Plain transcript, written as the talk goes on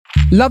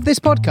Love this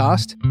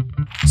podcast?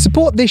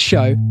 Support this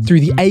show through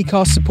the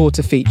Acast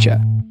supporter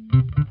feature.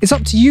 It's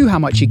up to you how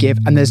much you give,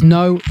 and there's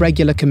no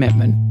regular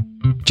commitment.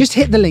 Just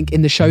hit the link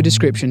in the show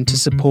description to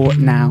support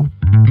now.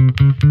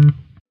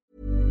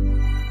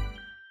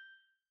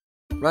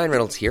 Ryan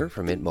Reynolds here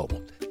from Mint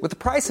Mobile. With the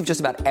price of just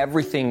about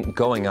everything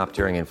going up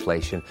during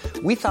inflation,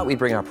 we thought we'd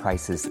bring our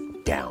prices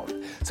down.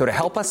 So to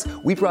help us,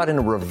 we brought in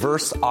a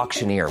reverse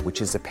auctioneer,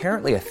 which is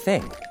apparently a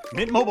thing.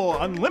 Mint Mobile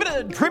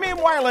Unlimited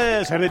Premium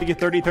Wireless. How to get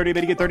 30, 30,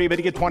 bit to get 30, bit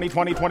to get 20,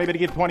 20, 20, bit to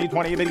get 20,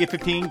 20, bit to get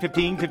 15,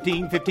 15,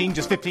 15, 15,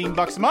 just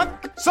 $15 a month?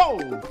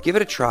 Sold! Give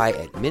it a try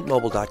at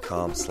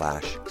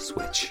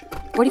mintmobile.com/switch.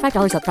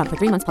 $45 up front for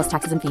 3 months plus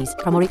taxes and fees.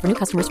 Promo rate for new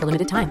customers for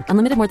limited time.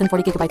 Unlimited more than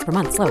 40 gigabytes per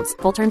month. Slows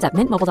full terms at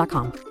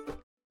mintmobile.com.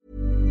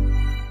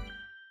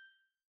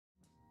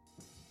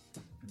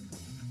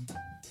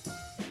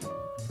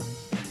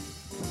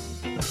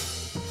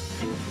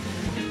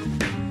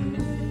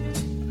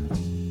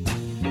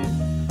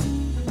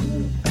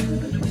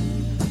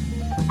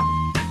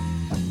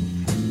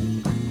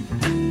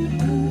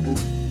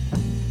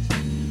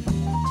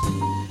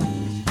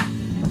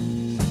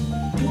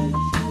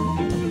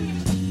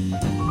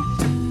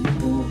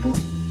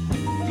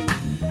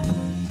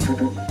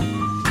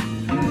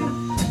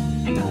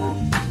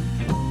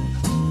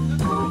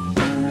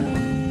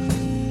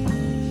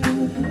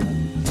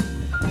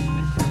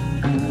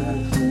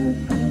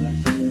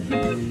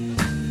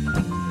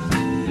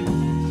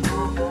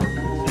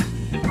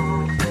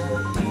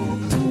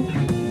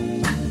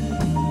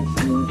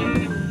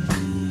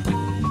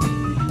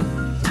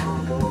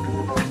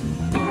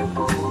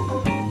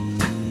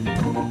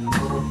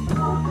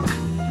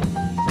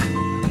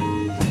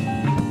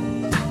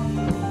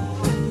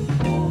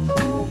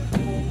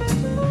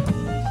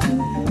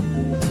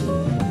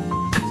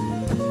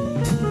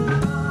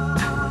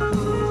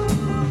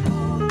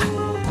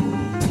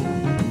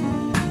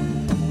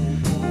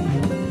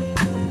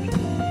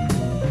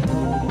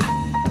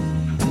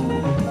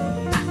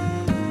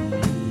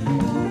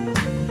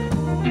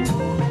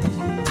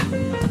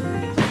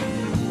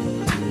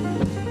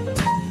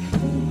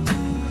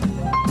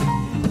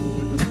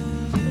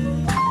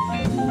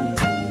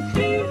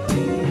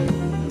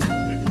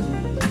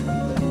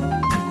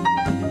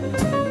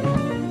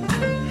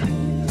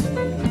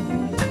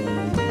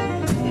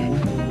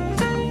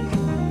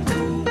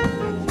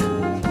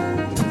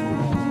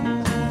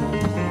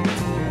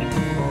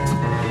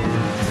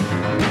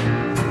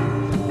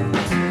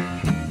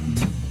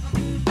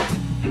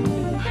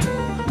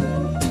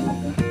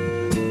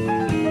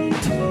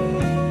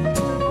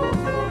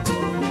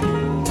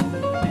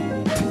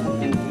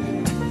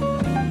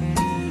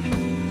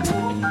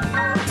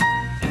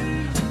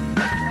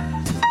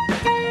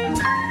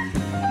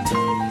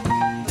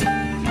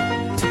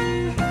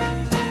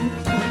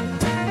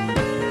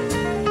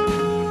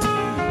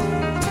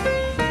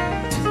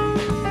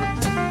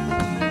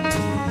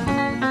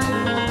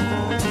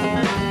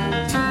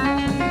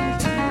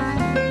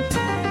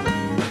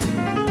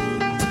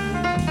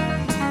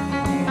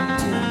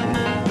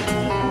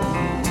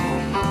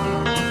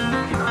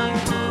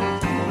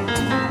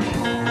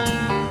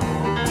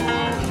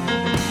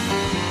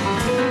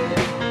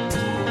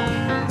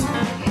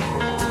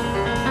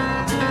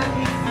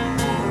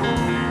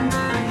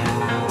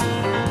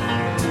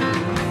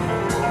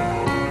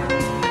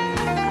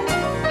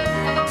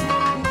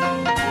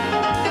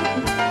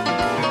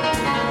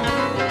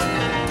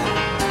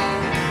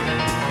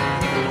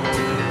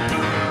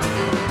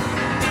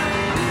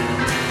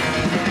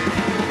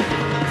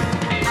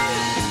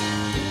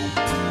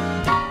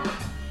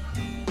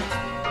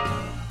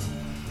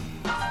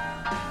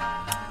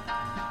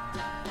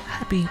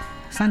 Happy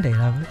Sunday,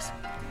 lovers.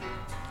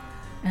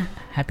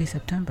 Happy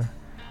September.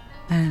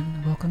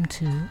 And welcome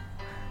to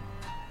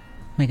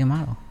Make a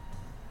Model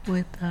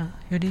with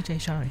your DJ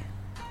Sharee.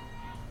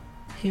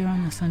 Here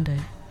on a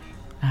Sunday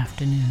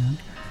afternoon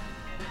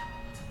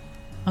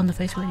on the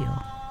Face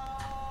Radio.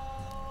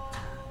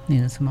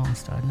 Nina Simone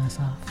starting us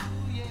off.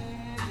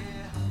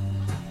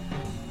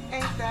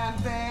 Ain't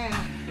that bad?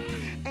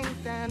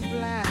 Ain't that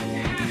black?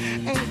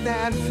 Ain't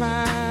that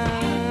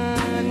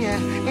fine? Yeah,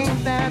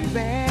 ain't that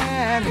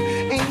bad?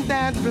 Ain't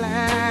that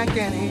black?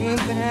 And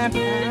ain't that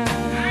fine?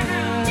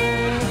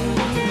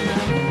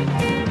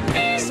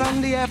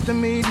 Sunday after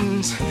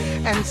meetings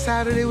and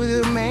Saturday with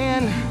your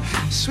man.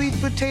 Sweet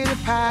potato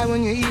pie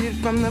when you eat it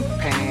from the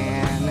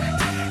pan.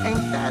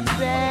 Ain't that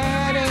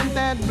bad? Ain't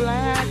that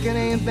black? And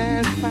ain't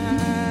that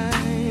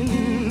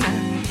fine?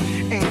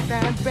 Ain't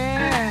that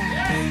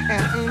bad?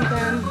 And ain't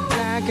that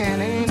black?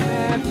 And ain't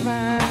that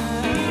fine?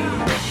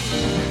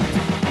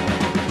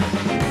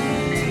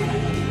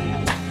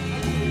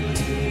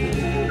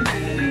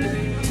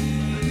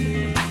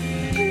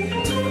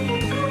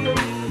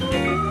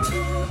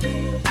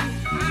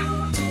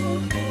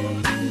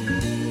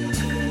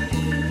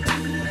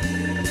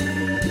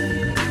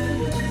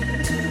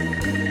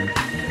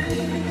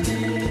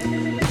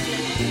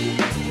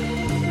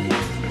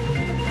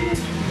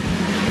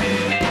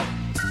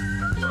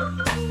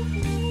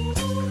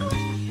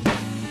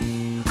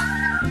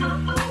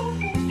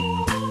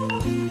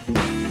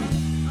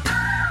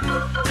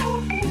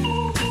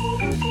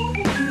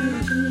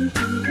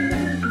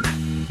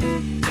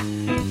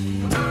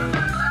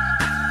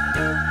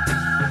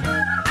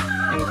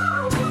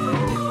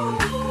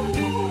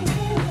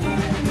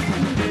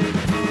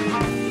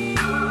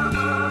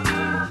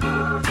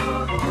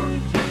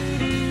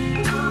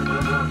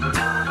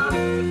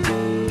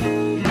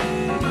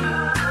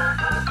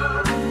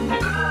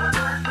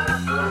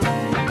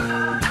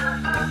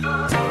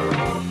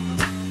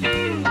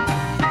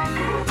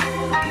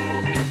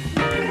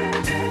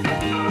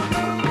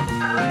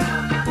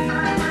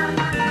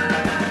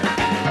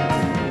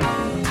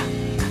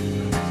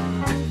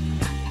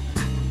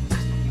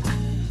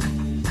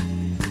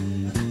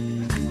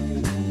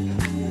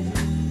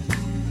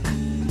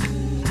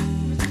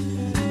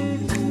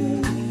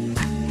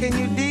 Can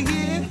you dig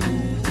it?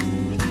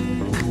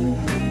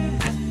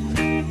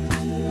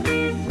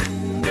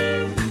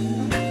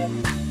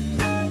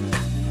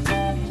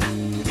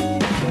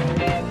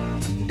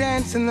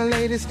 Dancing the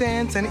latest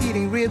dance and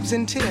eating ribs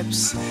and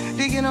tips,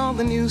 digging all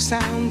the new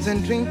sounds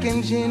and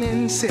drinking gin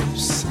and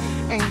sips.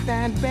 Ain't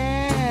that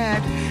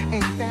bad?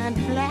 Ain't that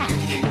black?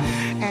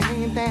 And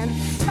ain't that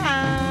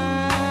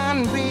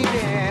fine, baby?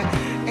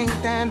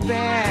 Ain't that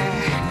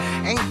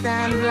bad? Ain't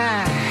that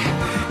black?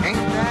 Ain't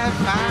that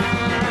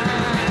fine?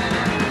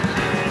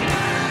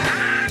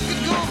 I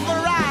could go for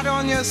a ride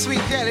on your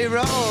sweet jelly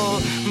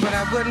roll, but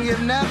I wouldn't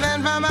give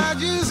nothing for my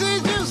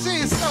juicy,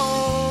 juicy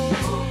soul.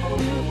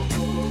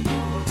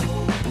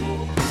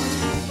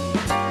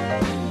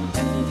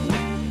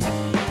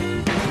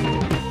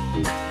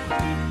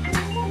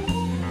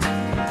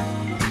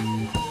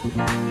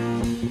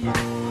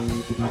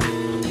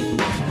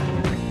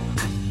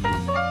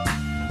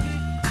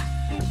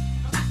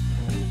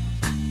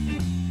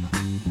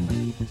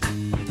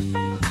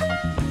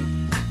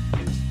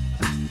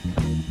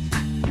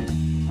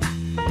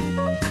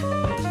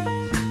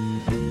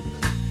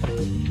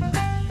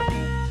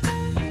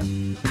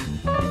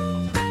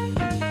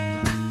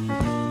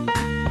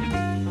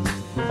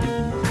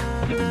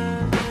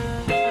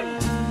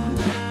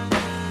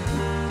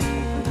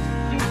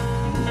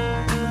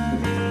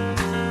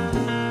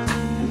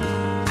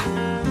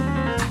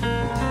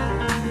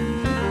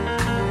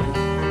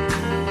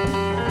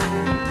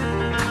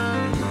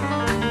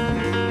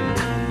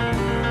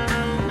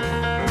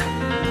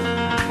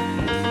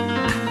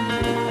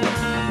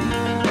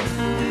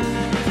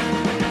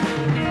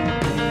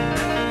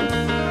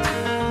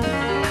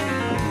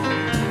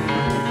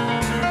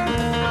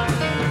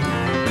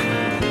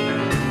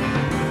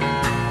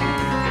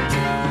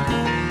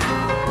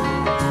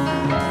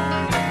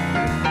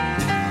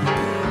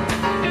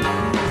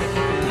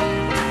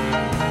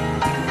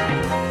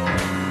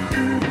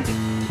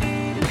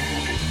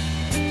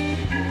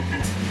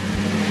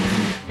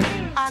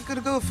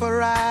 For a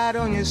ride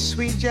on your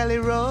sweet jelly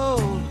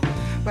roll,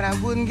 but I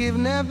wouldn't give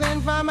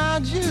nothing for my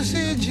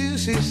juicy,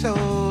 juicy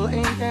soul.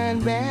 Ain't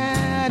that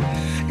bad?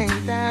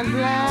 Ain't that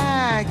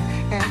black?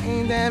 And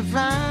ain't that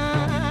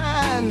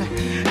fine?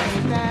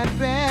 Ain't that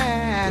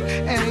bad?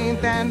 And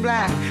ain't that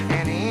black?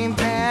 And ain't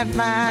that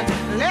fine?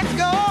 Let's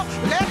go,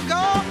 let's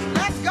go,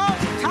 let's go.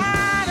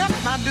 Tie up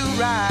my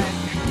do-rag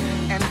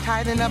and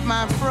tighten up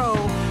my fro,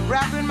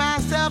 wrapping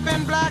myself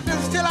in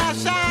blackness till I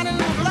shine and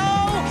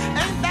glow.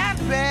 Ain't that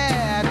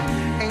bad?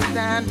 Ain't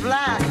that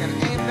black and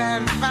ain't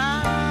that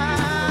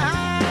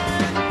fine?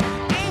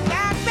 Ain't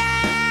that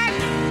bad?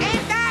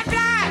 Ain't that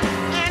black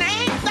and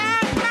ain't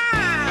that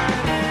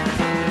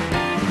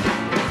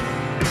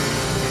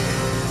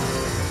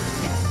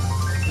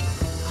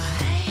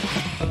Hey,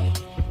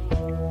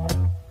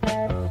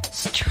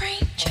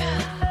 stranger,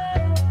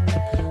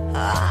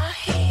 I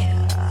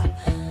hear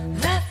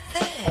that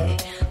they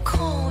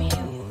call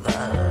you the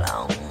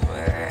Lone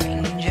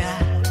Ranger.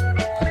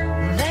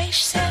 They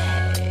say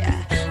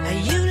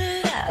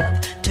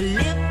to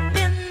live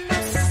in the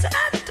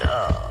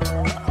saddle.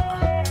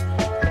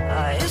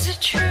 Is it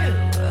true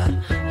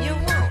you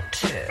want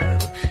to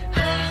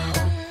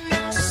hold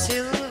my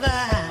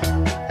silver?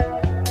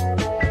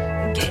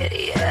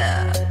 Giddy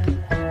up,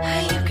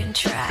 you can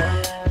try.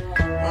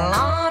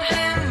 Lord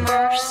have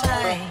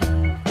mercy.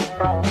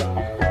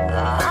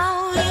 I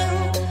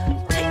will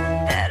take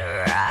that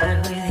ride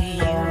with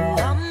you.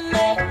 I'll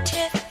make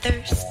it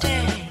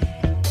Thursday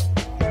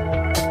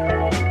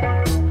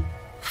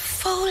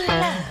for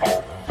love.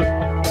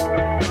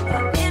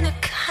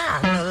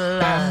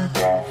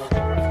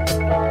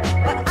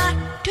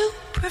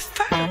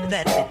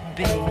 That it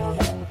be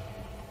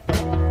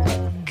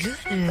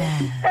good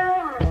love.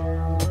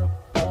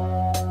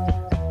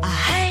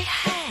 Hey,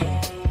 hey,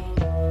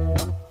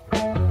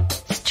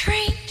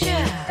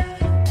 stranger,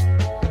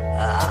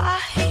 I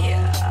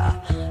hear,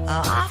 I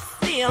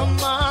feel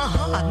my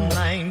heart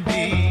might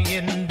be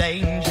in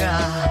danger.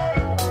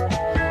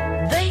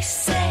 They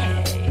say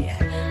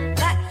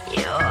that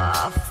you're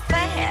a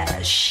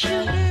fast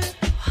shooting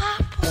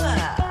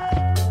popper,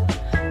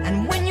 and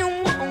when you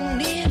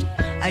want it,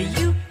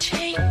 you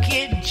take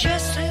it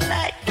just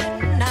like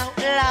an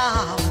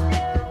outlaw.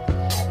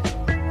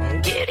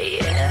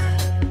 Giddy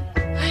up,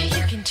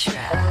 you can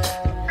try.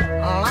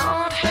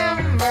 Lord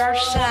have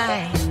mercy.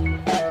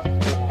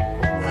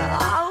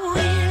 I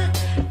will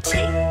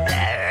take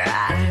that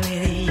ride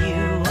with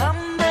you. I'll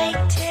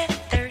make it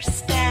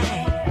Thursday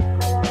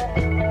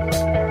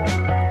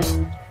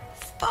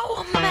for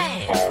a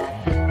man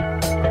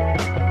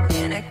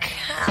and a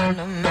kind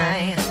of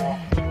man.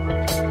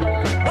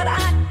 But I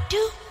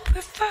do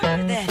prefer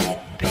that it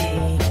be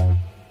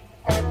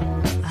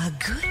a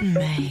good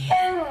man.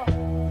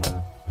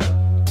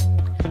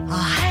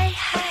 Oh, hey,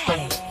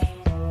 hey,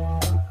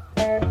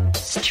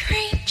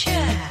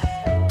 stranger,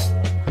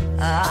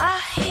 I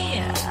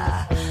hear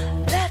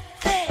that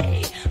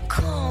they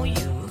call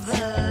you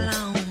the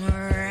Lone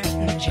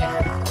Ranger.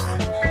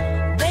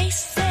 They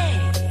say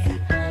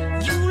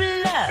you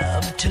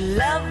love to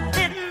love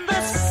in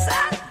the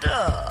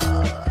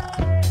saddle.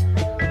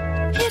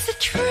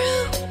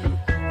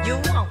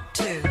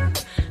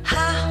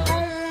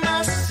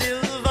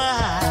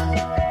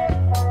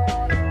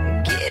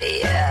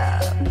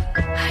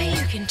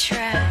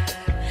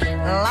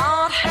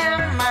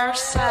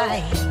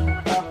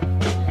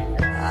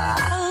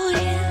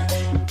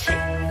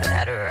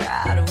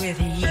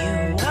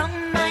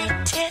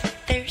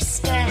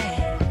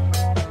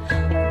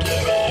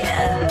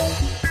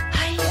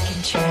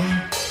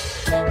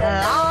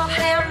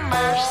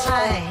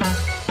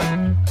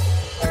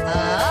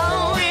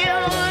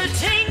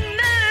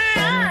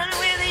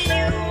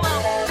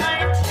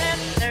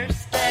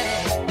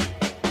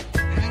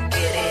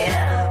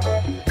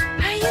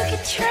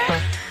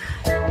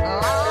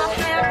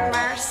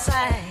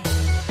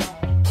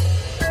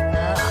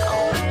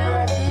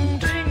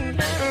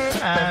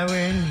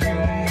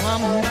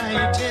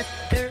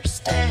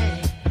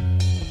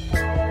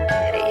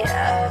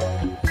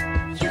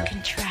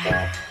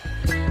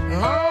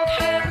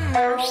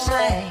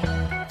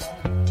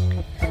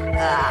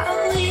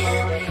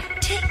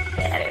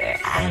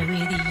 ride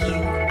with you.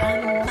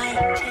 I'm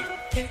mighty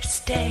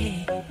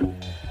thirsty.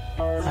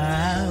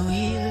 I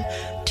will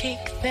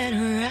take that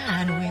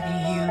ride with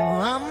you.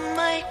 I'm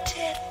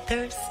mighty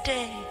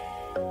thirsty.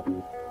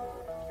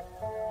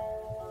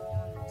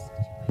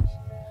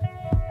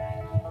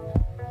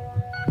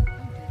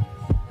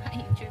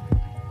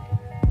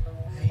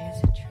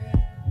 Is it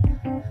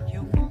true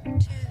you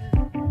want to?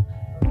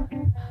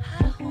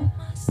 I hold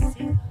my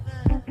silver.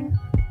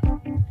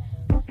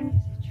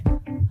 Is it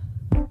true?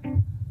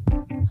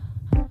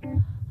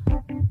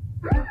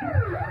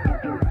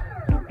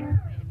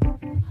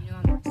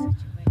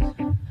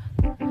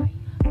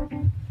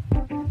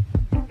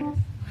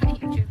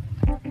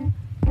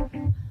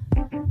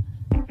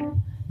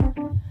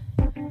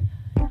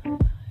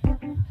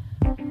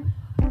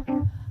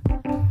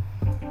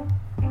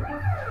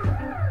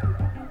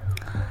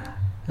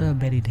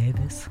 Betty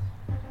Davis,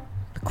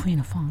 the Queen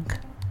of Funk.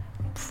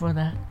 Before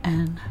that,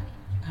 and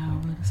now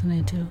we're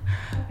listening to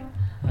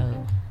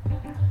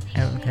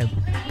Erica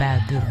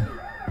Badu.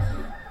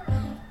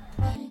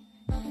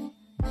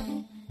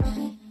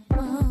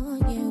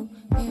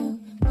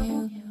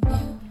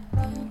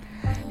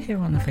 Here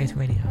on the Faith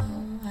Radio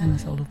in the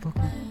Soul of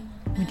Brooklyn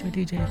with your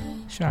DJ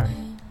Sharee.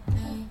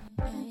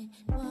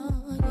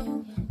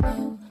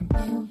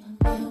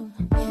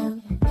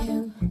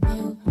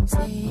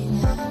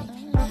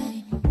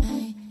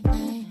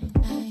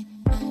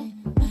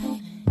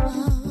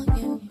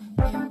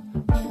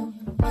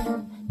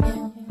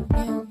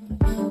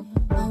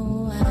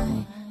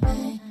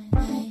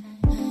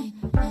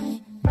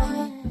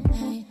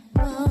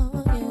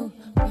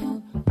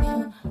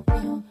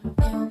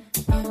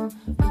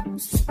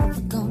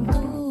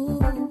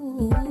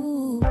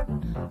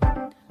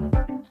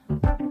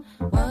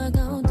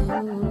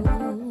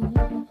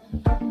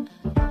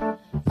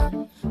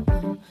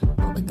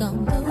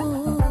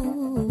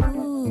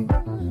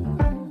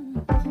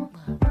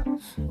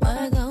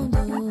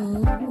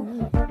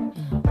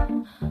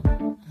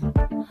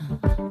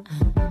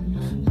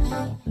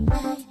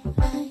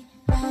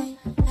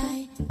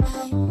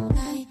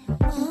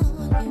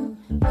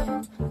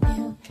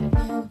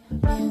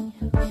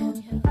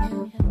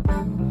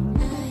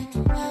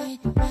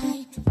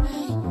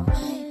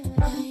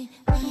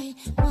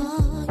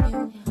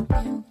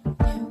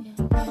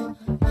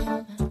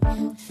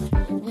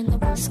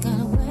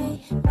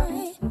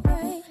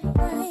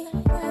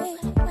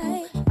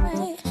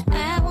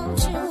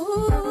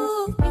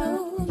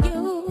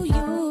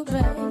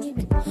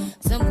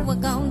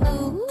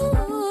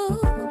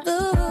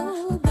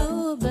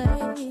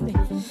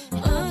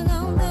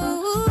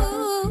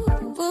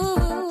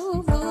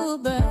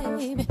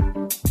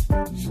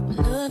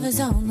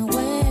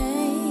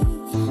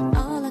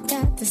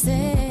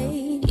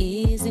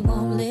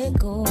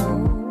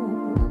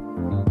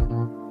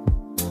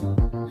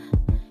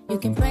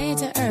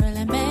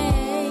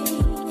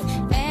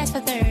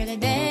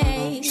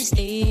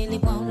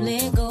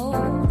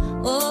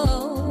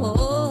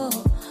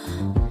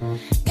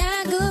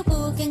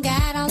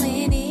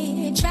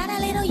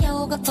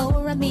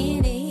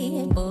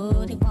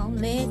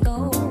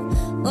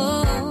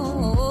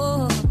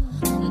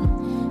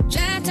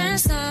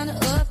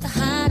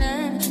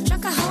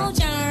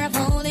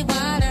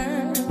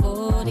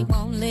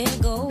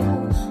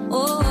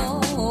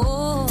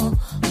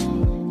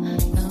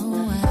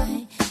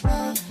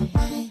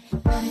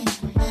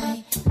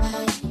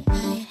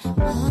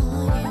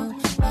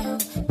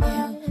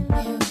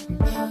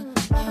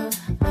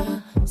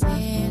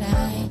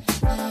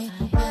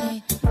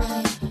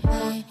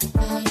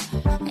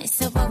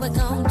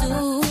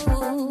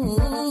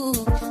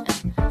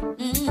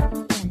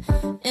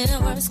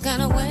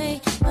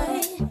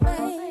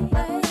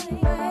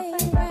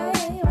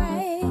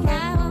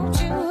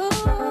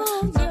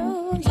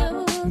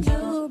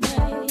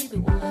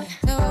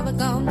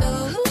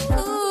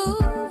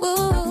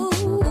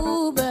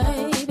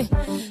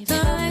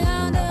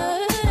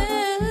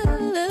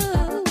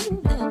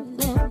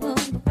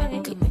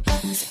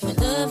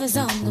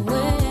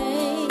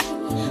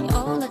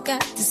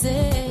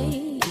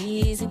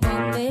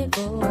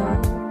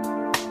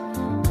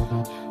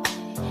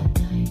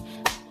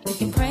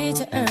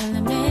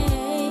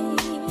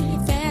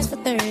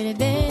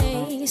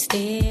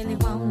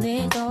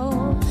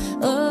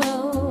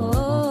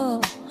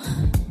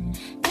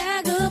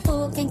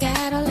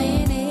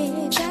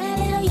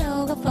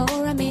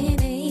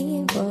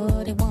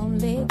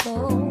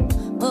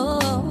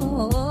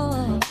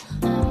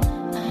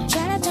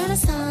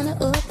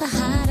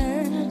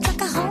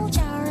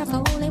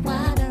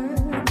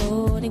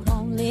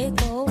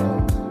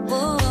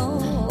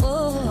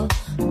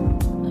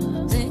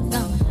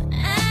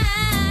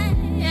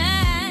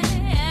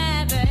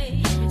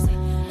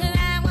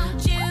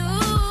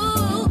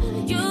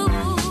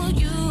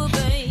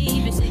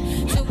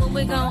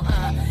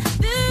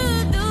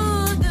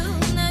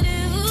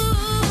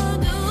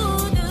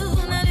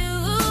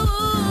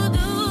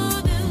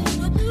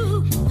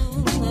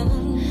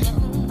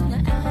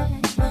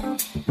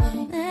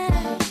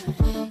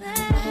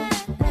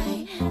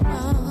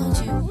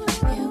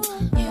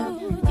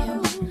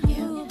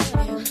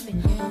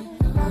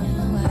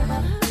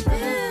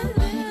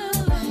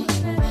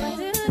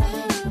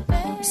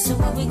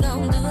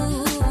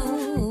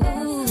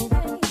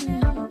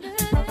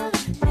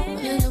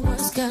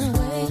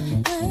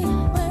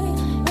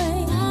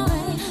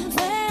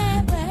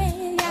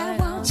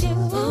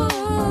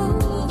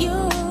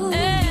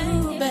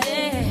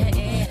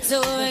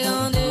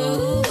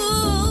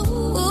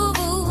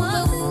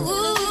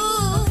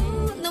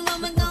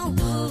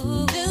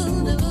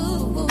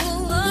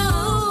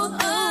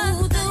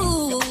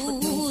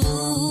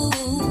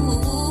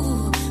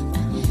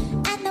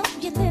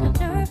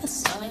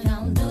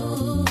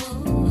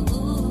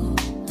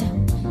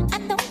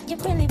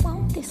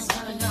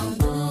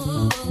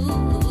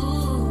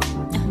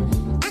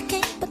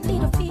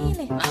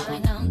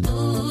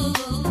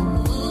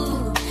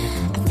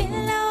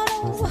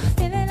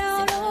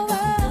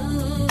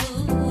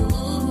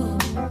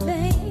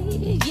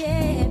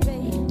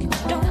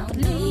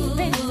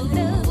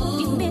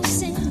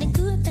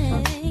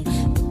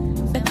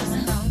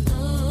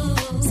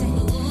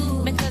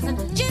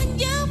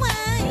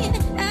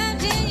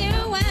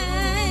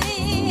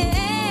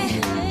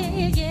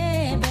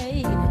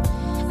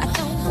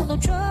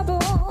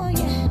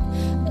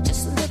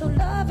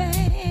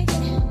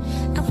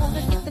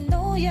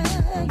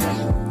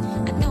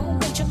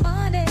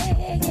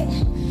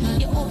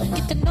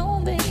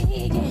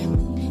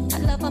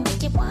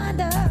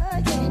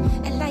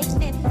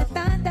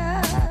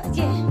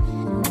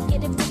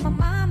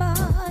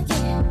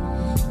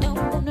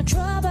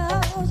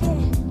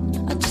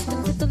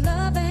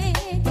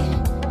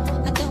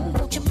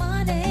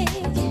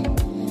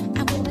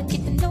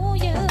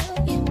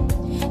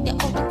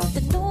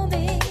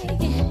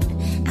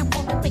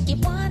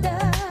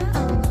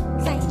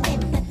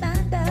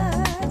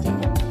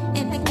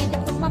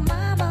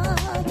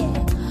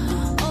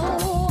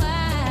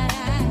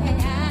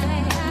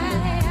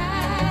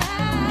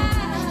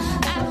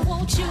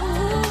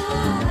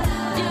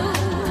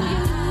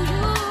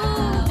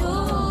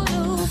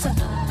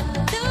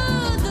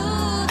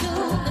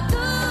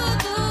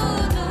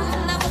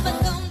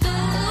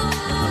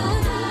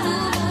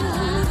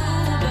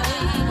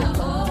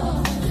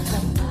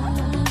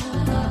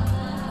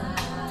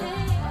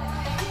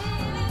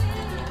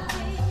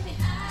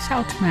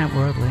 Shout to Matt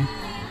Worley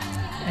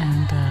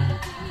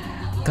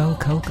and Go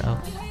Coco.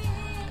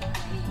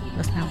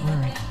 Let's not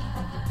worry.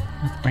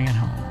 Let's bring it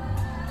home.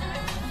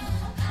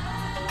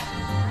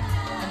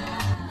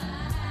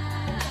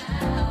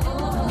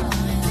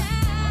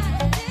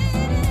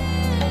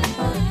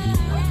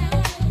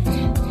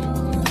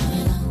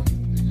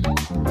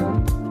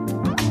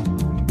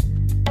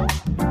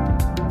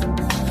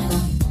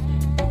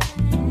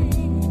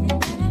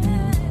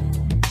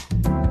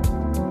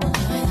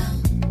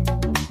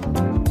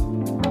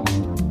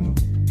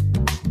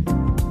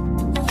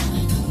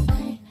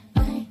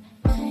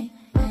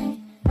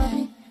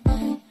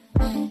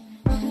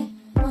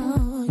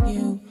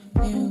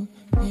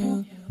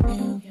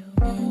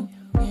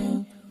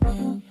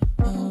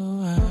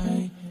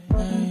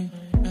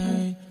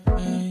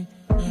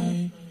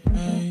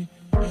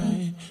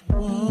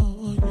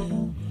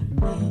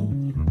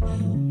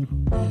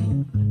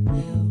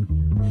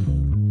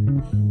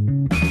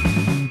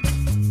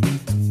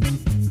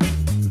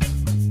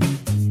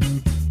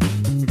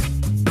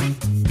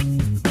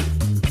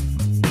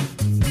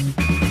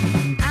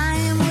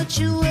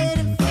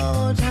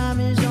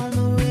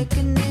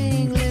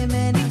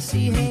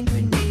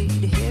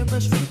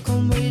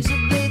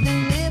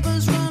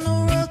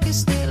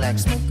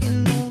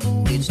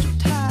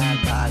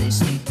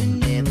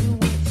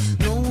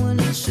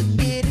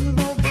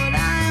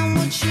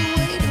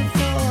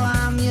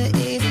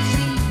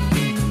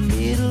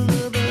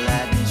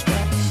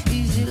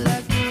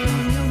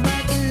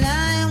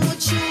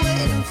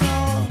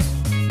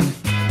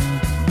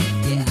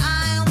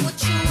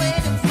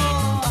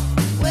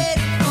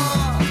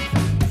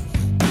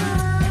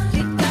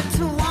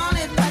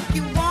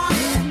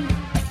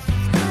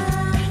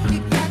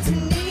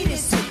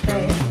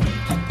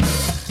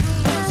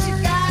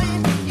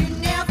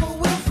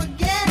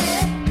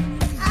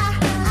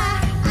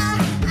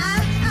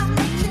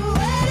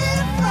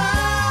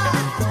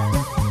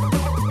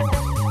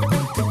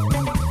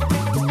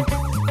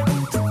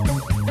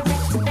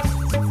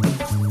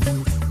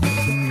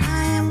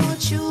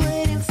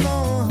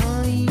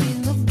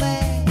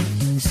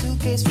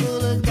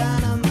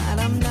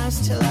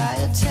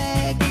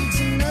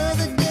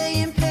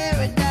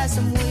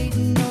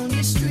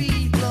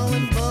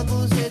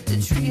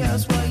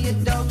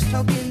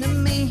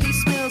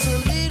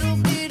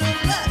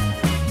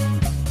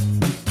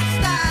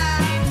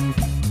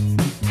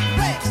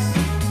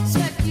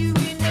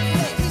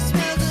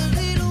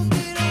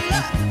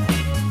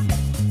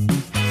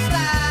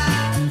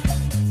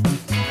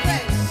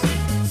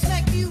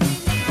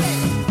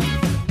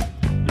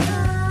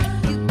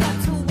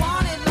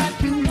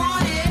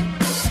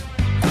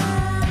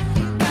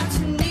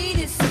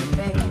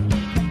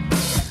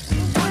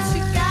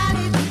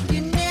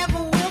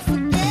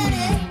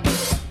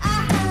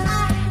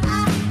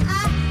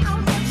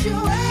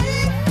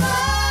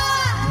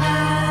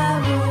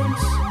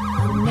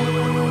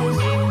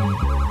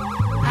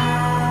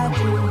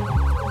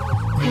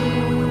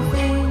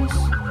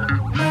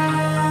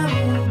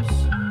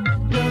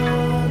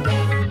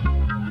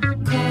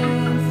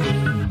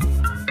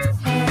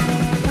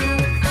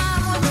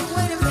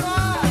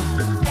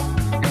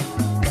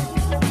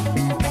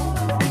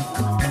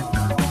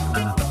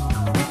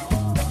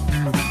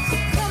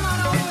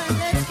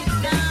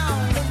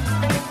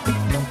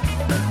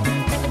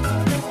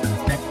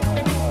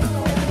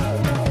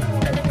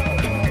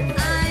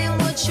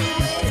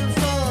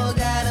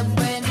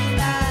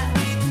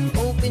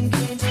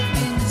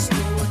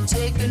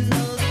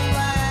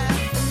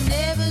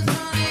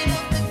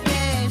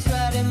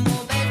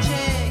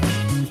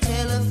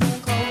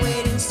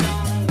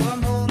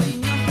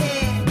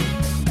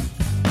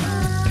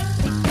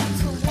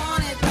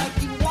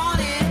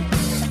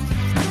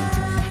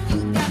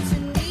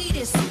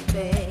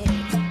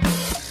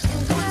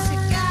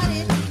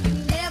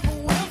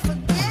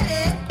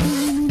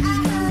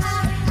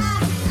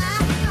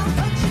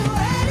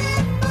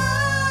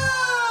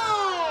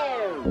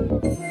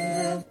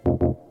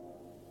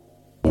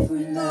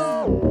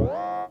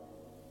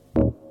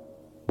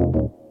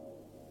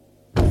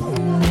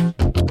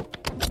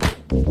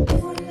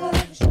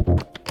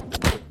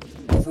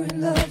 we're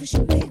in love, we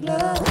should make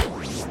love.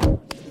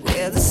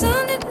 Where the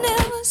sun it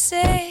never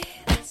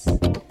sets,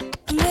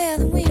 and where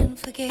the wind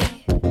forgets,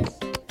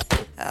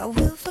 I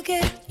will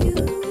forget you.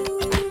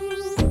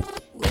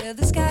 Where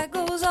the sky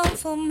goes on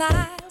for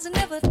miles and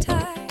never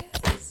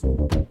tires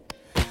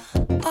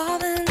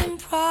of an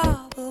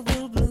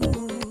improbable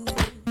blue.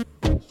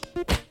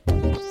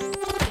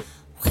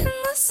 When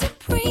the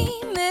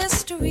supreme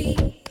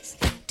mysteries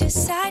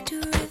decide to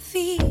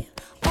reveal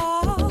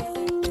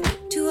all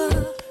to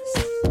us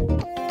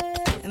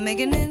and make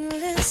an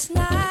endless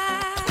night,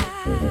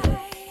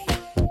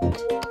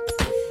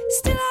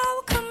 still I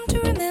will come to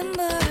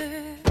remember.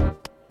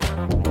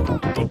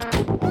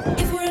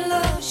 If we're in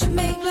love, we should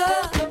make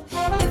love.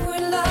 If we're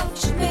in love, we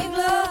should make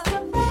love.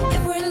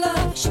 If we're in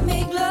love, we should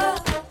make love.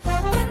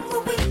 When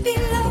will we be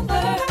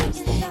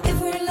lovers?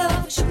 If we're in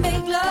love, we should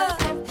make love.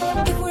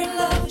 If we're in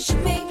love, we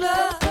should make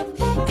love.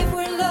 If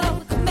we're in love,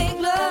 we could make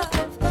love.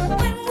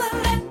 When will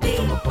that be?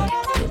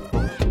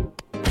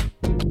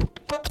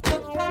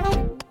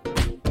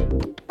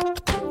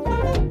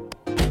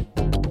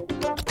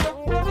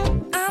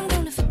 I'm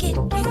gonna forget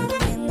you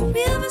when the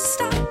rivers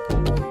stop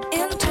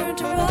and turn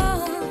to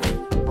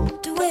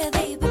run to where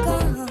they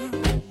begun,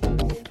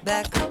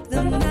 back up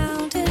the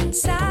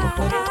mountainside.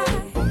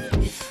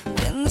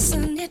 When the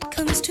sun it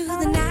comes to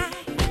the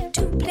night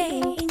to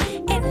play,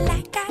 and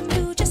like I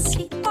do just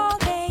sleep all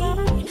day.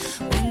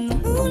 When the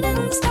moon and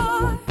the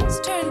stars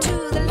turn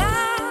to the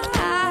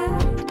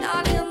light,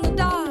 not in the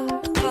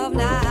dark of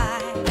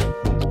night,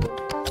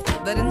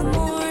 but in the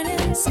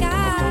morning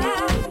sky.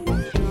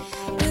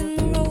 When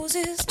the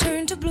roses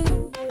turn to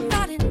blue,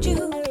 not in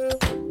June,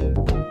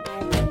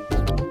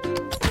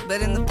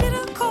 but in the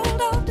bitter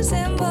cold of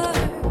December.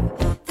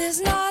 There's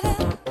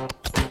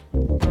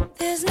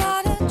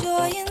not a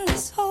joy in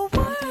this whole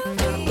world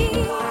to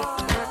hear.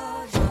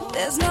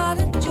 There's not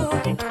a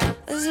joy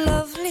as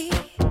lovely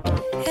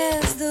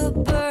as the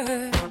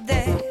bird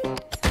that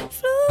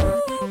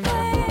flew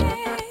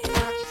away.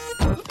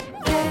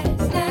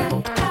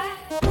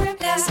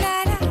 Last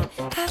night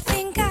I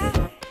think I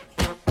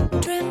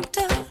dreamt a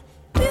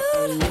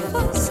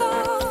beautiful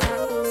song.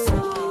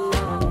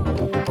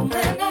 And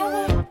when I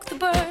woke, the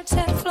birds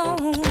had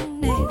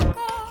flown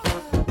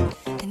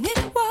and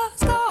it was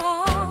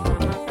gone.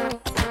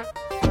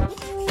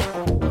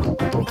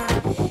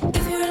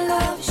 If you're in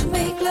love, we should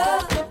make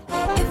love.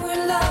 If we're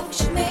in love, we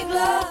should make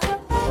love.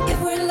 If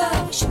we're in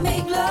love, we should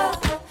make love.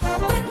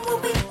 When will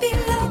we be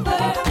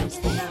lovers?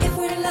 If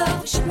we're in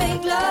love, we should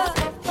make love.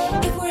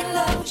 If we're in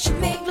love, we should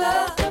make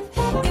love.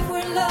 If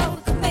we're in love,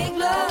 we could make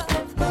love.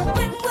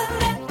 When will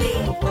that be?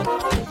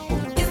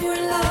 If we're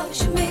in love, we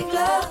should make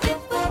love.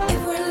 If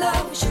we're in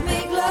love, we should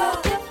make love.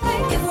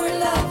 If we're in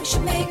love, we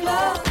should make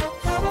love.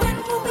 When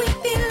will we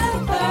be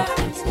lovers?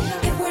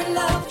 If we're in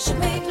love, we should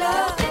make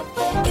love.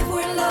 If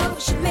we're in love, we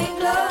should make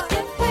love.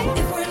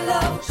 If we're in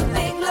love, we should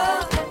make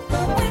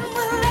love. When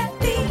will that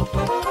be?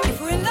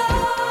 If we're in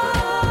love.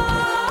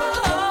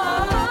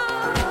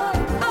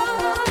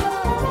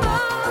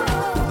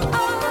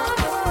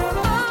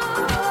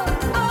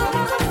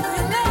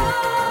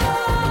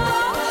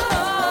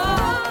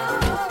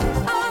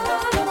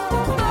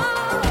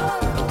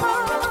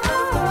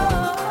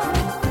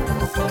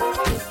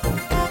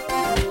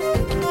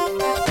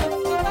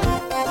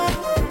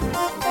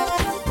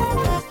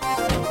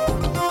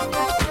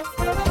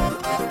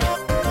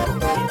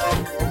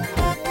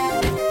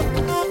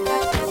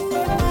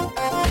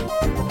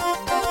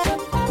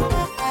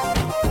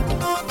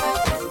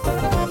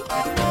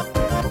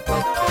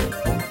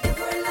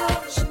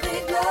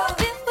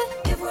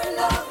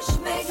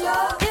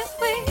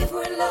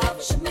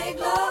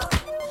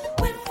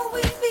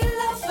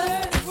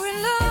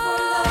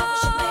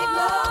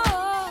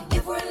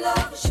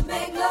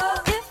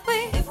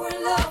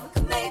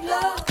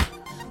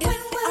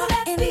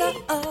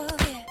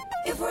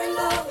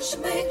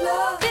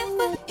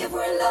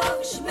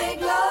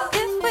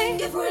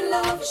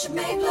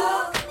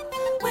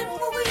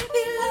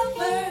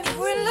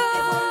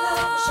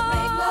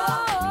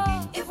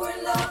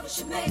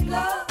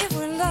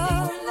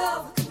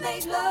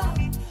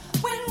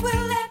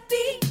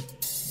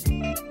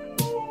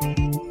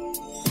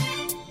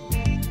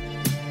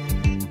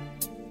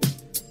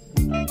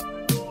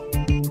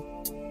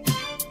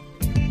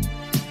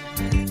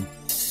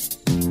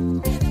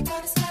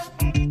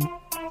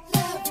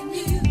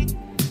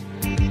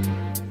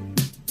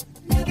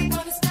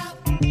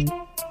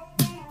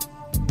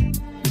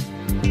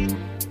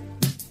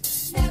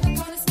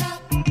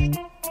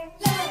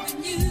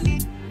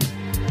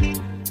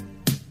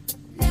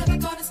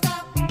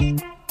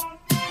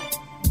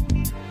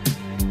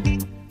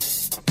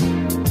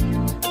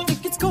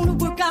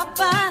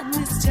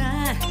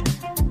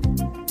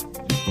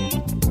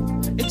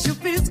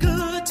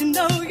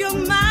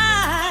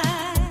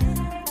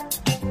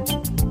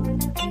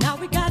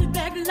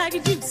 like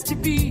it used to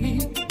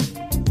be.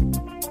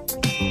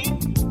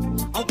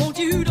 I want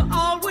you to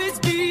always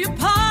be a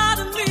part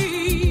of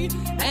me.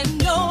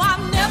 And no,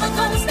 I'm never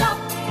gonna stop,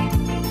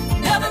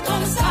 never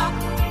gonna stop,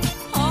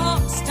 oh,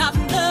 stop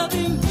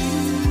loving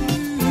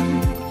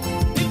you.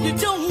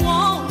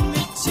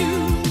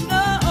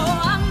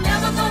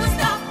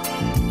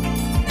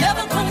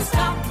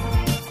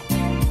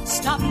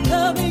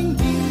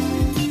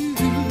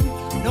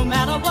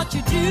 what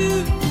you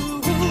do.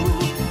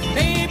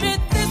 Maybe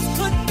this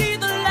could be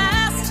the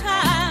last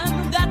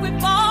time that we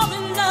fall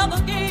in love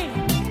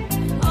again.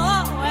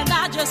 Oh, and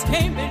I just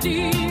can't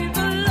believe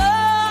the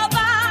love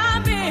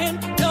I'm in.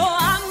 No,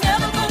 I'm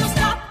never gonna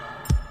stop,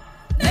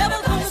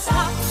 never gonna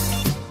stop.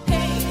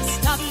 Hey,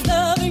 stop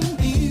loving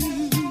you.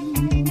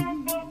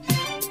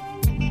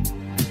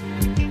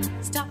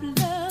 Stop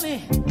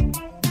loving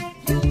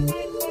you.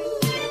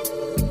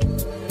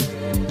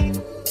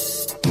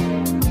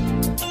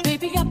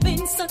 Baby, I've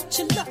been such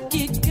a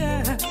lucky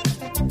girl.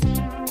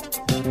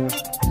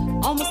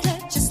 Almost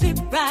let you slip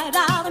right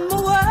out of my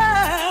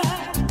world.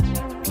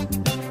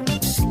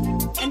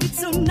 And it's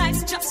so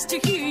nice just to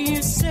hear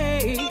you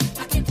say,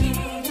 I can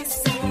hear you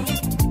say,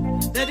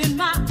 that in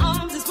my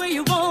arms is where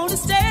you want to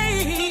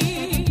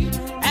stay.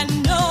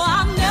 And no,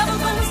 I'm never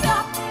gonna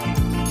stop,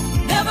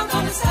 never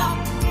gonna stop.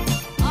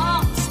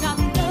 Oh, stop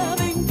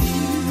loving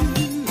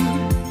you.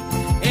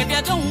 If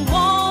you don't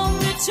want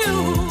me to,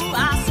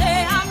 I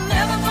say I'm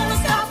never gonna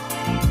stop,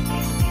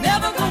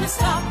 never gonna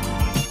stop.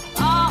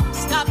 Oh,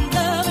 stop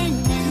loving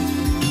you.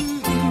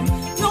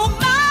 No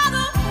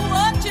matter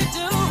what you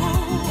do,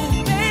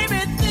 baby,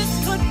 this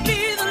could be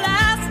the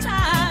last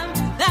time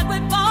that we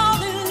fall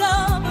in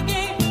love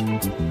again.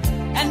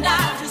 And I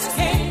just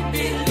can't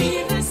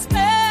believe the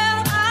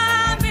spell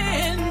I'm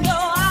in. No,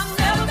 I'm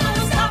never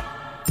gonna stop,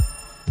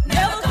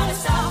 never gonna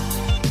stop.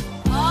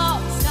 Oh,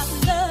 stop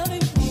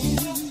loving you.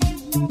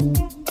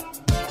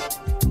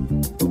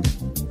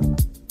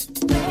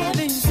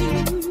 Loving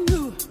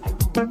you.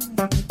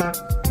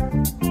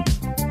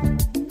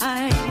 I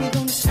ain't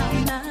gonna stop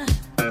now.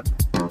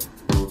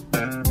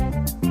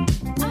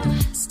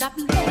 Stop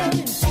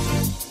loving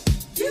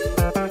you.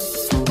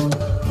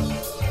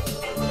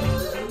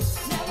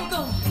 Never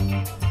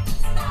gonna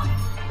stop.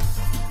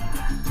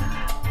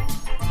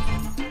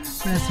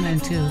 Listening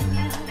to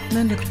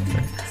Linda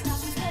Clifford.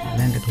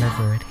 Linda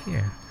Clifford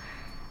here.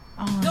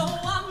 No,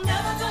 I'm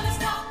never gonna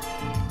stop.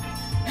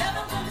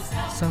 Never gonna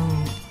stop. So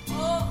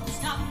Oh,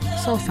 stop loving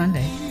Soul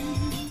Sunday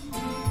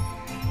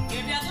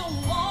If you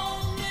don't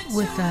want me to,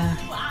 with I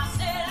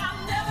said I'm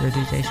never your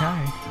DJ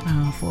Sharee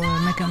for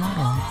Make a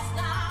Model.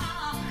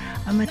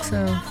 A mix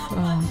of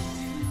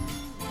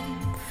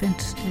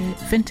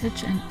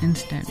vintage and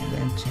instant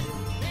vintage.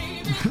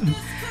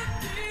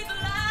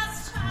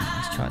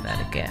 Let's try that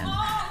again.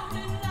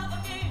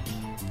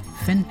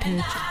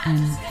 Vintage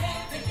and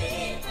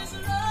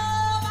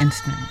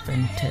instant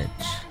vintage.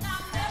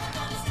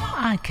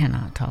 I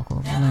cannot talk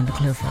over Linda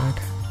Clifford,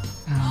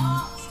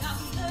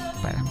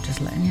 but I'm just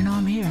letting you know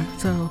I'm here.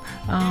 So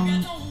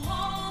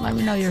let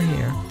me know you're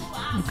here.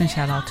 You can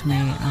shout out to me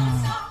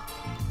on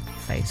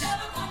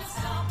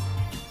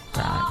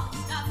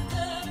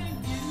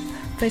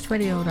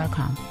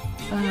faceradio.com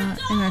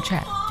in our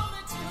chat.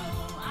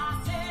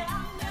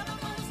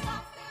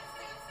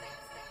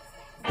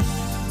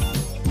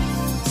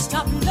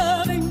 stop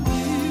loving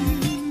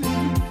you.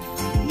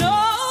 No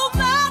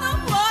matter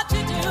what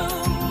you do,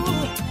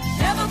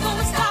 never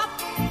gonna stop.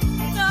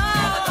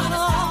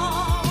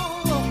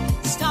 No,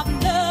 stop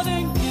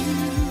loving you.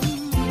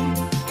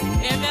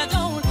 If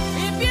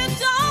you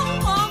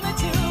don't want me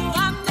to,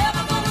 I'm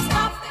never gonna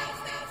stop.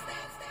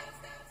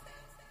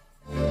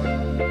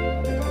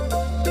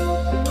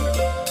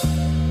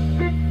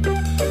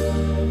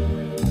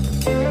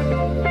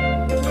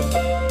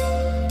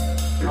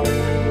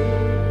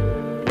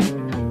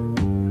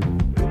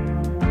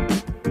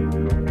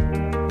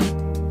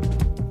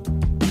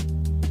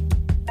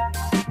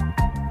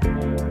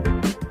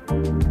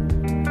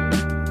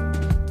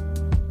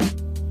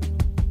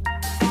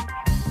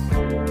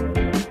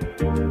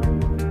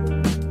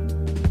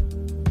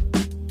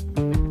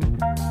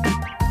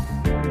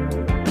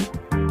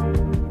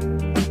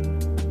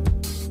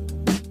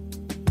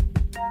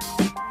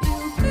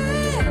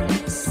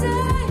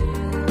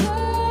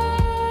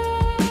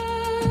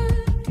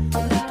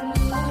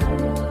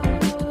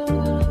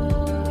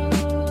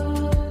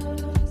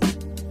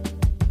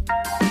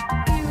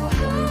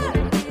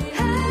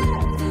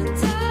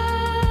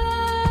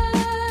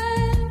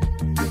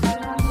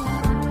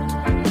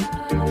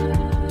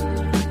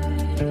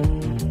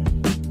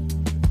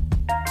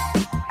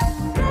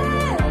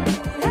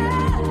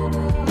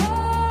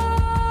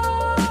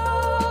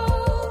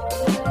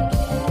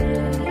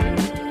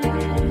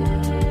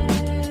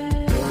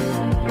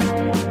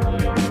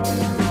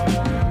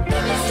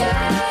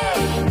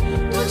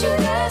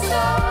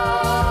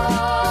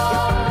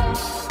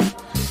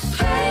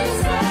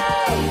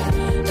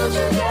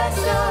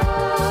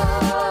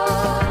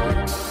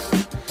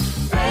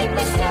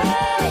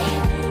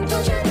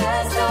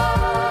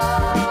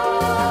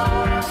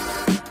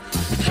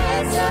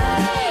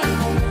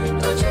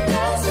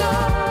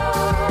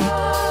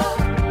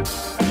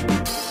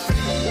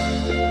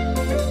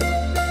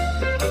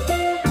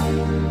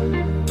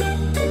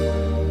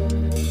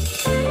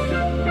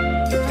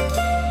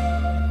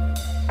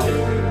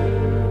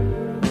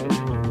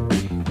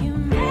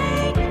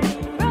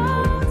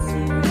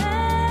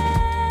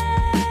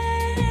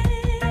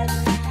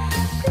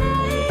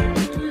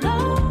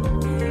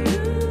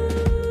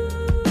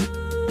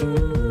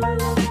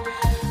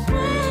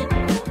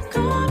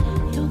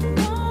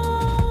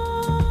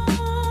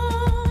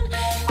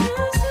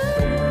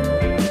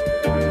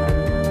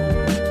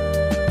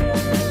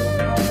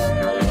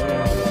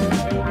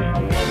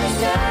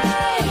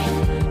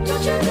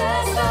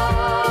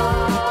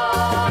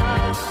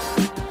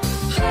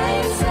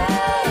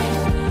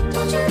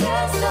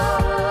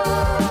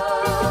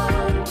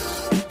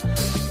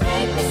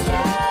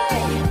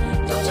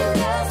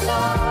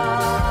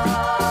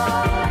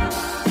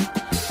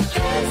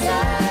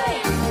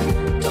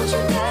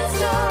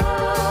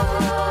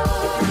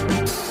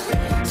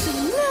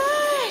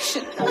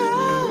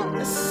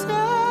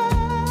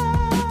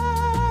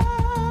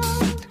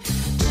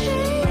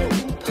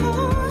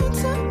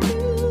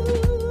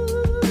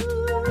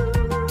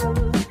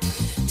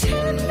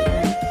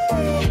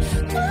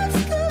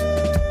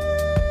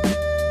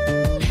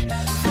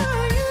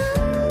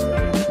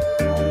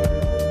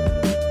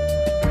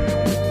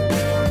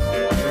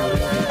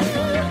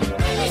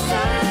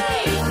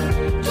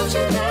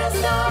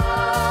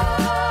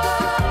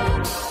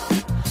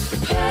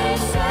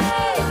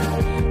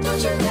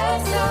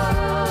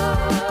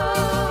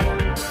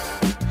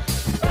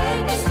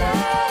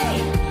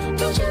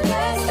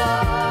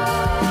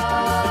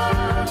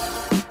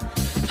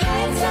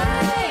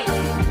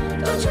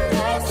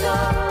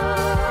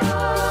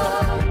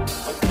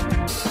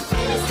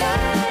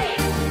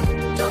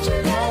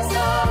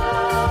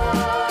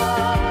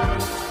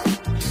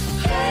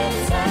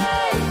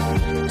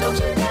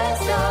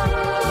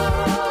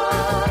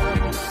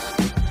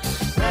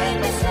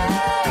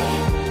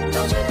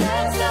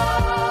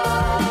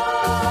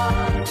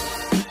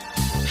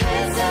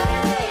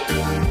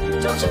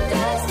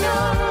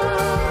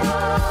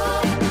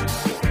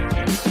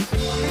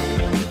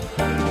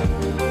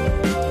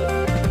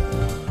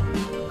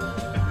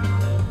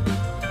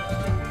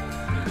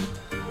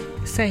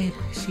 Say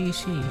She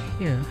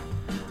here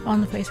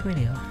on the Face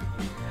Radio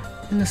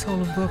in the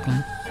soul of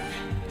Brooklyn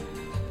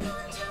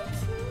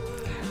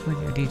with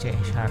your DJ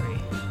Sharee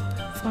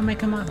for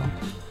Make a Model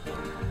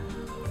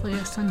for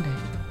your Sunday.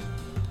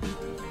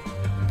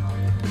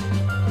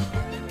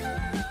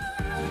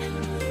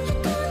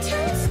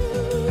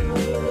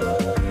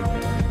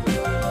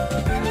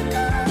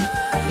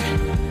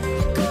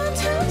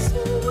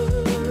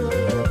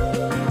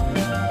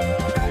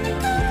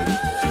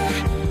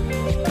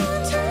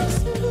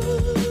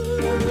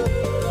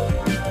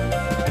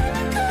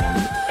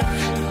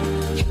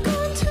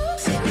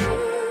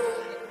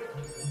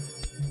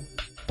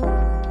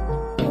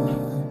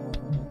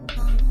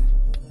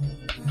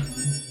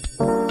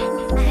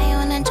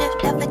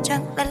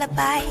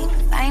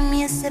 Find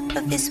me a sip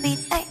of your sweet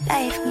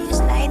nightlife. Can you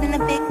slide in the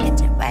big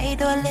kitchen,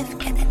 ride or lift?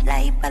 Get that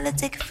light,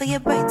 politic for your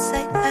bright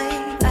side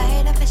light.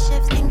 Ride up a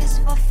shift, think it's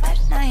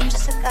 459.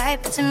 Just a guide,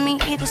 but to me,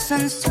 the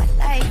sun's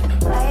twilight.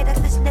 Ride up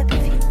this lip,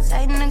 if you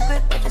tighten the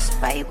grip with a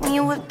sprite. When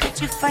you whip it,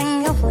 you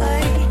find your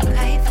guide.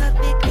 Life a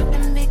big lip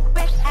and big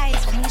red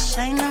eyes. Can you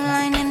shine a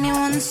line,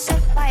 anyone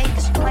set by?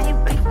 Cause you might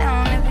break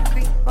down every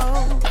creek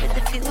road. But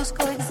the feels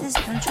coexist,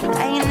 don't you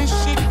lie in this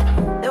shit.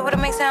 There would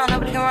make sound,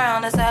 nobody can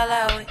round, that's how I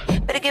allow it.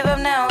 Better give up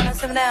now, and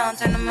sit down,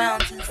 turn the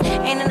mountains.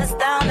 Ain't it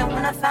astounding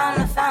when I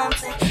found the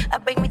fountain? I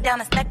break me down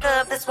and stack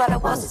up, that's why I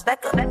walls is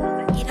back up.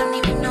 You don't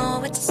even know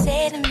what to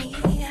say to me.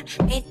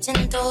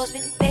 Reaching doors,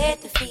 really bad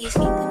to feast.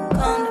 Keep them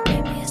calm,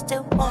 baby, I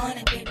still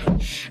wanna get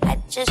it. I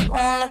just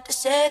want love to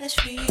set us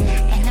free.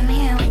 And I'm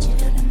here, what you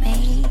do to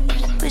me?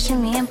 Pushing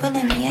me and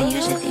pulling me, and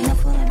usually not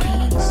fooling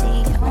me.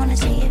 See, I wanna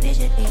see it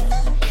visually.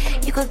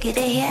 You could get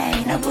it here,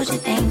 ain't no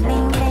bullshit thing.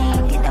 Bling,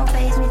 bling, it don't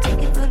faze me,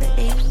 take it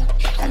brutally.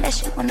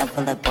 Unless you wanna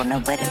pull up on a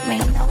wedding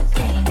ring, no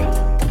thing.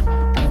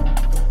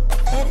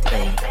 Let it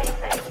be.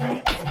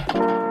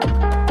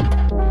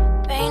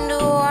 Pain to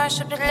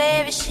wash up the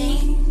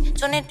lavishing.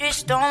 23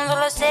 storms, I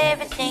lost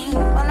everything.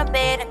 On the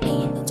bed of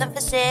me, no time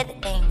for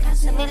settling.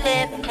 Constantly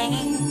living.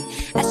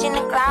 I seen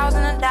the clouds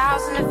and the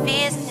doubts and the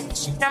fears. And if the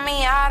shit done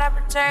me out, I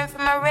return for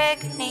my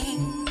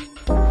reckoning.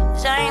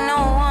 Cause I ain't no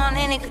one,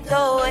 and it could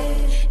go away.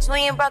 So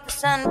when you brought the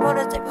sun,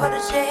 protege.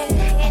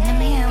 And I'm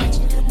here, what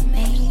you do to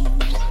me?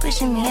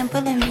 Pushing me and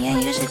pulling me,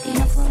 and usually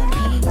not fooling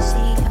me.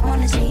 See, I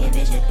wanna see it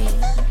visually.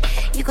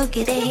 You could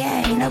get it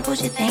here, ain't no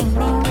bullshit thing.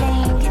 Bling,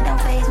 bling, it don't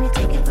faze me,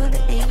 take it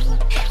brutally.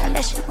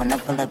 Unless you wanna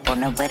pull up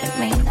on a wedding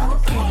ring, no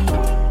thing.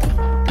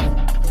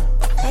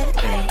 Let it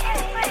be.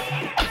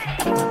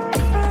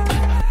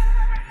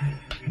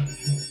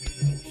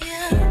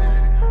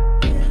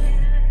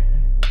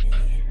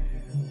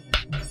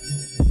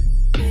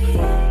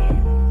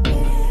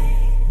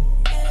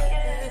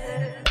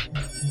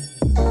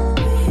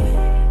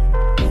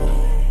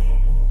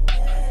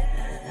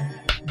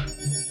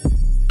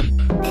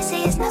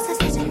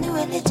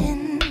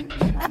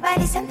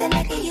 Something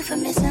like a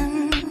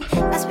euphemism.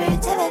 My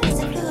spirit tell it it's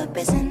a fluid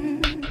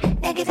prison.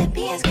 Negative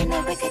beings get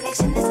no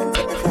recollection. Listen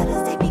to the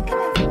photos, they be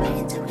coming from my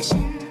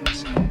intuition.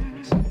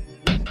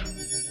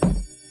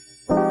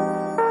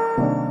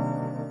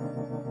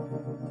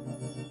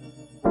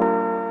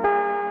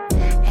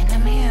 And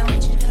I'm here,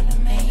 what you do to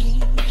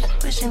me?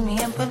 Pushing me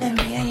and pulling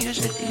me, and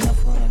usually not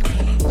fooling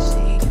me.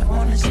 See, I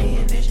wanna see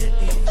it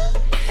visually.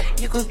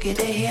 You could get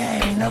it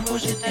here, ain't no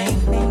bullshit thing.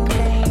 Bling,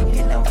 bling,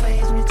 it don't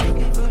faze me, take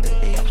it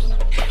brutally.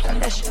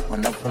 Unless you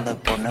wanna pull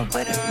up on a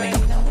wedding ring,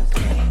 no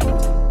thing.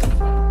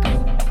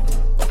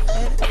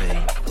 Let it be.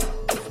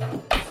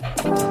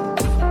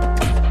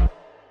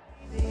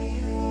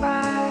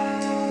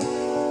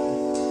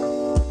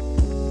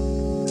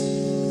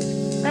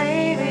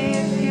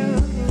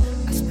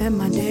 I spend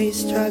my days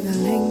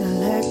struggling to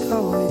let go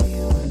of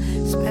you.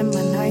 Spend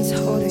my nights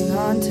holding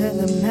on to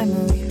the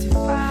memory.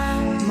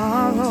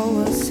 Tomorrow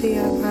we'll see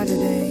a brighter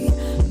day.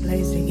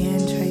 Blaze again,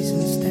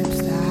 tracing steps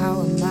to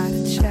how am I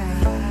to change.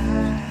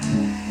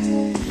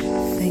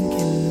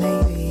 Thinking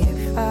maybe if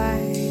you,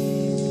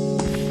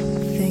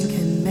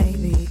 thinking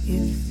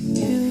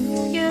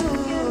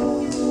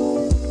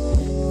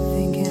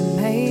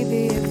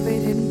maybe if we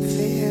didn't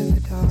fear the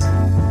dark.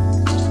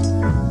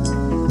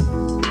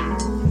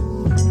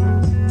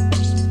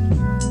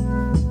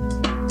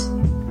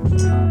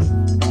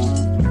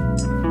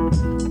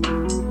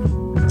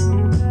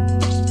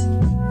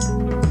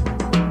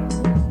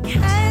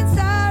 Can't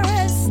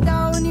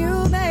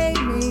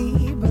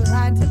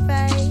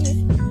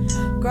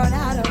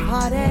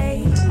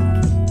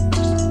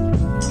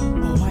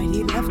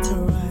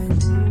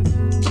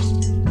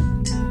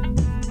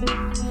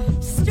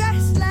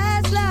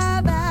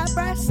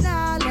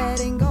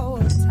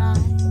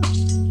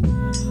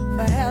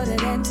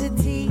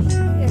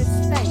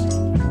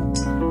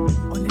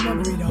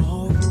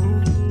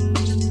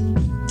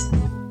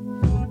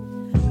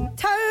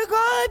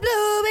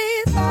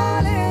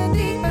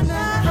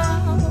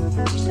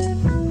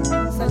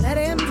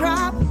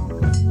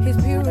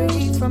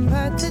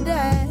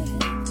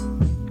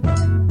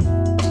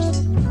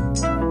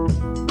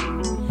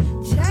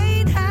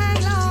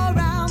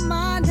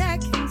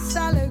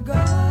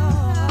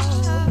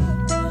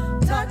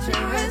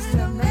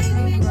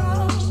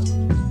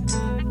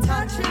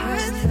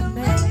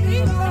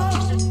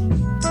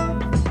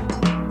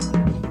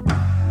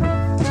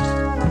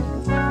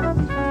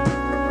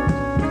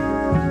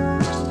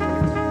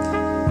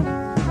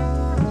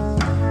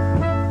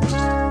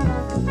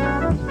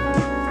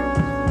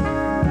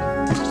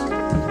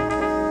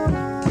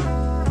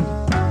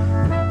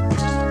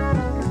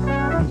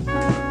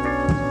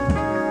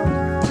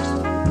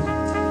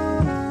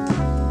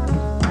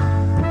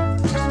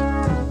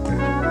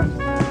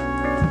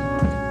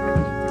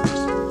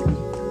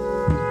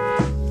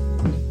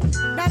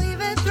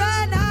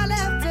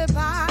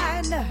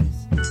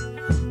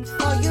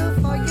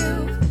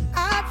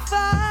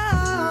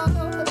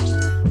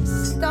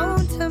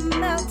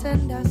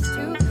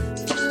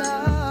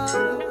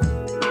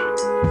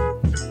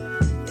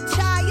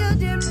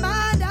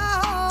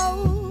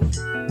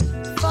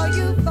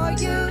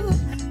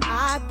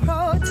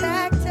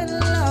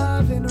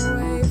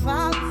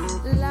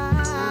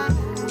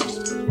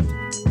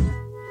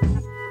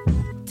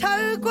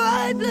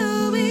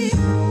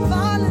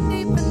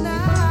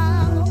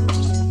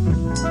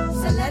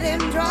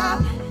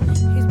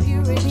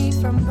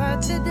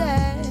her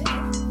today.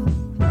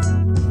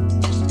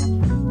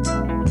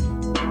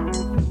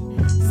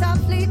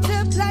 Softly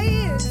to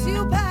play as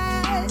you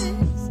pass.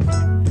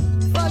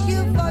 For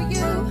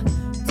you,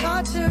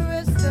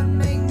 torturous to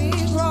make me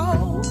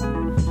grow.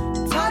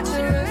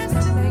 Torturous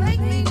to make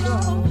me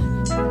grow.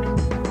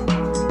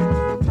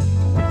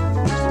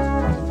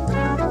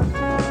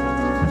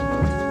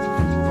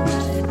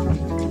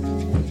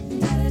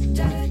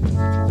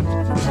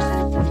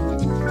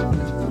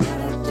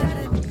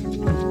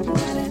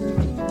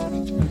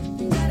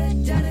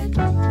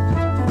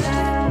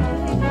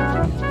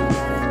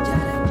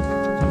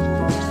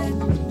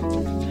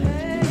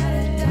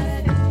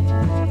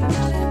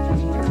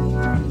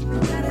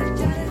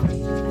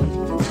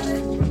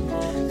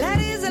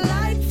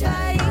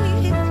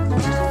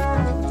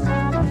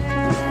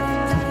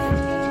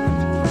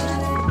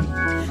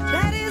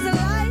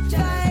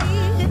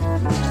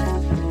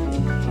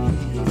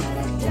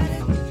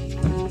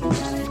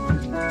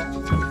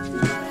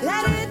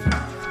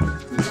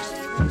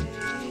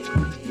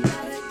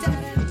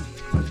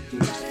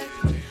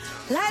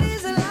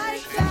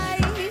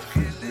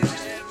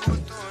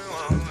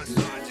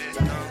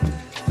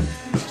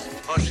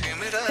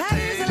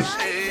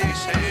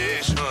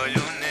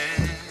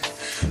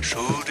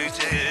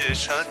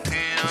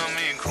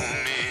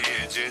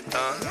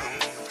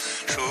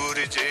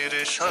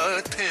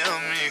 সাথে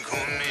আমি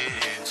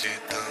ঘুমিয়ে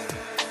যেতাম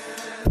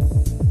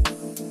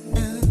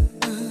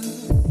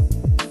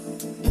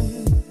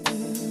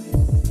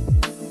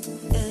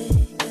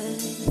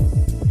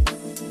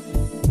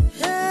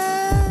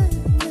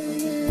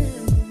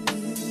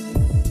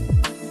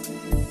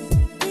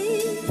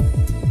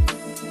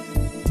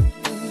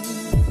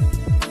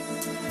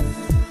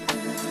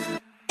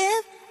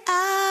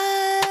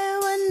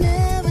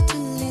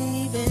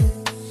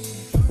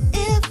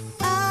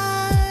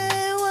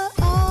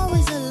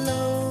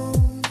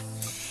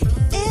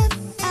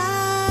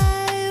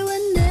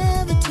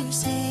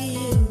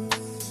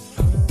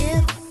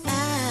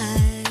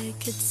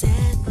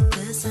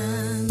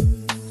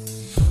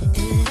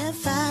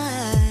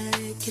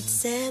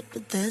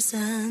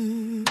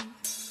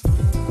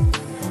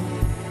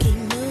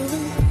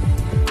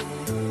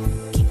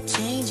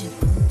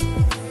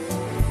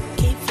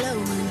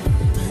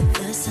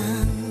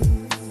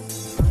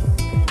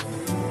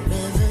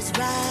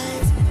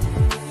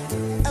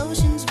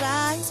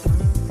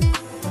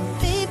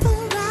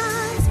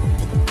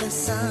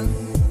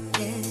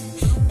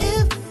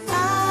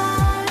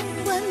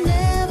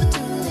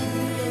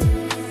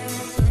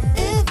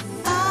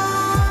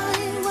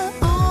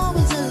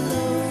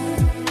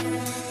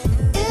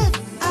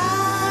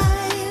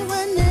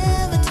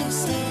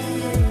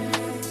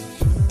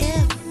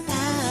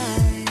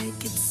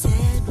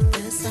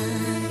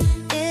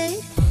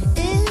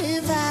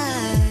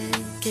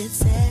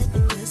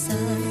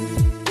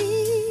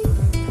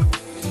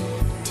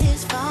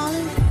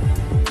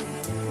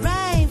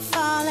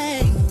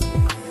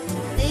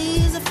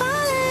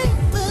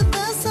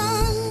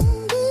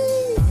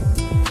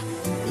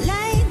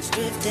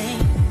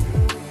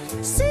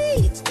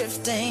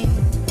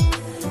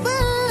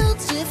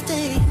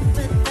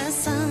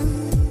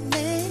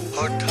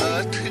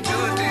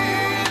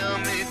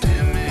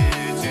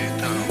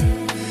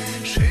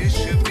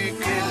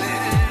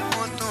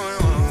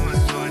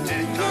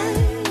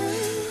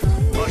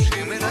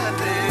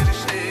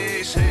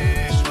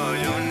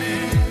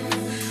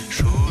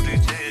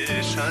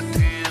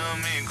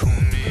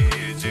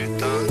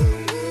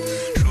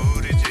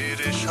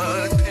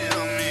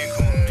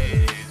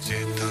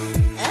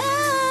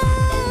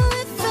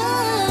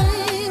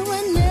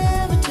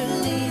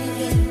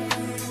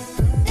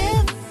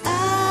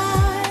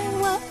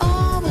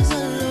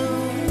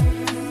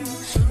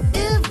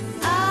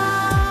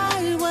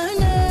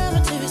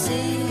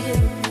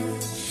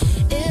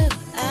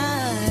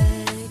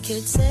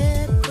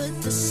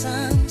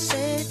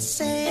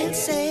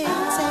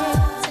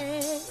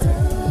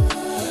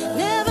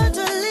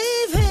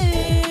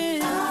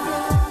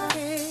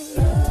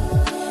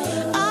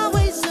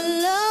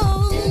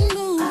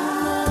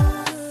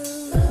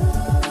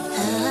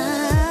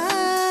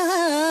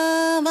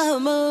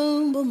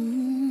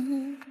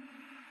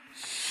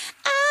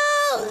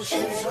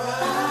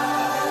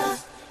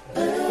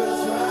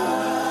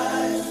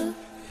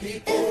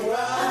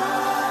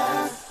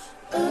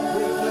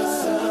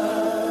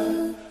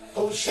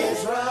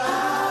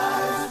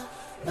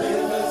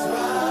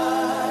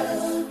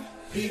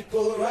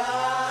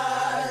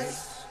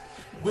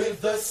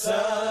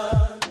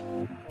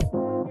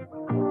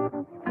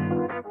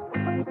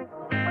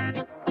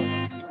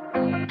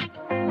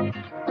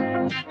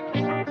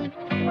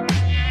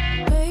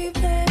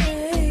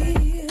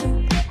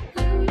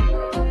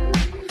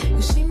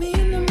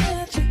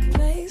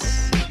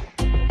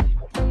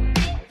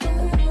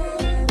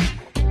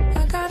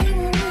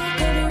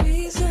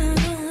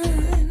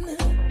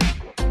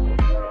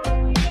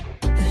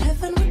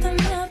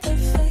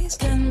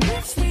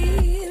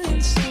Feeling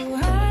so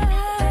high.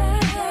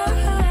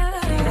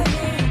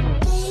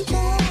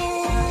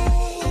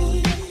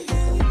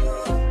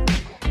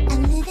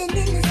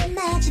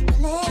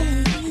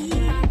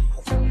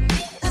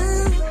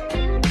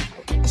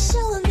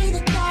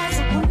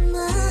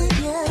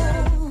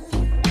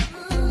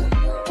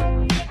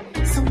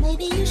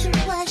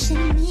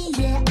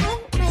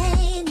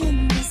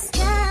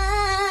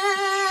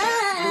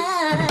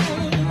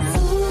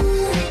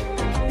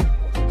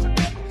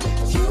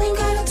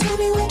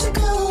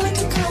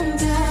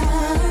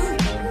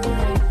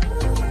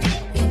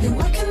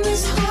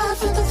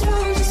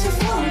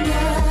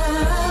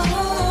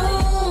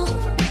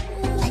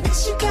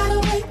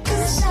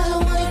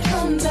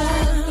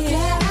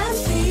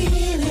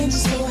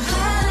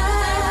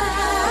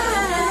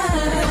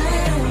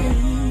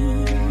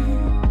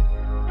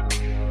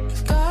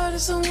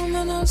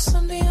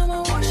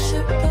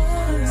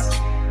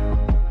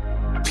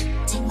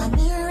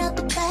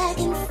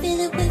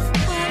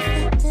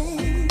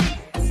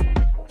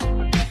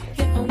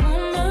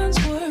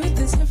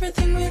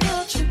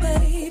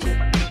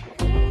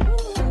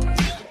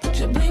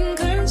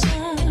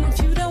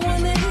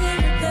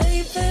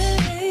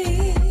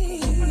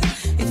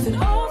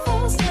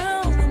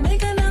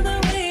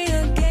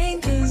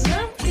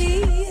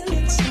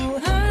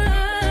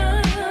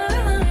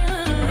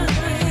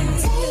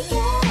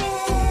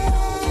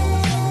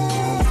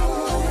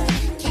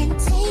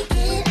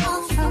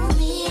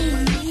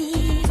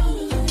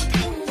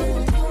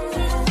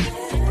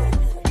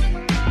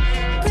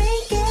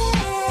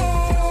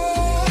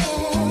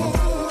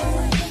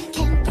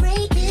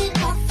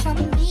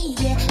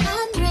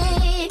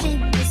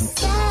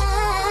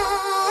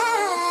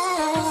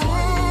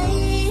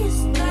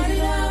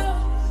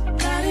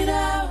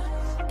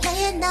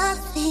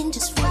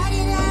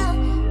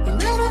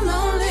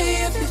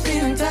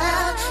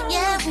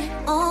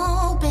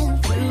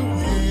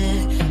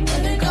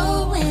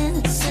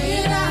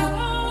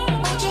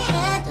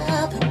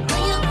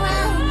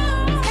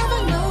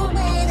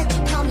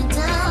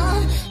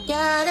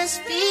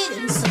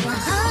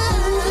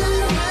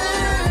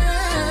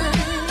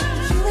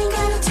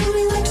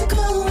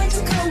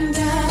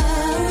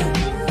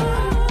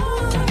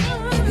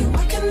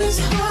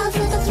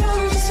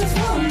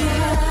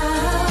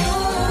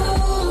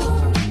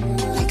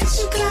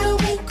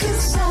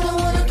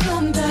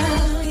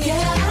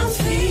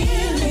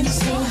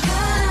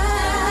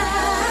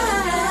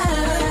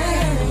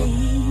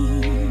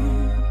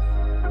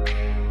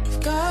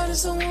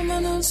 as a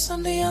woman on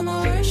Sunday, I'm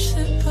a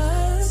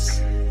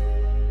worshipers.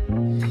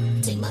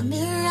 Take my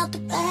mirror out the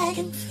bag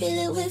and fill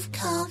it with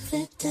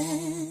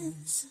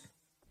confidence.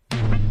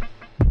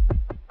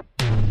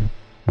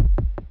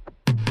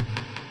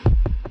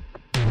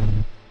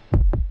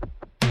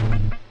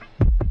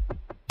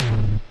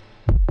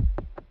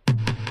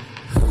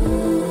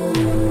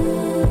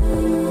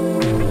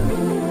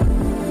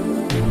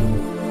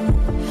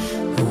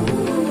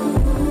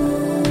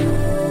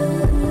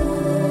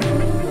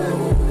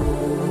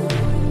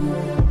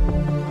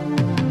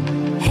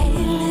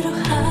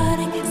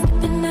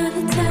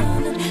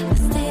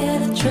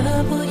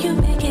 Trouble, you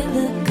make it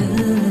look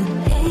good.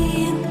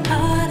 Hey, and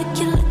hard,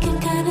 you're looking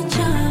kinda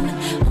charming.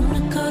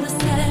 Wanna go to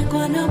slack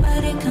while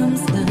nobody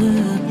comes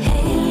look.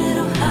 Hey,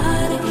 little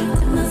heartache,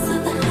 take us to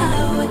the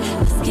highway.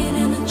 Let's get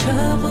into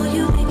trouble,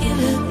 you make it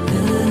look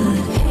good.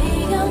 Hey,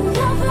 young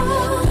lover,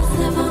 let's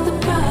live on the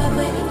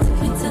Broadway. Take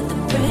me to the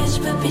bridge,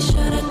 but be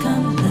sure to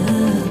come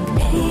look.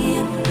 Hey,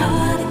 and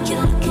hard,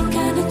 you're looking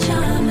kinda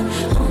charming.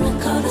 Wanna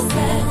go to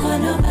slack while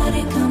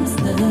nobody comes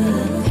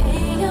look.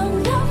 Hey,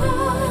 young lover,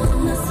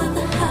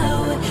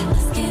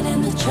 let's get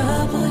into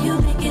trouble, you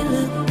make it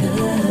look good.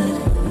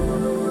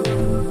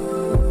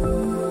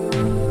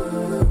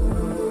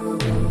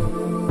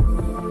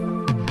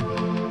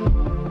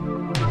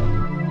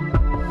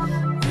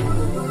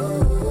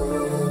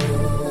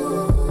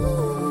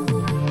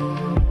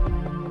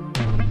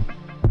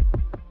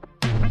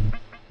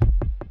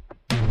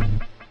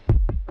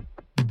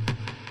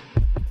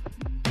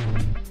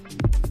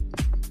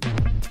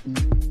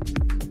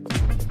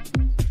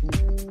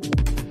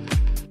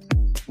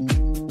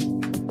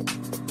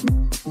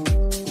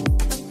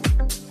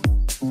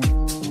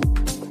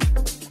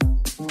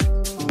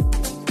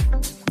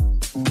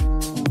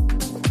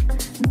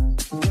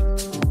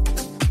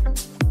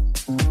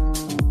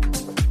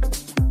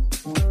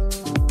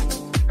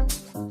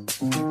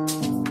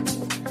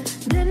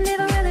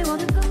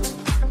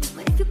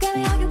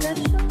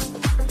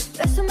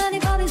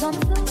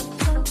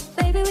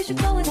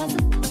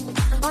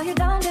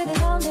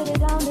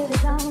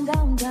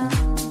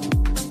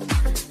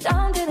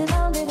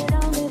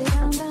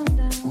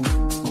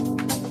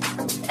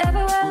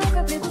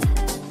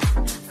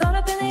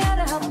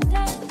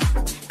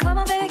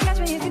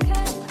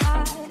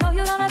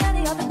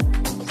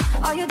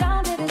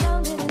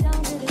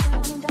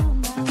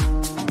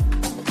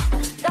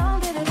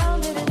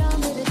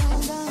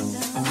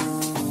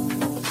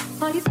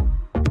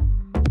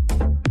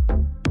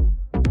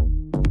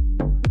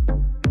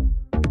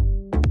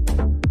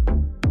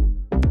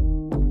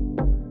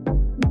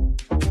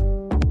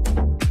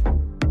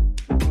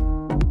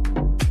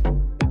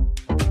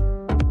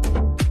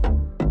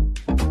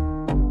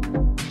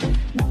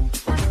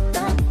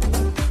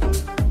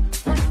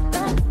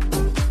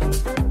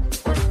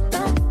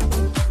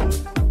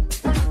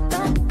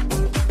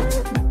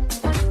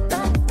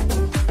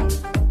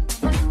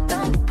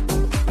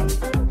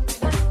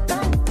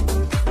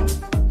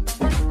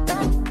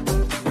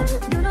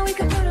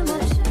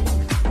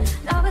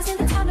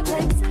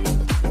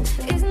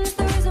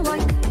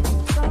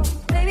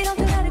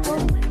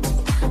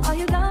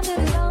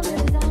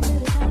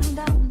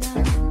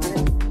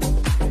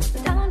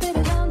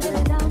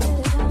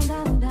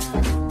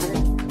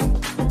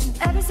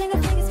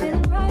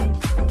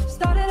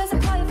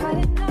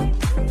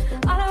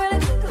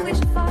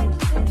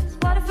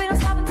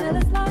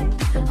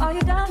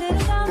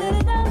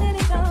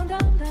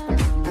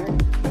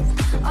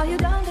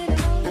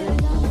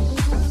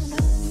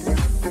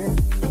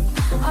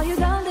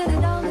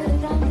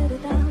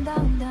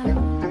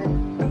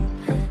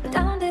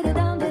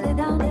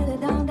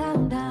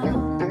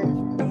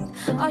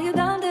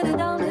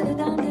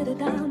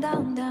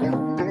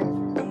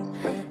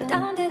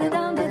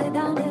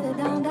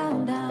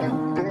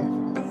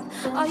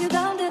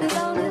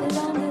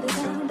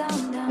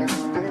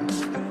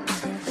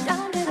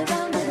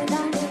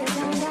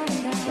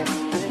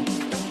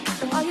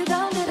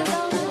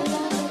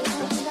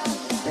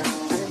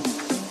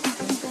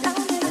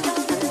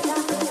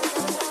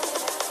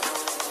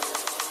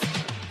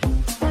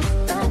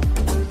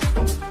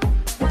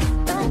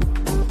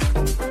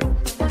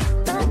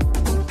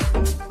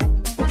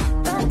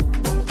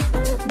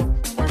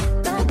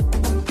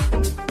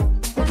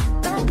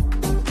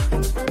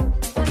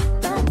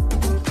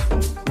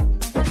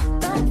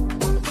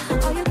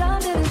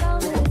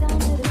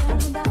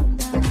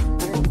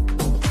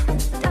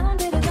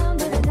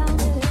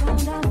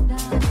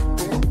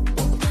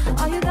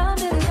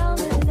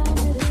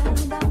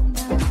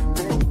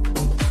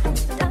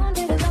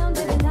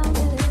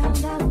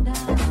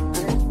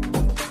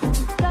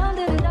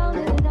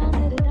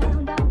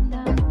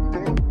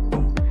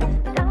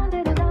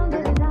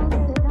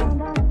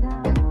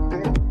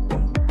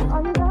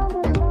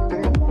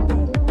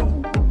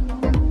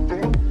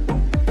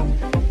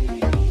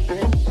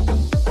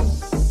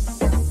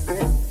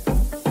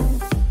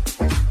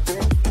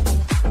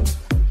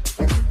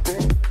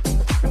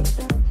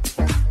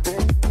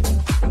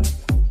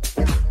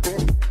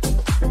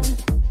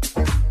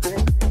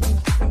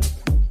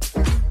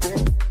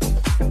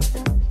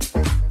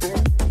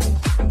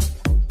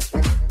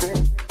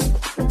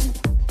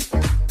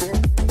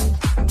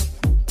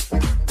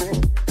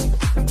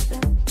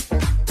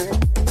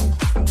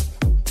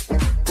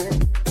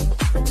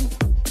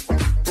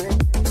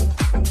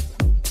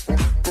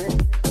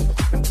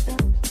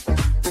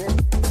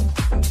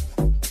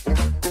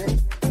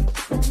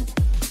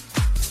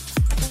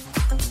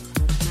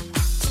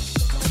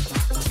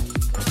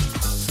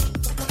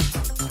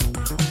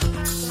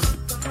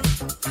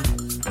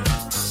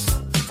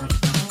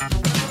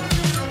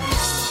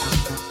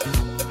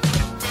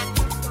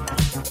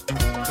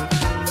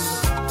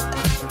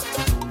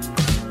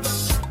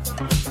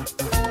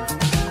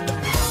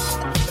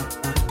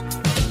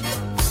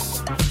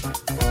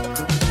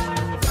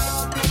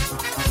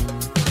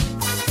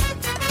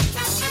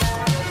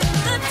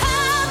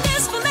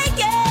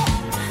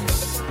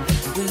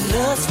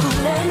 love's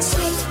full and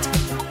sweet.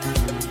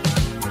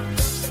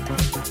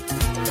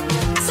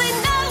 Say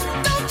no,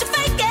 don't you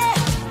fake it.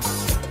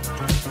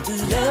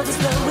 Love is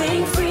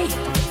flowing free.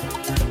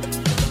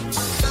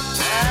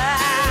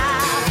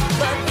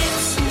 But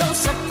it's no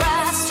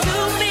surprise to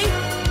me.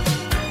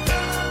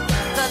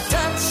 The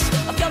touch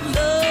of your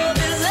love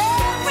is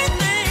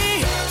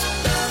everything.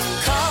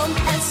 Come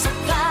and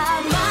supply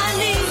my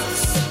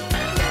needs.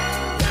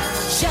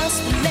 Just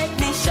let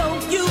me show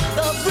you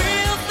the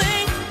real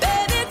thing,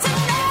 baby,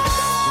 tonight.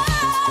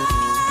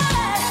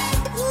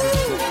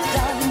 Ooh,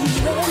 darling,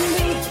 you and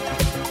me.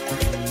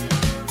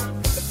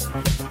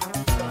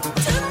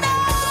 Tonight,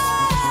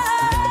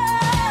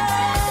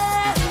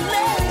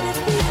 let it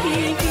be.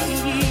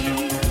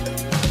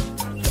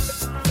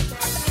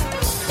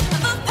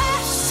 The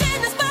passion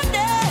is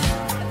burning,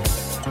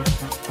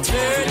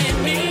 turning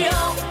me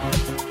on.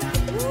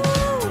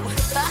 Ooh.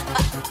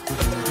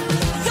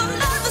 Your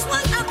love is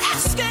what I'm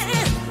asking.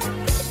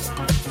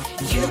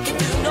 You can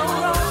do no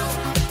wrong.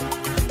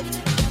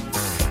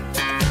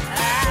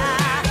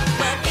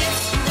 But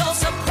it's no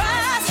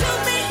surprise to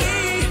me.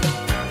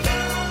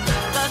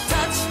 The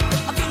touch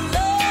of your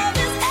love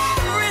is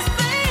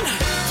everything.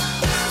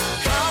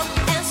 Come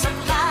and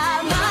supply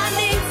my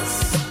needs.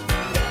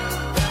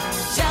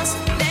 Just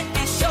let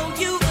me show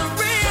you the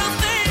real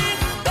thing,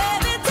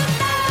 baby,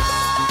 tonight.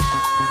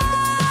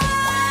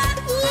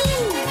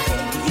 Ooh,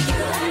 baby,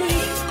 you and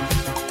me.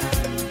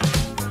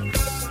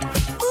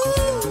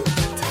 Ooh,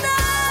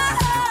 tonight.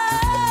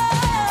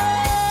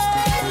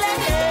 Let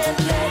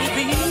it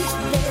be,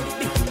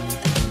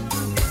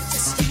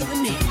 just you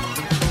and me.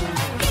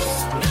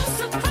 No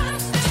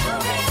surprise to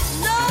me.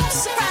 No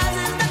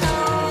surprises, no.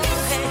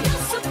 Hey, no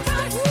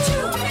surprise to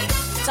me.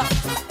 Talk,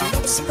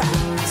 no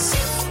surprise.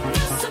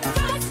 No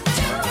surprise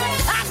to me.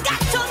 I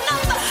got your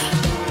number.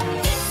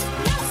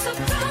 No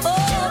surprise. Oh,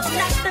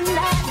 tonight,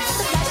 tonight,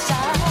 tonight,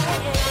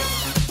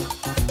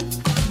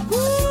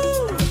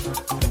 Ooh,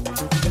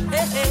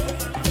 hey, hey.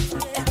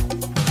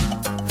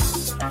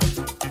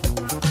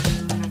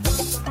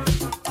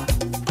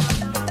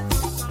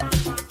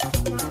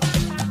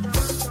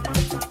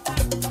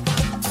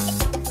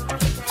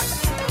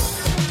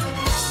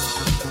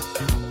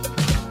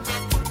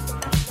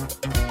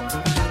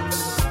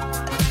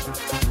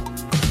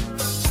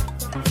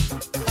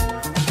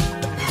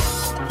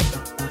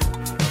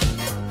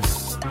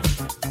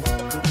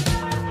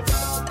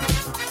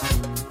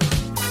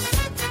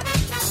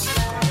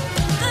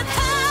 The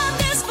time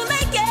is for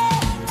making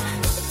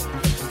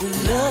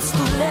love's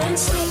full and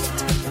sweet.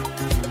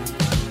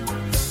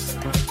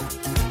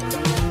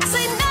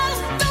 Say no,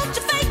 don't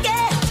you fake it.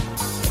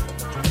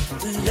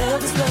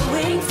 Love is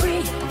flowing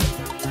free.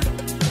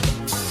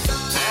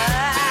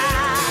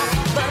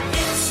 But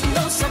it's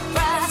no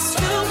surprise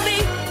to me.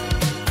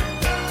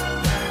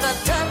 The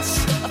touch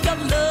of your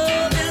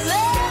love is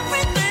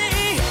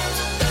everything.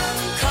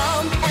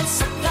 Come and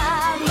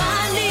supply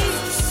my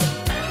needs.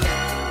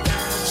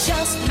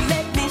 Just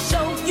let me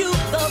show you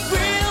the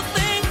real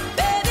thing,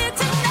 baby,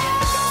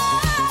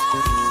 tonight.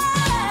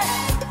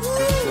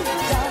 Ooh,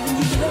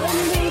 darling, you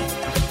and me.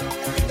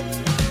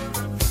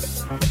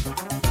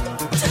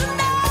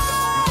 Tonight,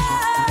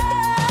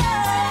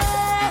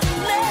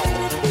 let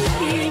it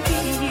be.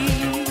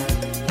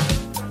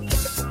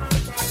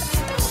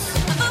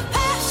 The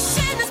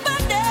passion is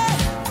burning,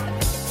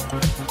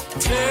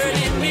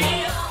 turning me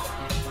on.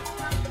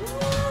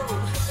 Ooh.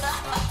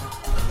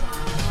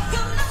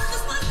 Your love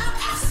is what I'm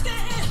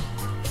asking.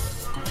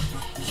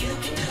 You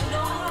can do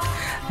no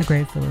wrong. A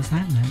grateful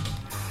assignment.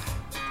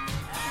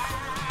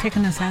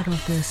 Taking us out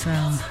of this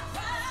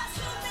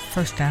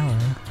first hour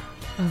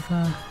of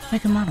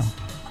Make a Model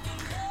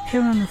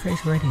here on the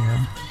Face Radio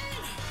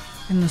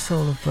in the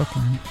soul of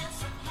Brooklyn.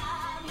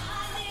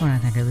 I want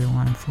to thank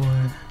everyone for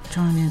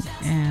joining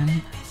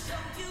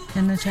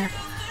in the chat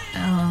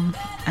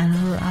and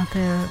who are out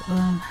there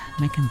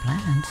making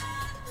plans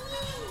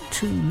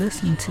to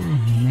listen to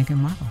Make a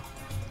Model.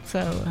 So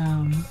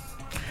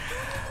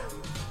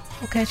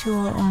we'll catch you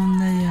all on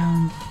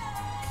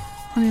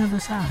the other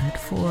side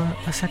for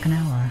a second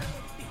hour.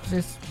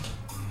 Just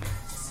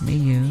me,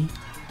 you,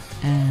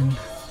 and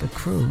the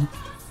crew.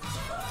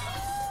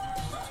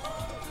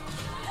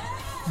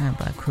 And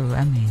by crew,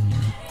 I mean you.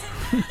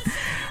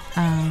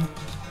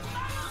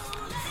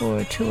 For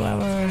a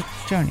 2-hour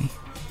journey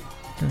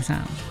through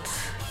sounds.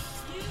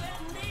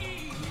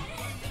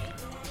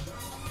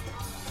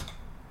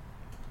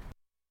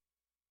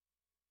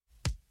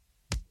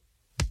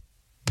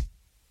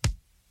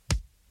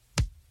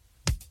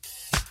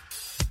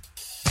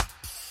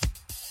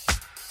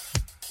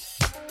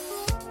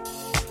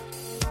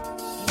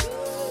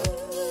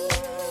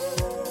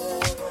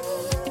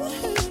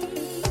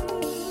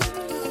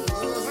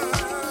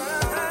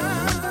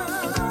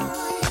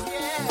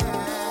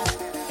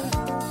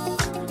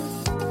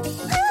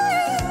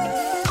 Yeah.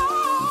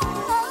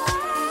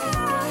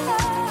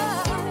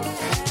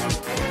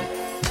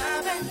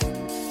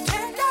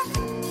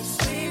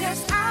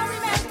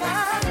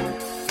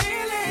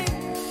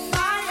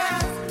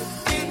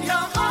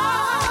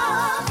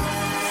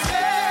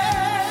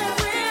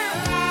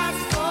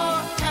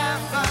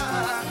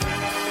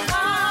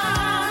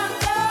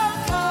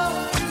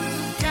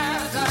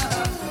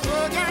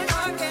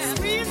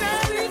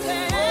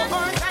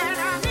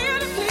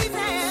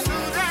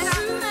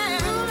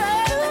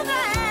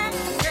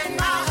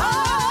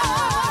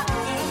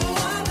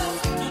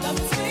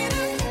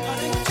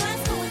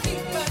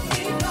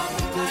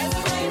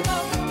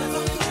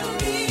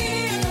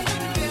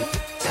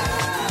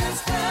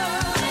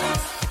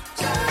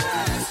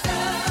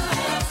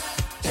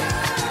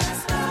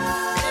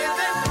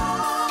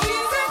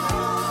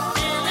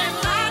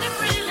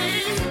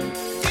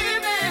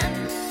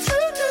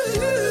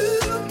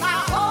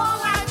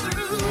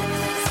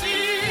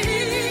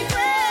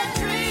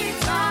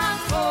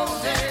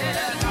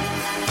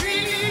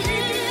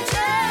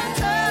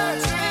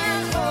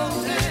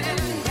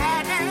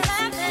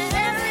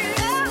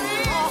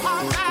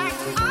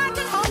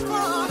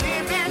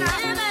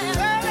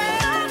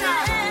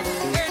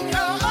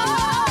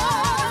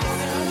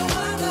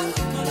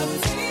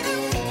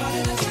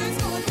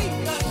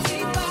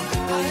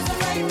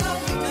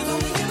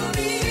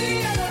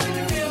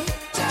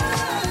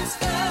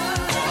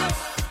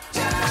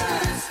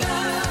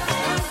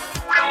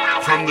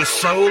 From the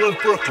soul of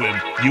Brooklyn,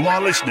 you are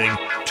listening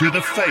to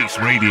The Face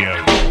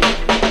Radio.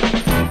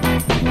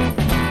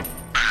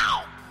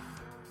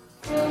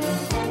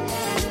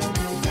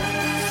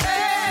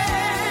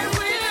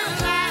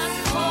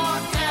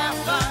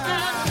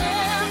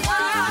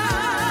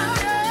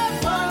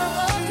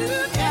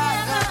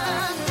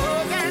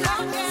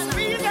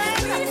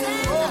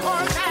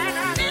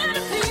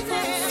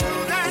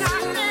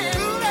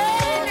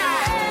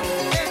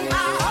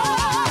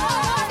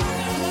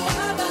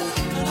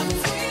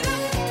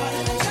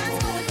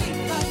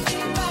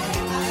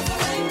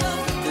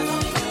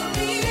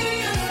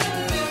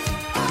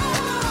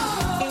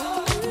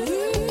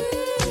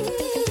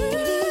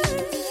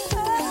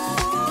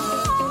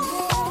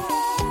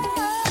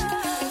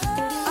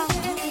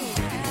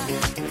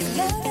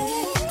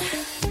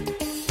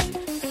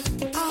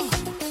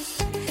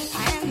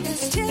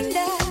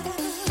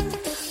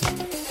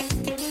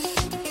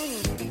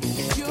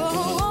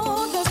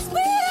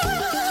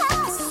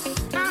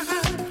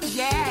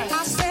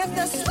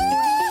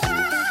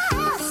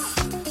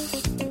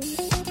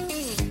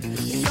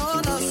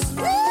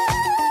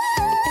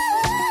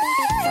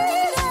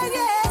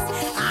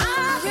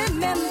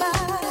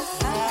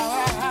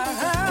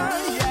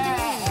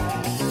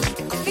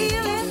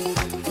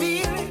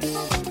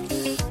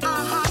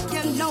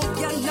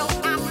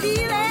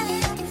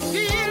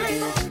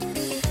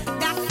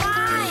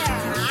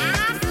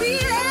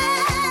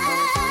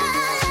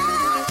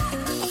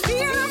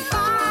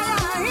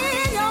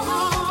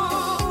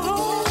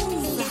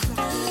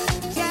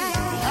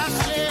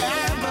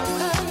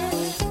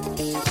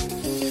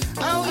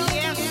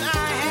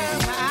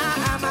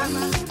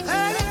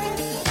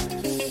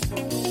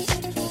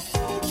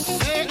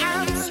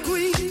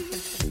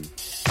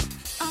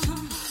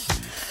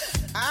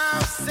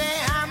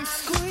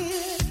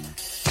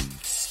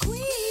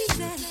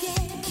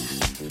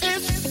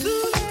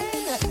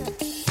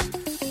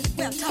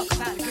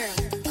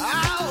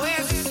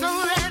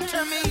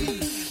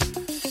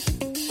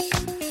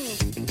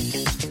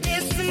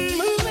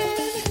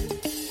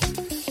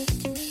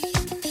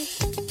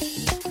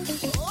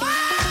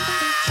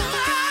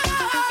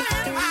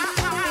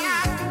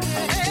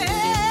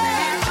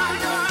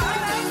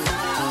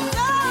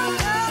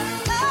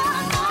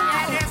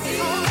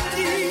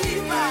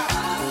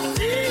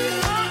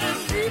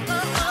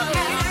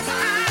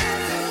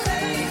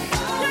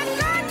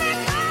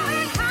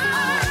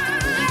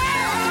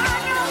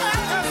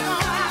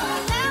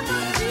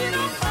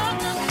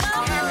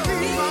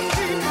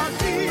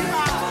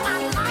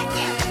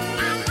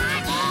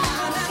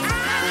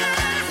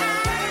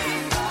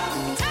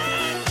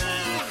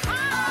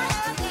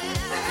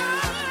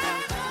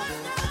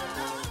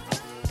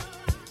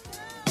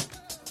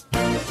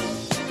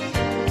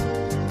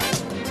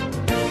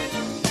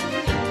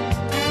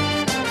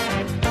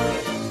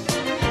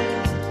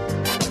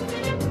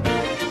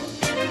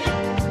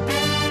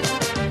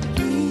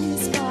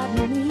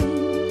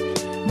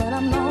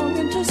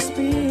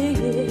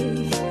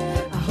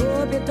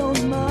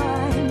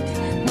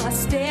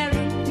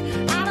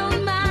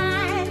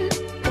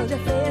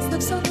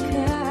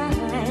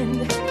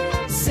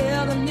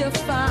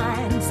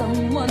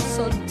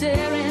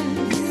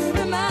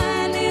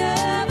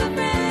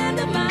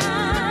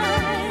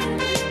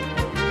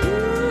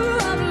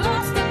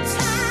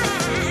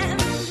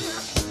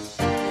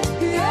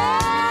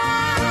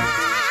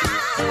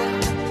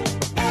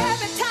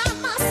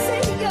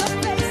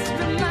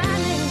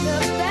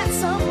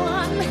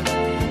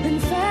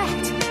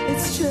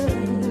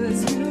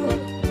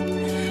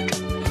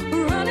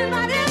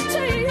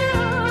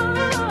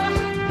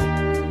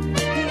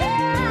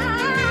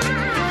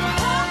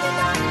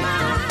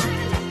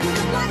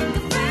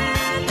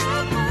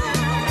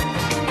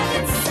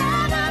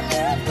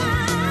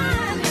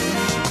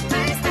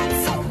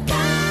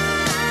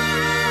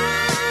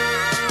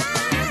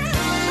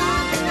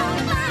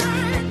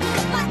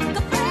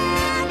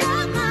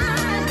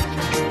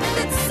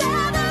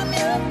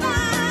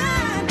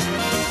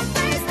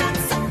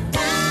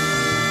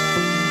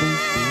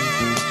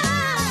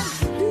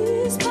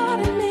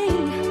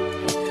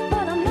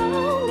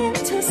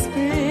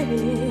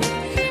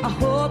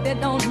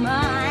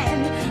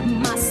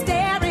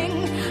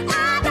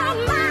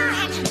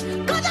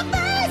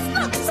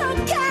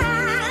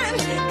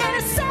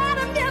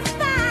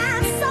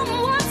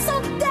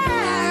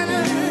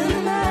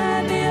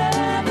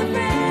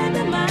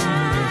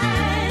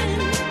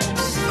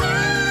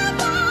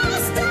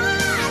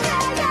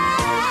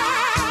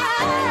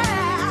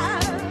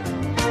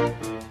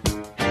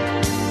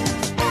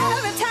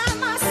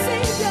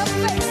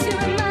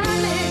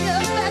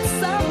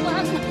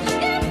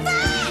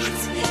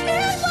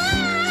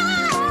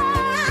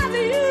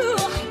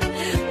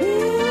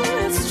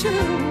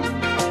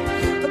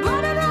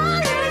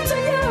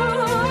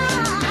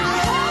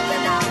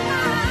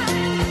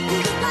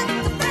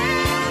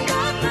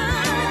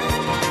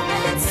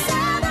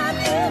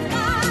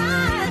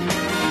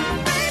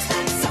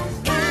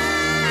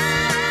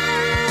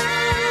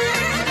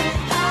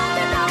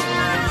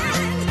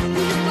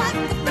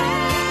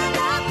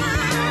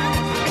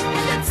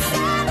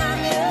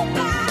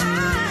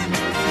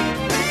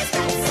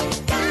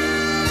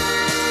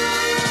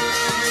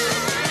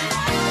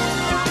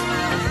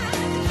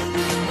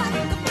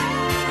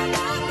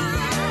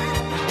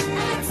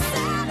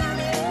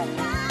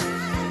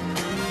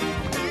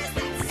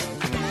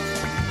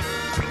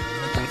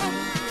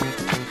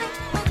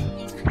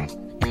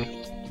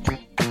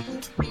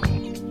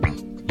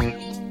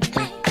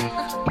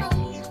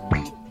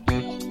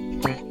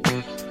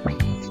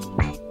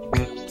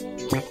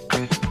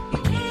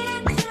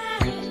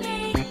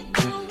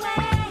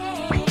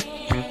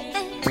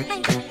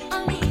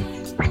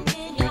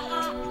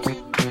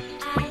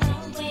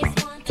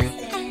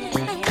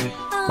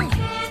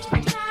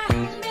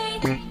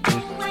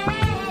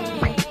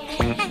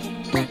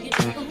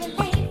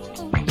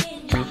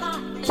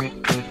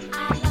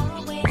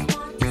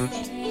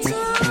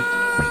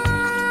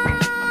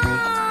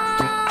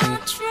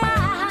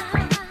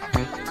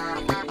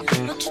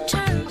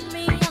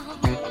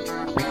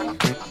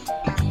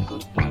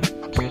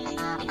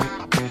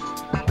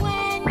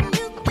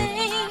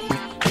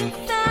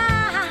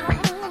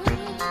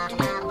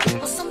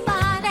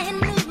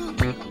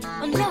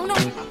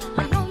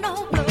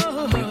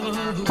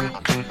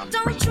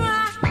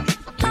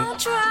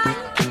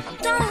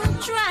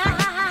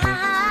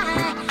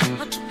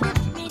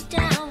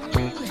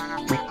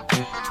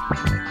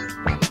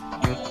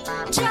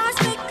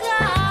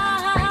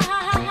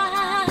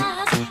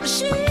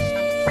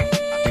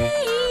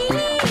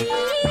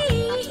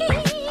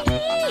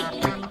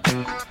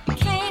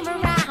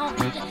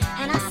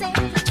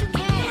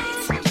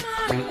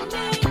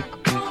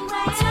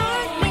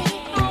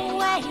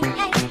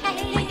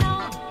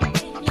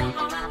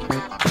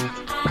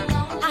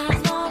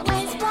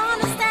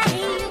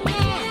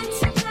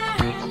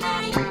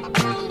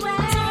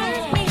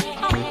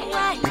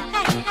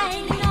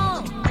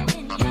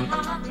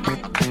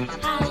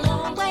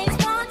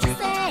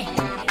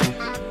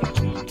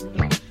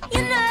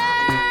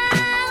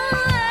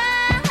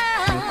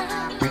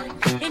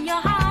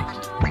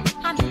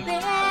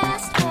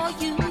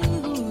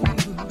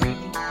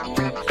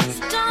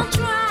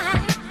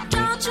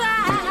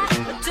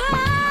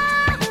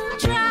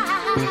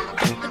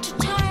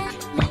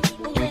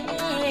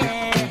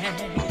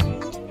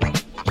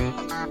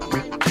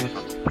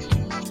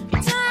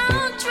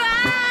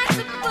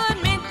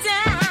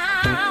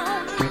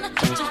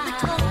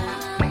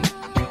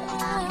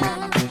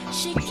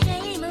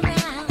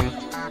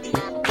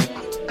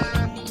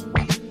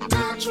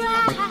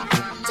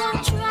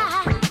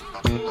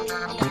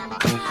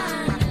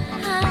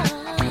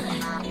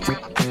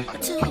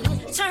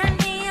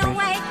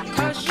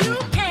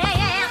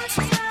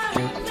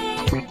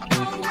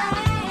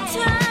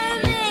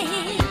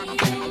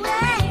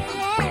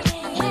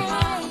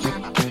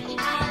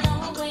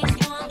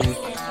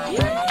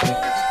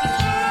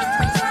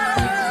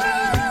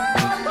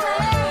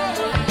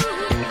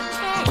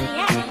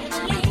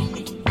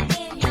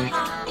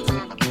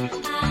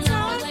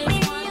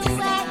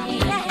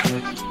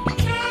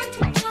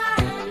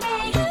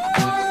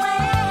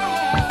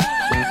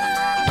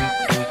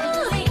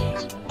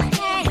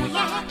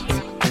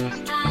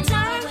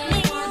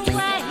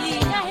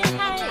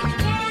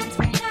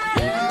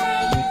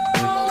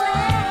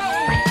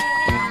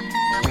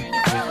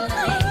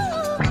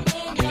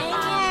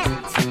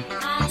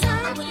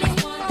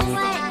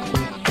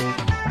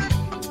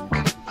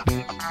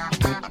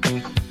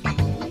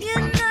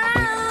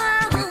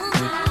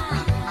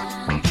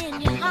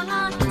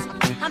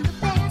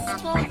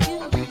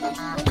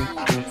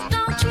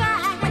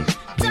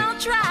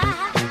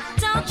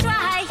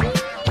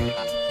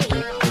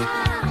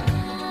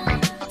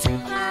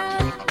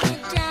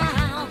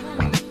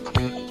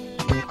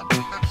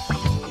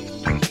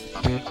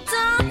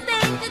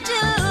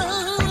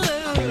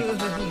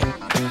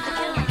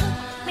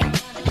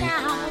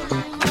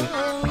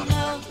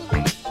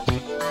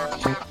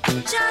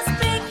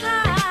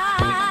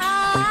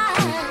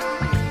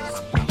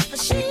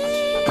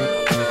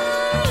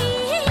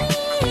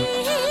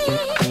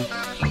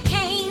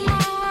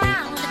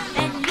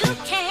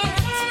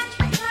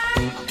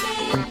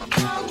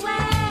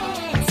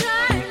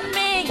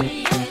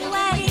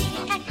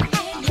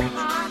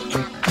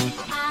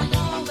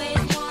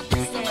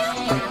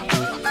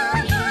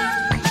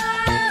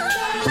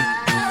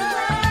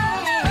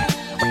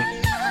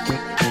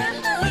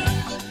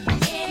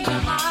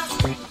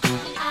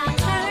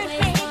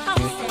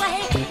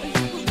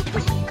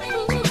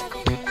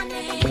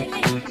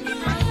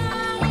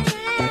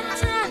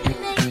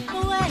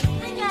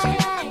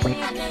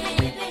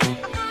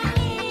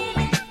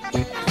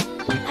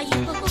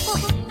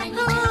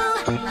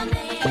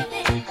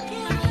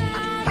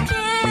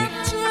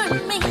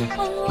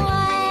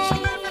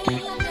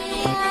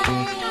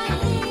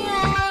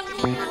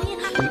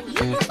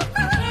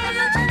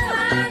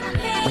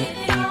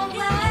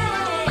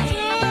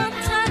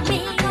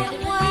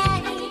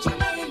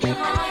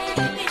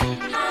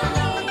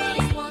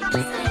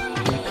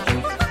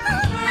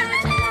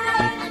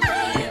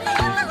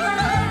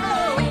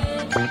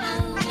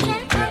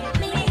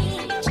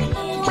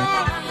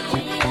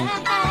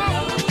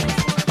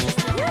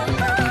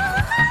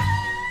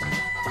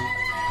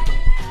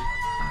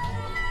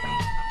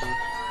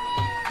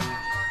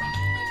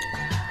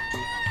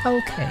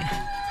 Okay,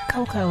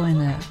 Coco in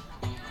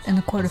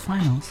the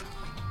quarterfinals.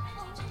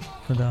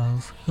 For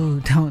those who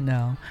don't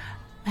know,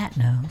 Matt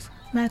knows.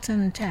 Matt's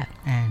in the chat,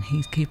 and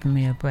he's keeping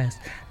me abreast.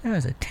 There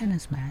is a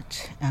tennis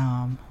match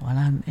while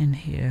I'm in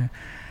here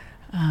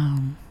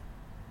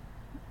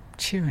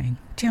cheering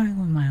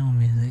with my own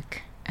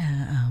music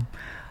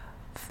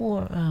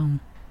for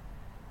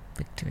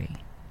victory,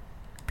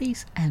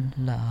 peace, and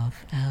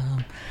love.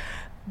 I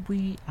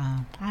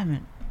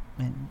haven't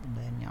been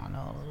letting y'all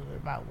know a little bit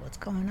about what's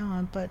going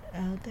on, but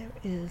there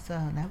is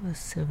that was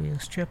Sylvia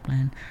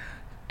Strickland,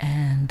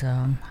 and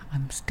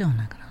I'm still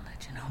not gonna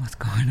let you know what's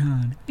going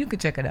on. You can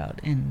check it out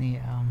in the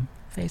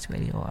Face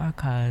Radio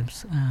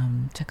archives.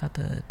 Check out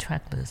the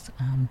track list.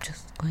 I'm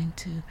just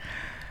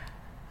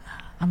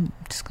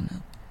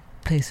gonna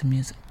play some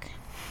music.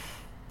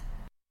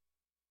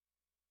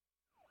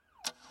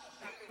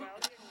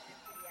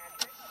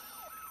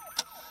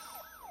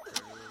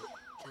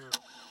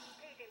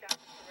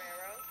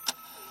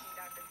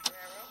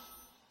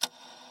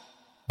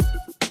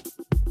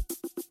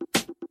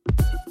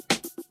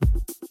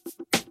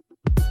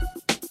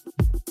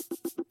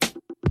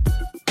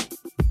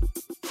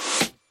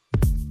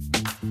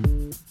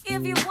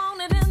 If you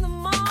want it in the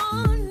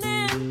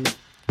morning,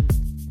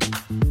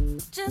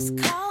 just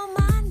call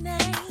my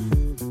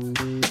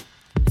name.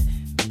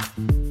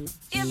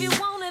 If you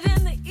want it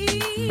in the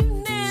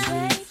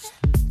evening,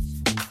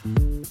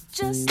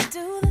 just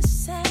do the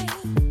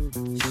same.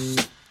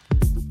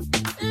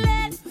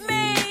 Let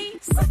me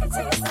suck it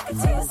to you, suck it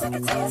to you, suck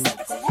it to you, suck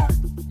it to you.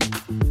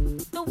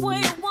 The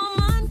way a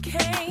woman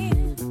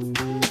can.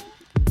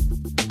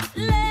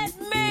 Let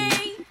me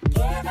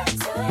give it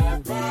to you,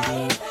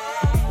 baby.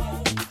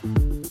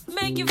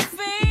 Make you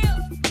feel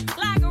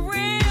like a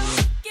real.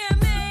 Give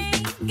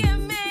me, give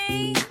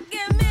me,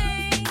 give me.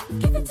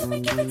 Give it to me,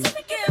 give it to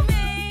me, give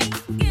me,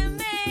 give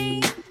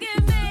me,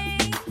 give me.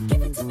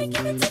 Give it to me,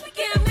 give it to me,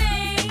 give me,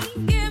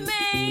 give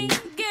me,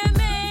 give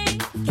me.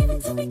 Give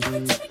it to me, give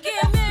it to me,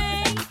 give me,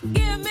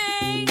 give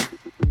me.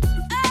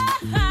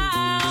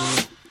 Oh,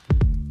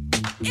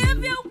 if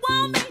you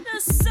want me to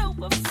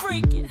super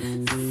freak you,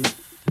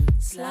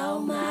 slow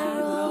my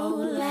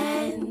roll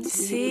and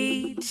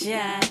teach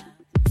ya.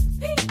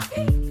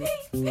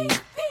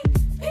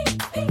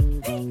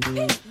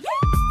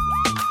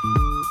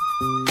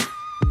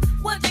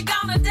 What you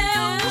gonna do?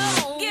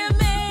 Give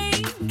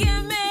me,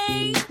 give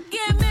me,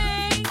 give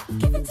me.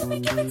 Give it to me,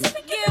 give it to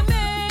me, give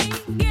me,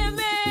 give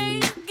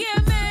me,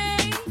 give me.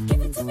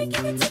 Give it to me,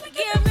 give it to me,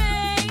 give me,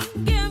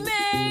 give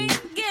me,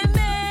 give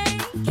me.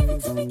 Give it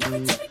to me, give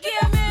it to me,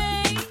 give me,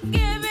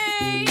 give me.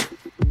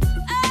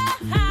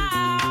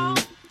 Oh,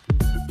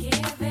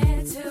 give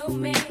it to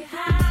me,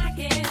 high,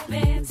 give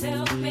it to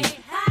me,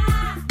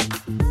 high.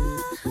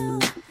 Ooh,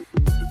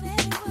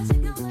 baby, what you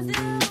gonna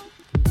do?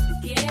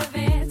 Give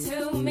it to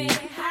me,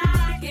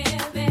 high,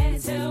 give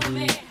it to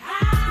me,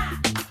 high.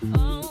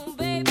 Oh,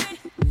 baby,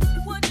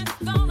 what you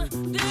gonna do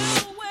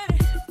with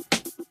it?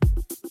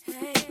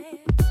 Hey,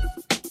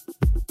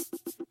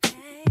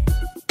 hey.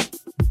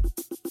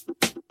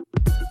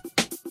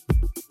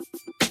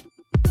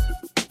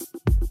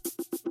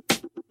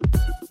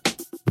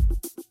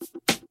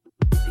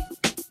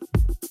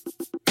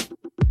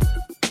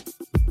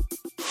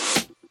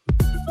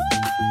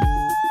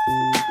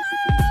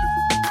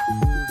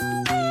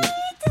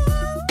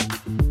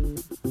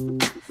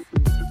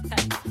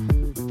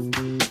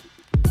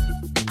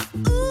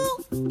 Ooh,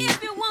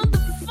 if you want the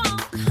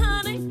funk,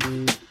 honey,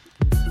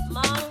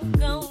 Mama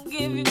gon'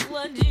 give you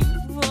what you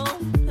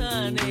want,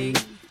 honey.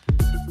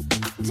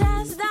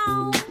 Just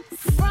don't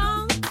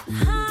front,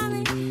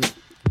 honey.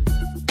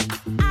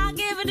 I'll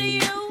give it to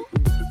you,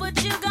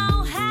 but you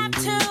gon' have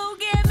to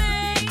give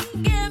me,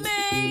 give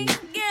me,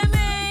 give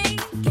me.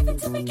 Give it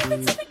to me, give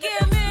it to me,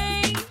 give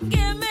me,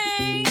 give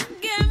me,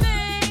 give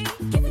me.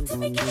 Give it to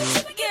me, give it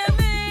to me, give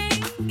me,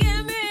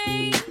 give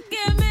me,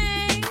 give me.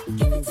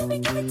 Give it to me,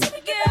 give it to me,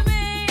 give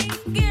me,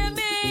 give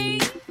me.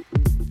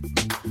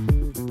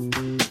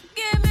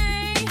 Give me,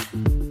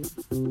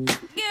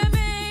 give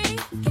me.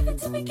 Give it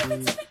to me, give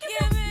it to me,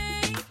 give me,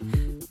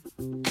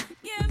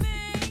 give me.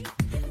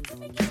 Give it to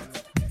me, give it to me, give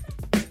me.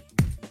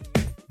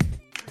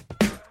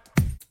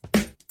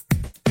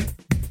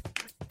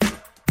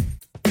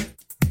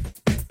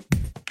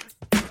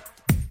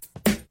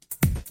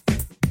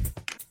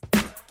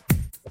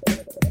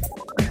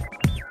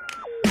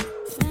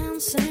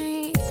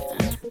 Fancy,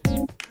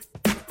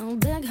 a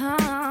big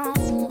house,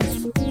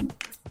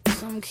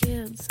 some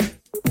kids,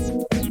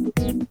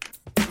 and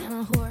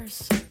a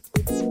horse.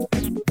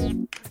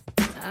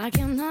 I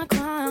cannot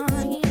cry,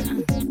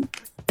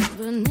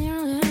 but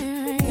nearly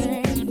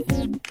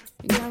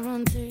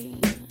guarantee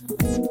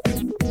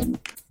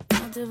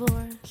a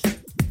divorce.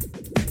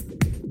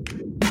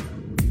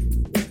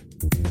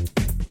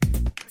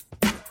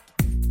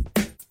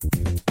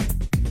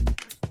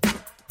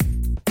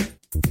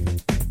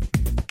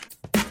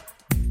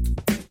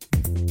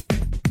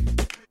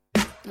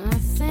 I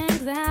think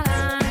that I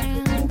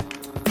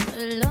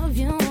love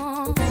you.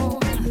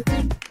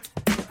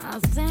 I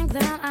think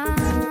that I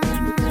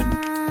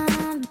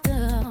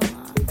do.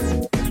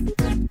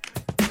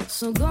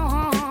 So go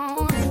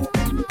on,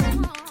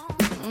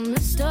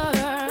 Mr.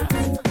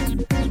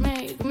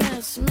 Make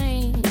miss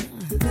me,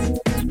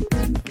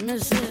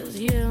 Mrs.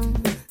 You.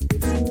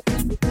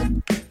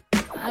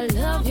 I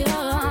love you,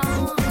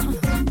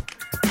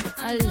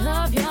 I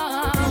love you,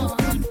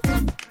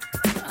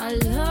 I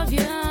love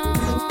you.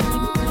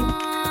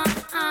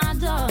 I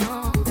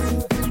don't.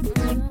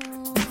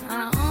 I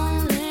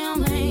only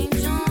make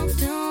jokes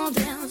to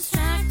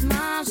distract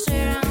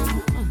myself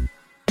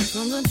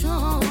from the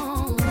truth,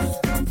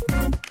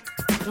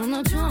 from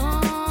the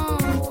truth.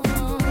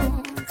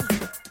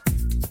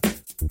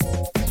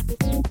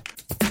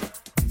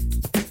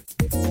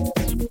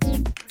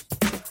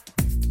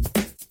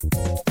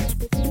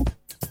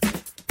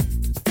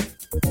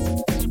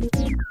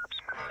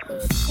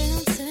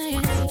 Fancy,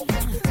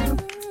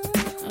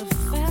 a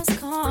fast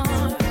car,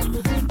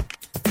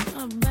 a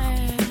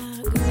bag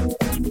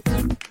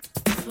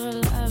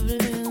full of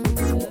blue.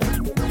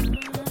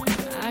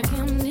 I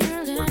can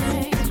nearly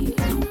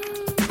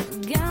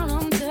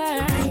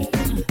guarantee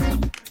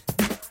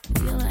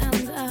you'll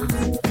end up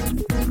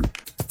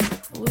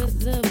with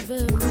the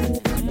boo.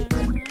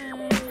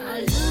 I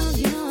love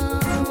you,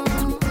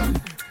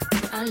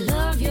 I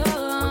love you,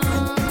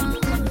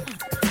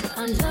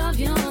 I love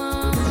you.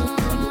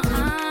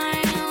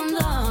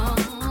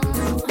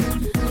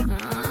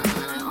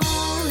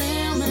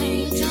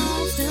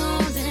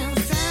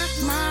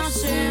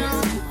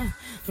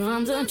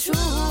 From the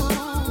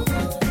truth,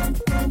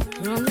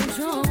 from the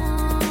truth.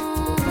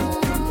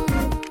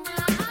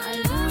 I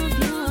love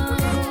you,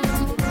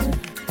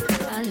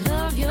 I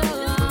love you,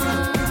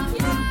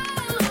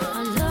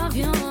 I love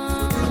you.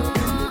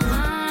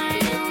 I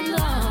am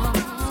love.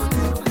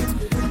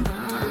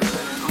 I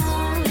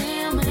only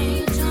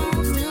make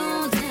jokes to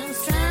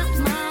distract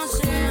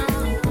myself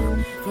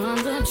from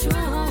the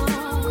truth,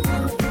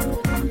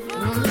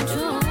 from the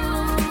truth.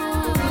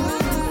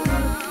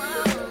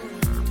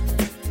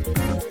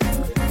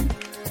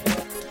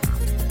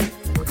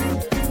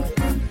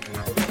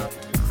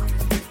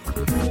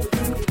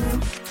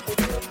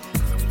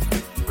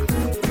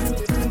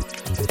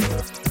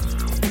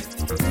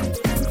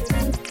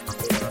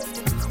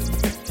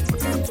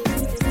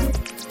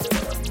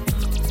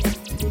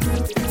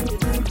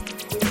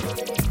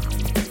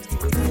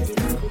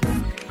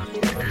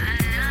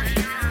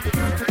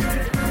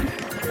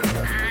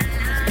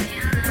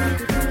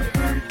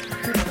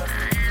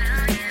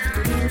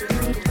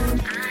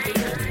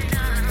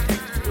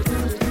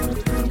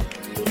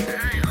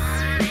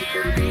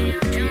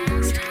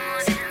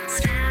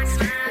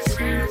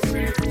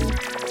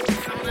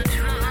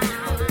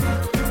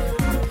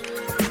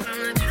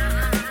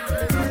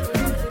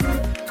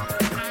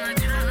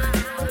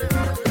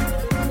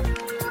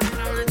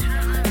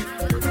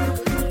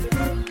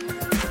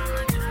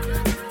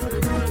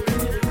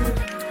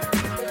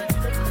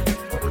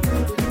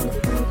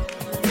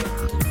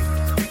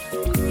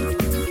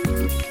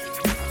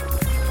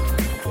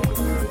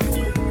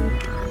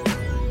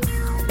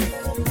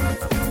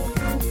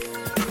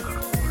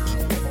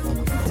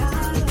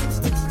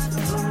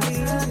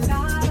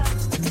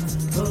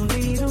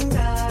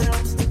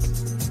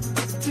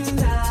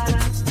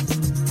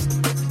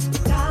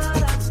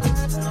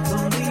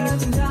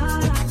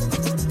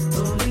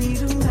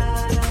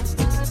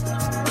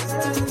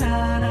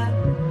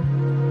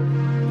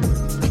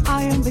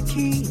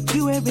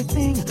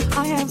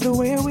 I have the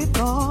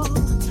wherewithal.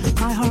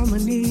 My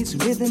harmonies,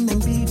 rhythm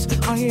and beats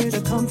are here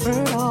to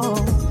comfort all.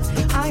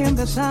 I am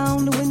the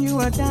sound when you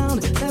are down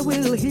that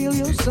will heal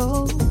your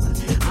soul.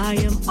 I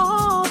am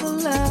all the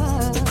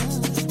love,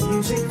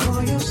 music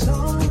for your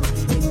soul.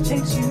 It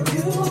takes you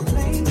to a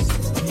place,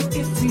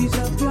 it frees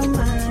up your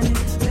mind,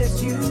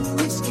 lets you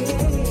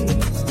escape.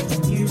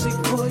 Music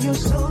for your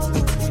soul,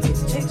 it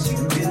takes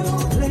you to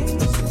a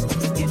place,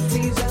 it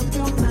frees up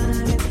your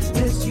mind,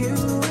 lets you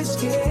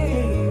escape.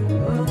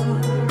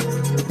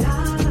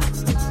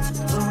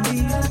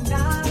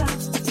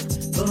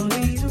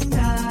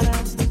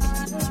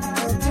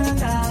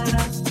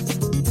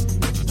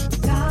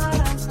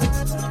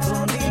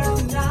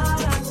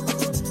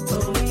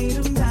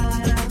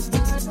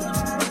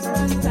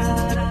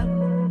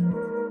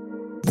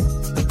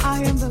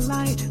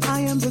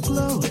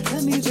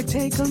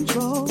 Take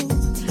control.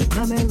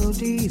 My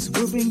melodies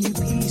will bring you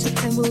peace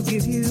and will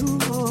give you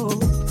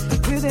hope.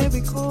 With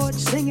every chord,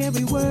 sing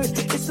every word,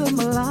 it's a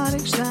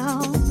melodic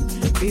sound.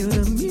 Feel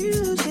the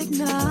music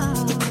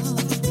now.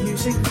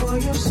 Music for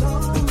your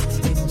soul.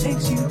 It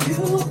takes you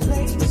to a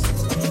place.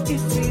 It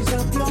frees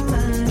up your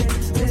mind,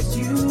 lets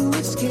you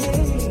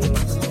escape.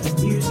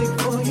 Music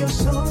for your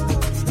soul.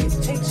 It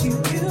takes you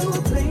to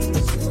a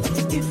place.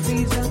 It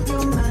frees up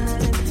your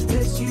mind,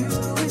 lets you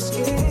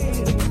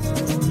escape.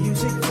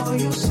 Music for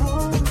your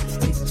soul,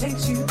 it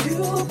takes you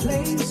to a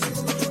place.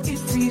 It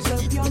frees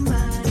up your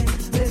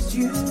mind, lets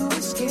you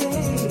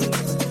escape.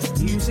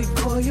 Music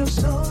for your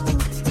soul,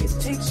 it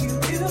takes you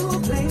to a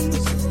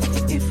place.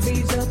 It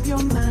frees up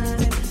your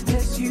mind,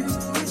 lets you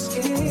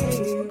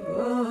escape.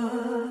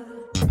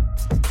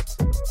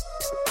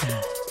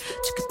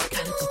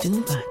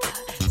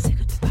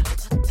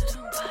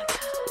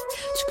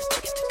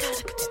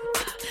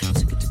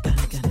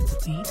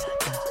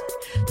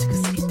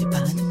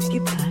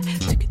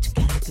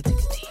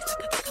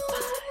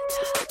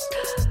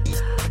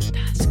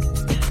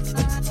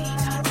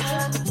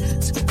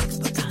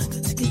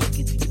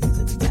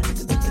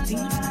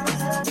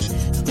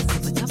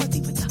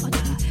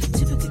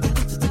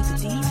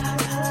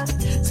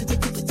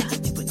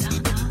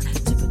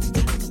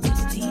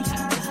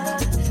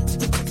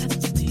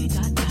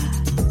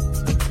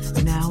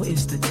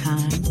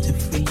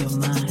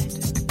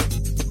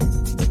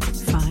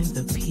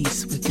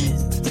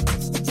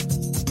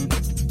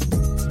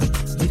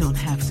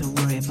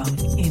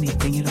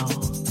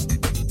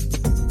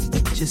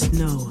 just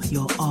know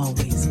you'll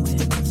always win.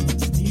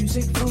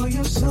 Music for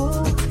your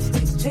soul,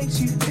 it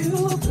takes you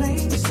to a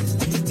place.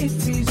 It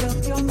frees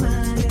up your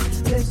mind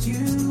and lets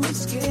you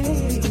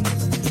escape.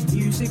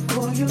 Music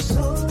for your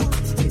soul,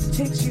 it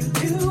takes you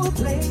to a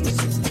place.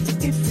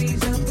 It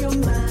frees up your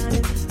mind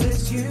and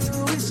lets you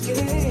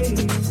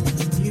escape.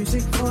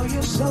 Music for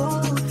your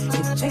soul,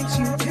 it takes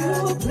you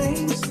to a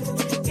place.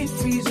 It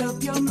frees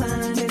up your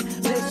mind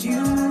and lets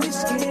you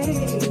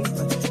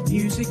escape.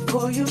 Music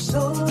for your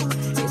soul,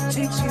 it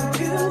takes you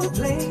to a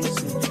place.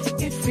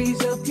 It frees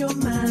up your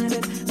mind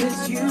and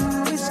lets you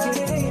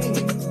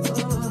escape.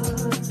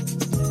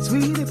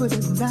 Sweetie put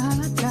it da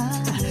da da,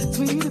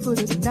 sweetie put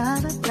it da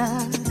da da,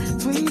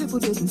 sweetie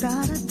put it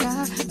da da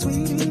da,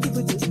 sweetie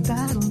put it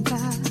da da da,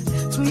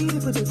 sweetie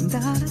put it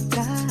da da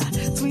da,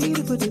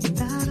 sweetie put it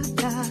da da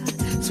da,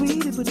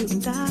 sweetie put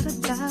it da da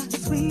da,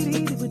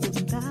 sweetie put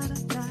it da da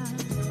da.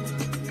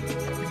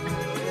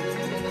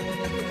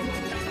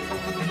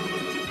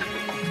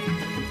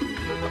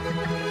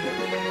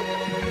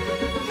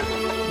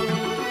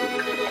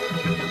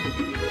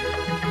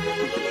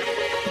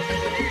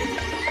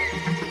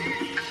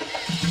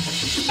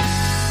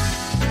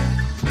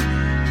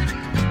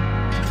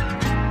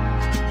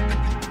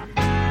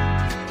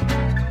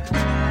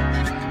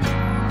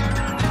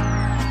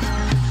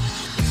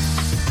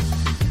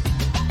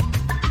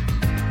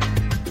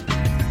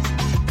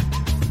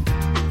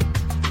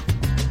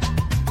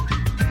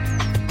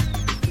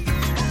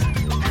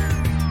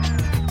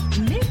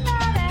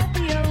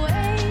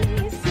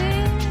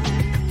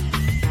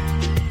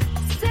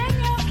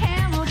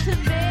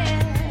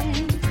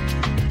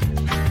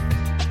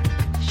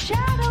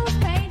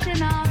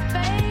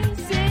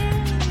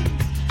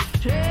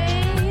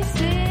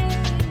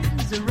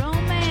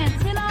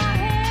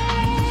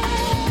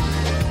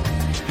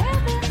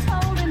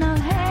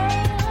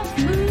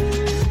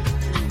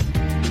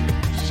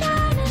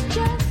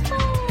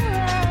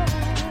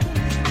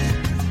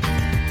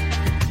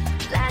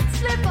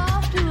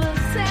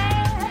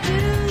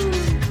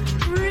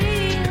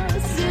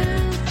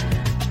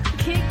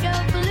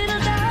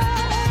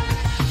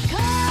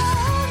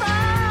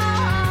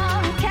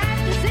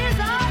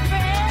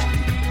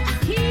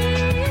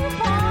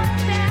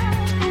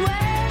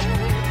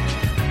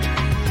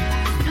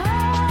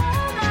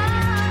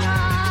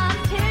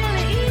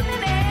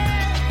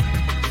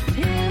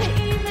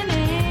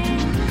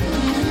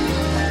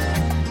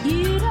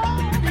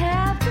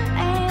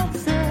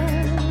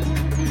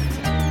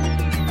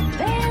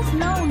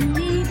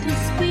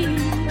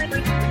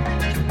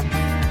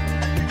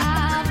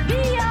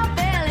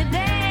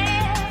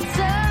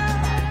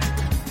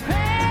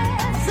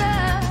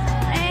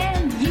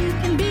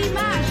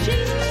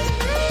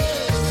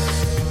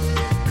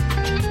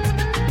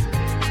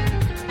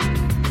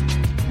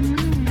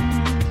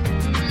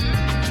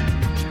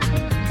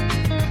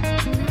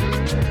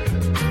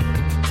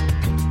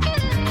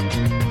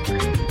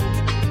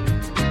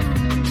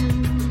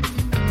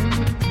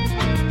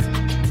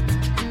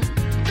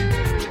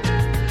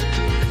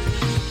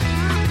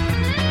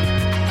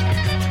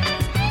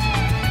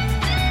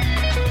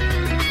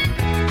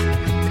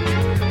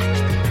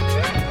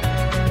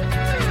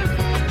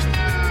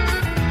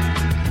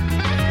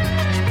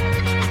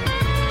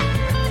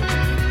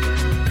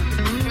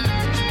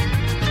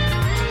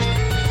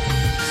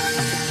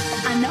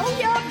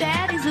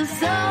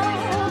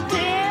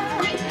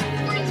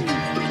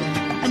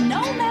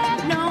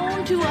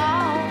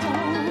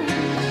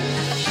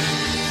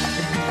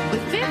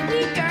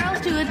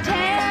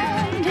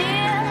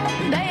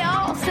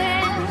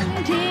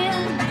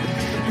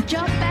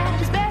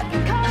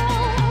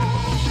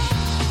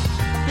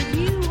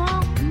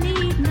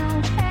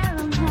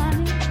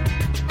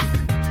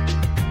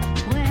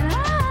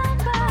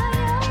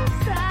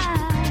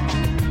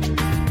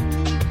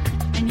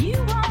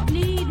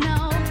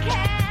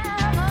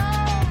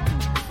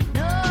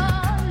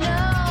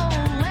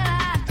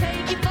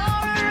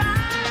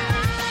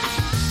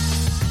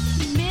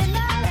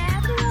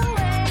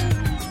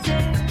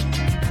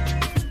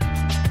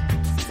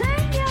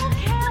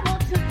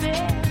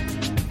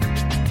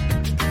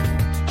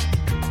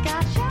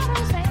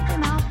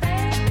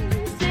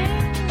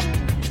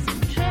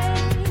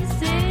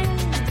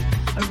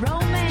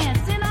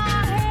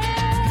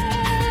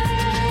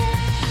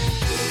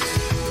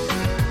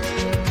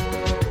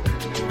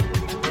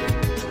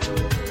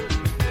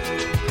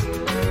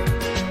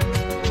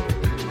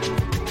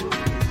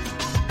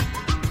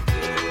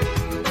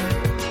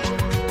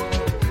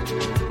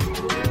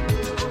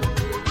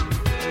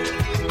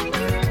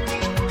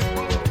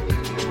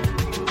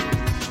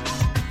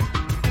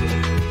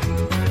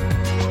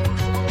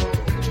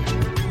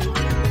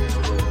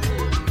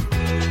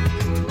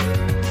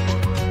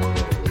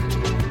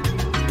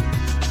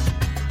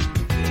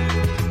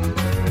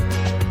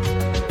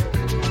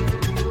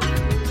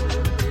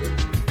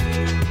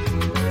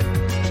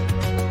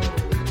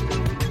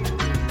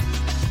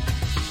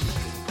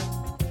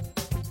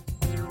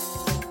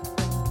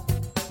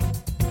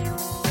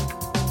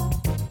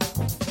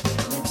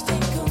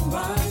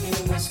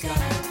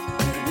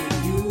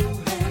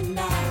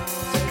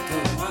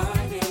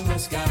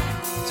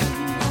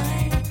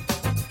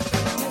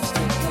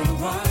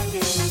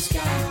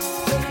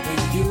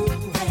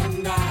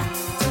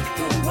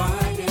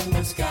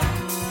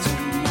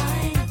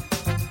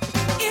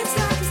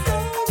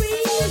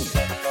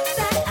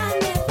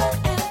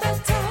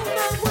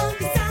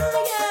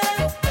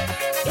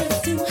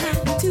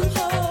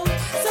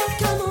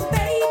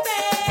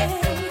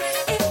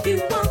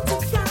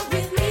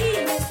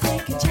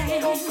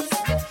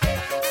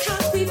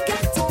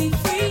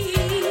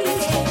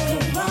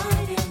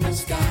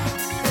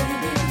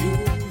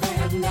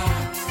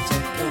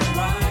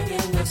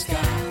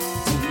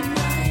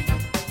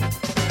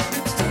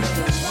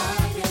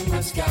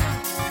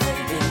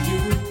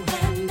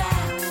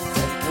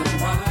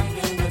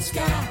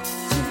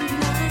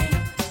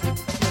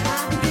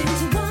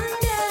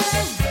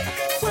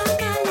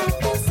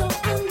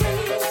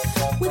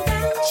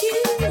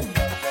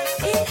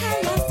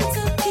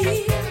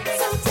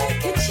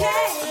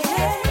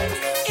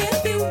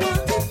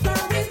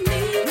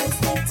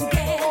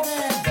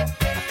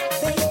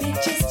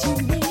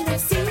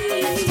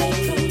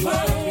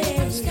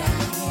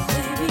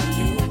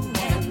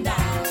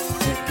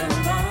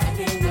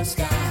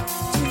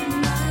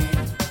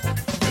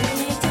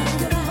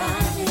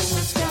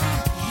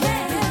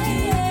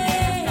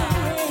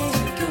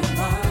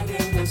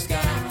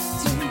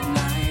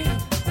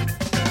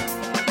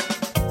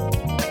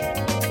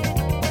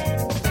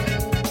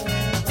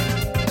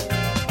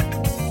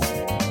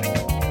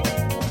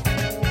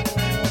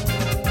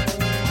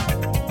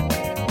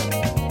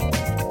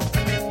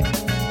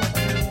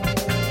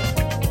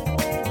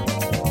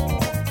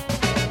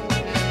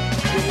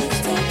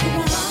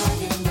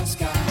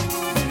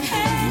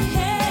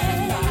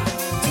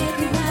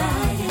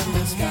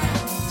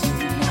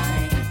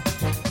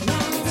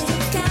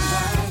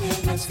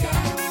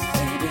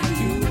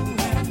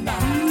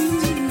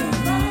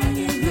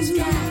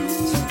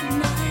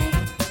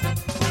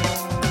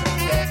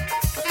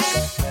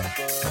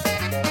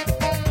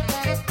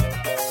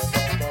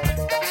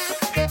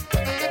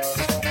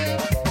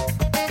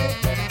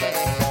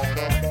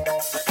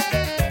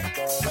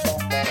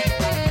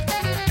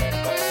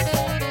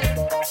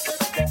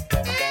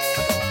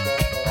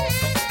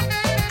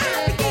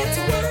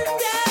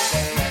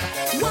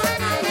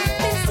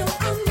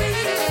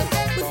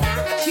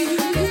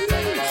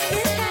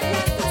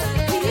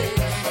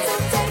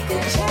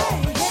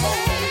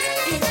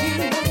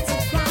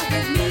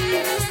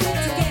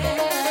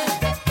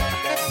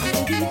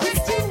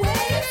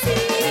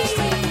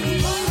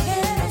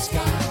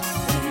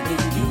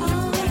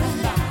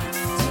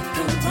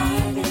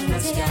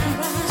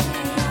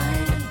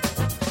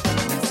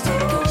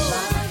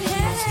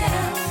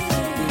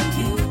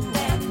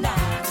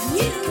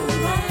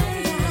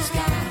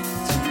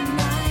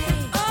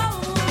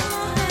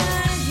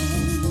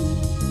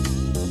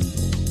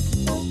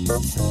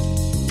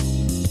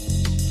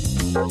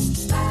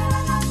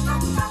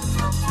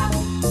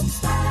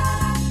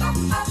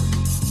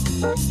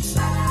 Look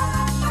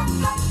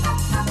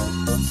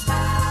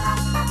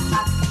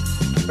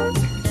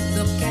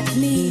at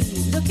me,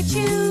 look at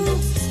you,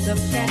 look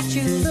at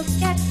you, look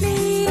at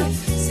me.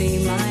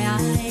 See my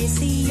eyes,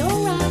 see your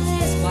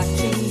eyes,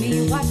 watching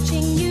me,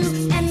 watching you,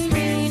 and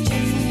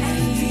reaching, and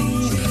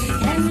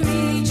reaching, and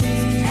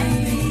reaching,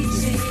 and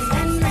reaching,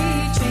 and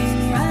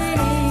reaching right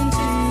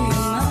into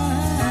your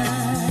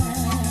mind.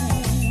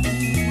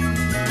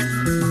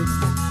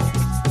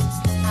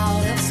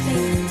 Out of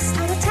space,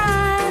 out of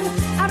time,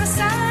 out of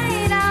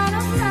sight, out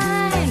of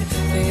mind.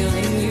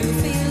 Feeling you,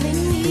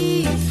 feeling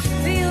me,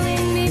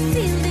 feeling me,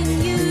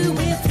 feeling you.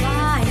 We're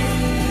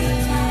flying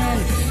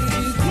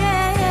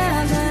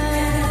together.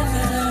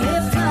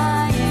 We're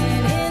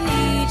flying in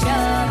each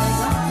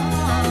other's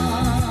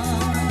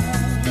arms.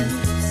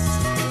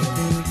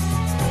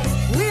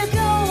 We're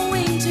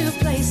going to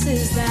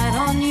places that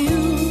are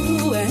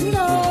new and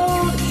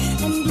old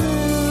and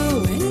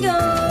blue and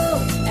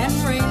gold, and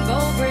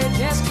rainbow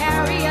bridges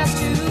carry us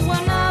to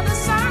another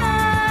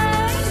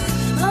side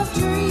of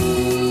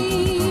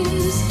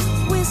dreams.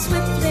 We're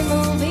swiftly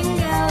moving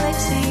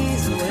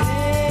galaxies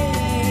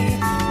away.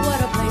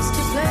 What a place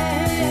to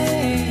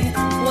play!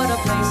 What a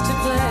place to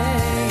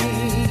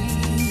play!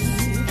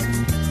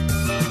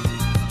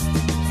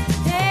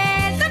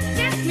 Hey, look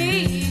at me,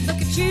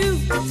 look at you,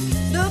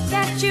 look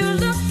at you,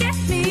 look at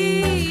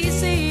me.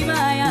 See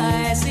my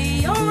eyes,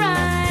 see your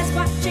eyes,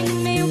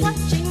 watching me,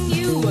 watching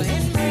you,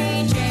 and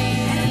reaching,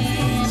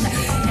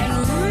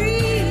 and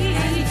reaching,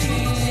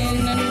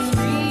 and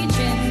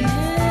reaching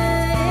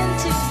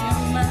into your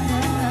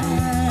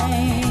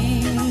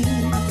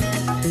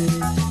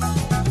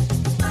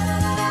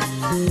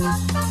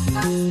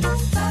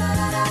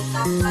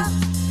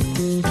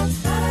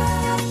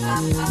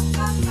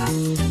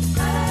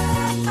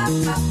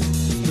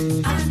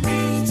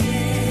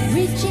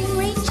reaching,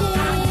 reaching,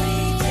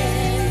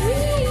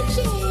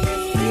 reaching,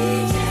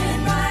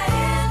 reaching right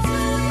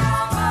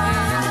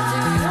into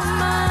your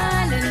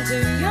mind, into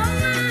your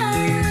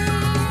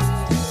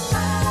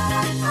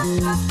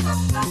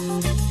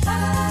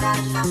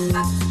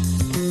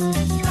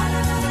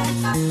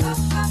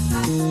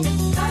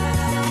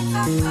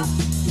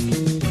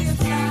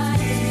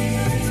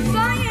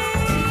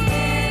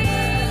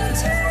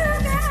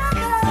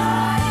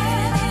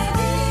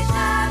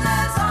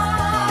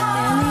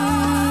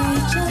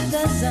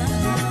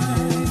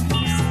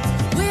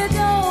We're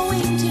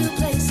going to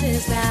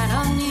places that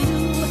are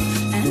new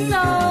and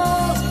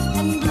old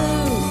and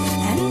blue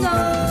and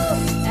gold,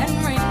 and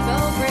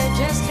rainbow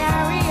bridges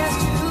carry us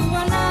to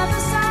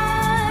another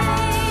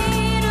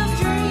side of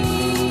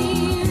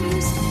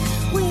dreams.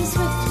 We're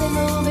swiftly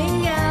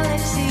moving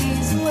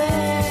galaxies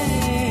away.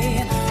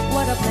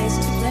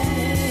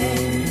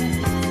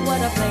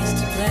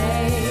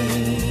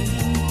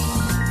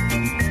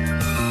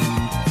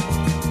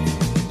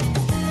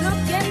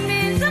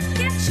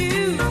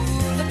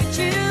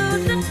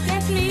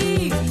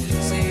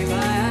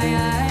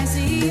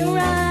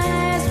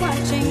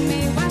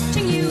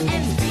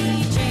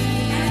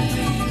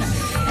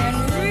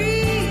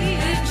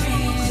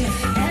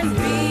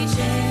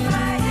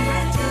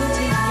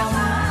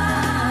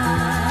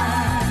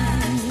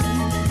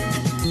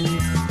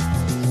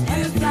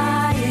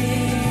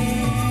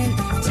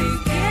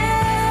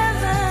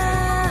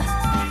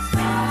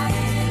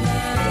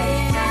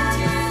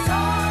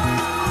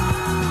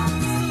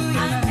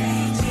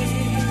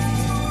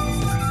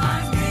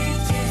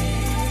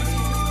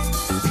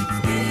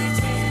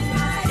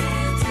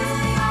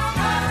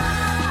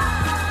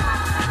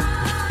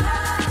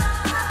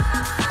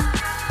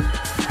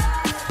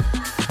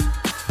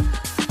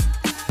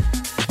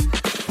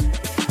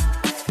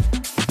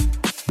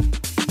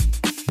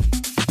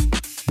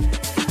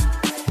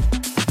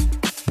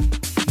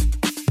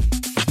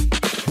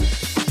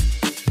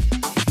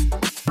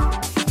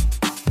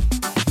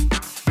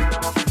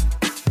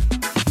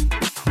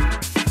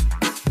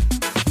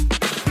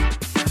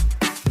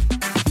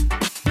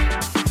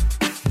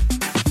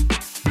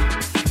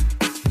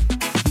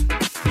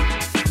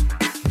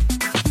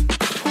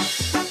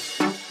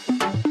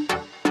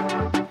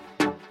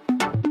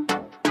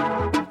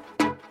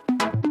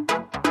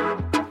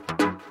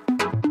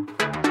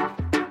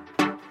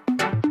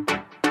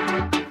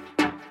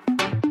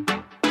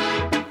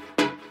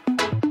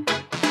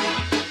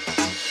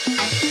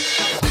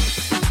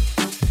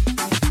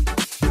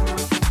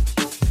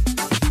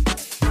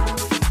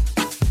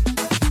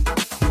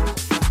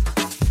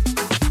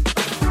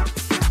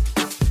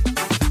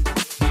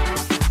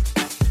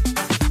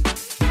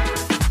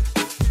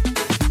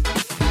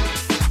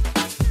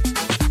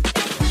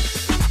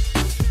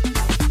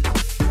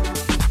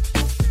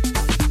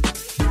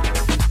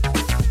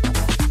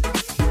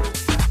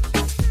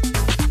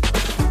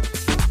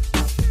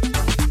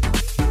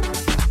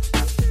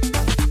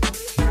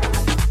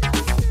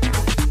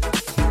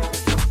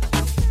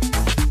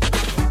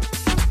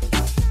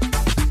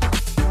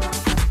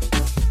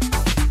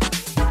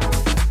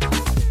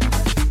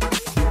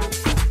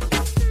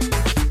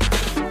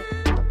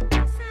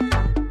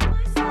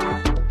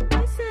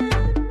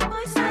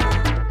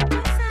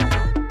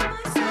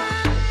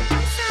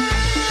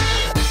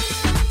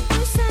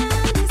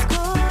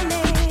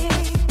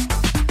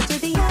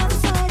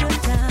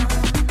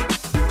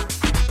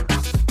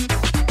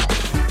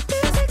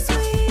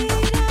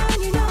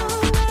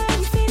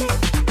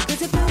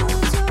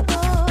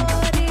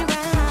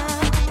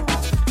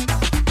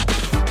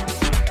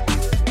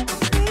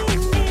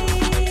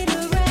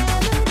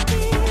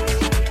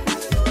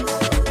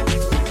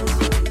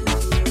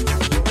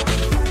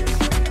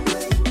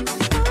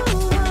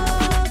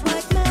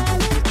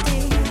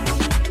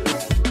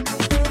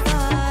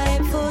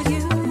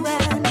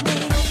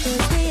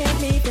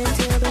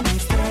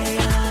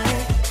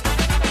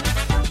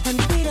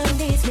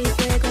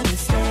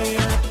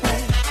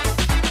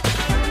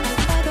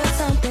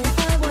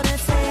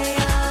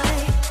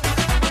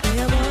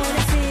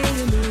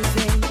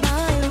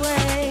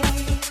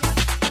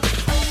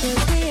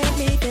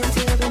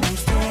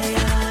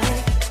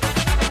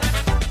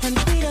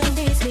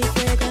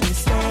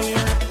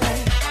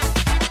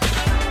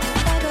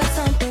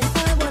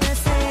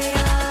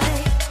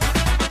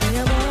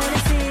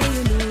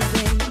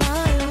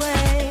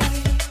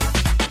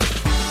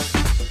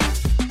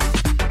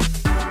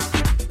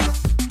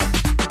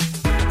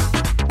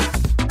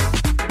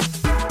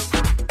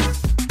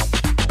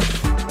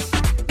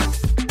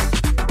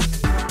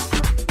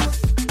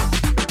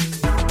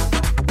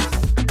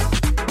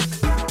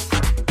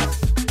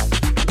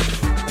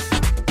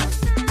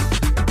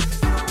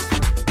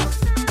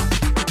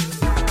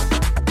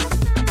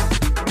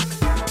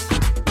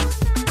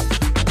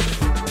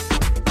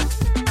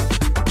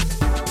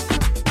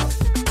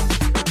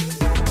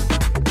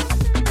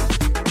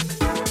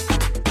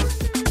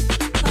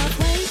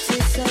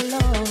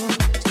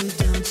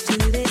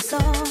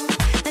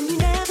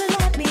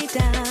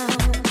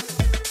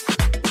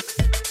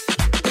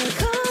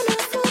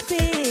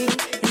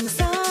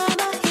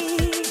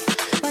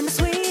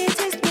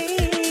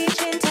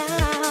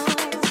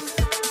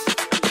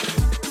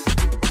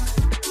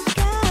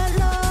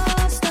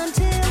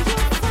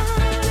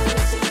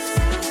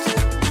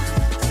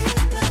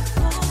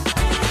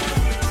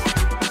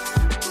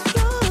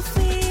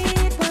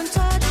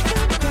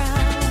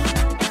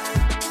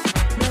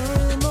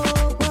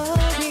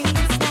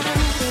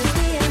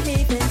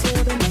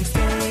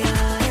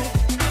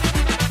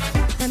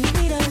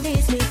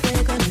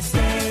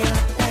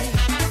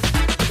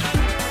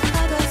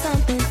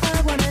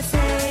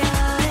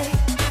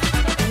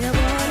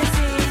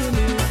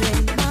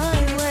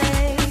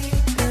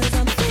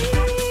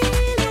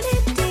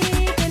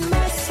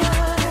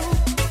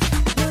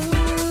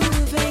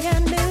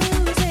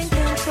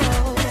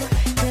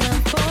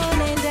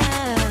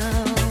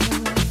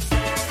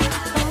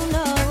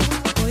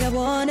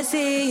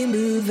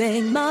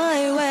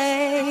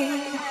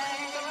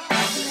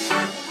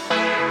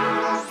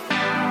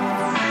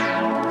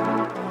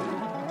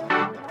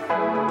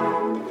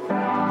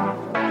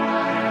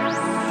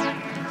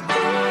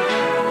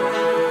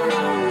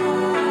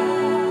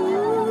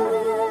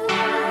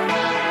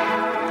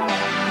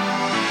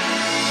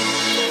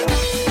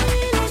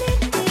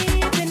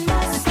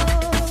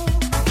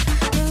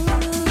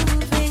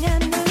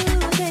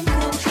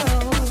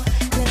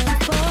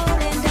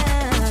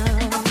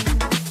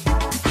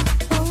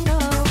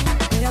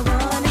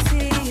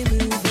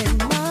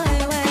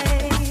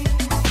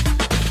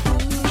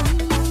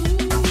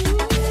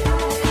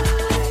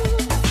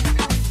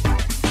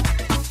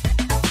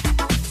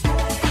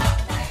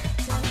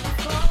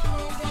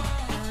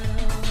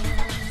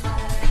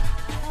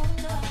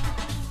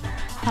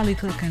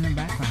 really quick in the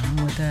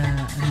background with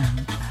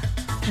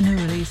a new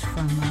release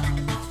from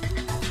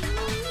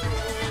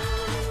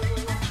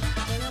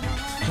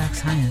Black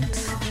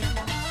Science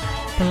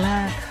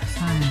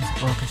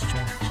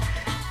Orchestra.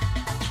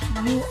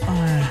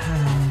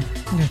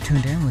 You're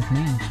tuned in with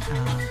me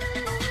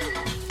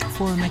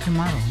for Make and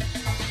Model.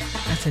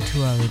 That's a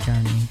 2-hour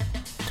journey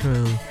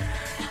through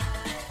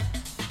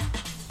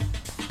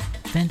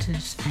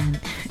vintage and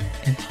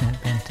internet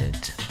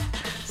vintage.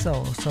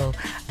 So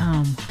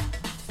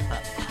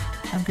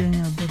I'm giving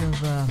you a bit of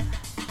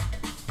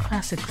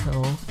classic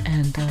soul,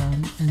 and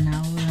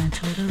now we're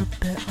into a little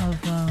bit of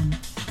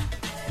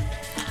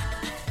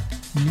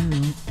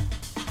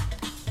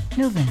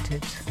new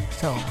vintage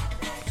soul.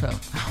 So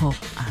I hope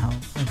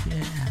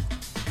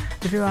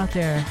if you're out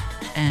there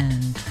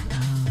and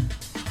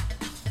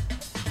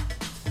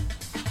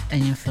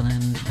you're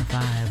feeling the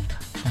vibe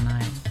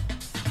tonight,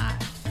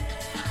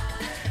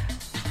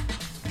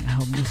 I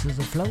hope this is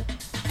a float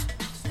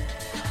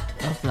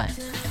of life.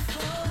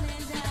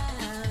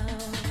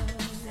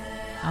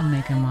 I'll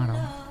make a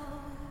model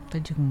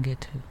that you can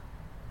get to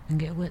and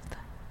get with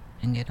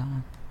and get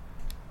on.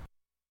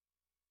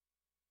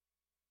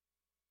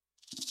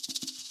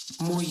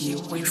 Mo ye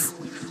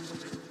wifu,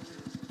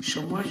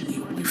 shoma ye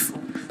wifu,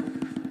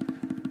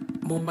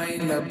 mo mai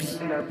labi.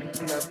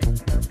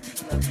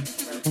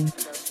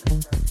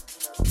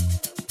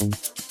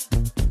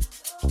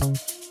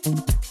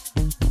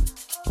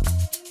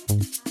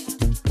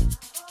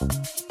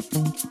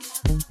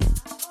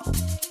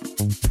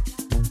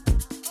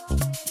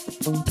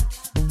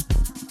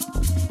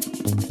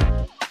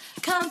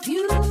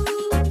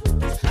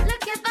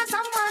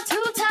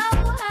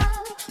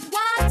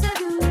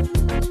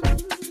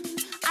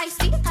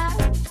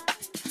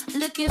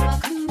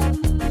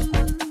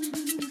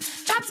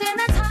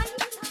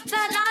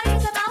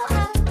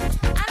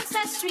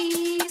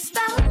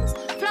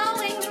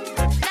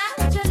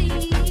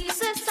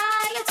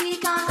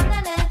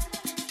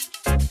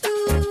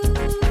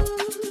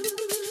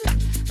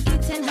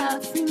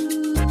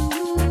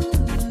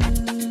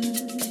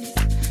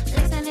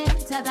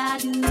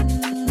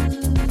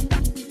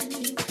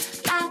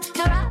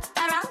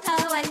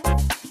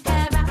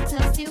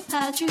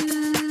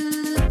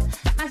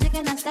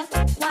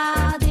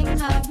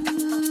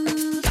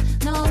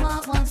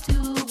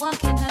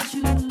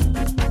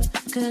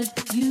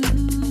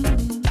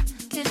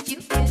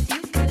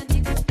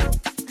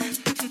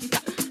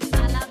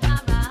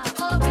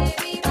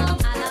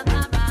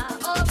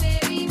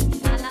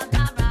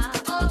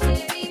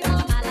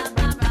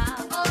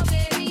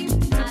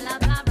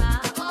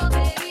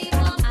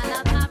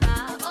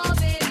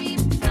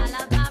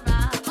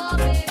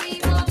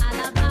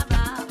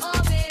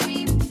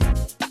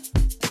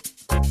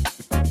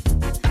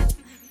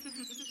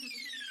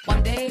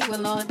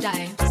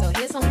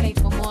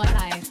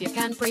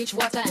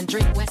 Water and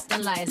drink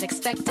Western lies.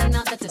 Expect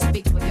another to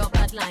speak with your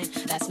bloodline.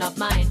 That's not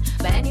mine.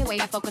 But anyway,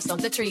 I focus on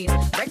the trees.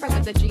 Break bread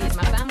with the G's.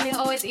 My family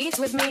always eats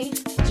with me.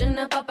 Je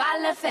ne peux pas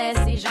le faire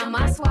si je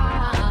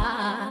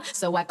m'assois.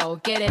 So I go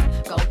get it,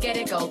 go get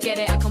it, go get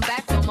it. I come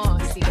back for more.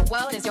 See, the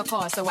world is your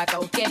core. So I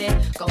go get it,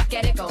 go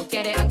get it, go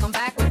get it. I come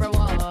back with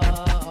reward.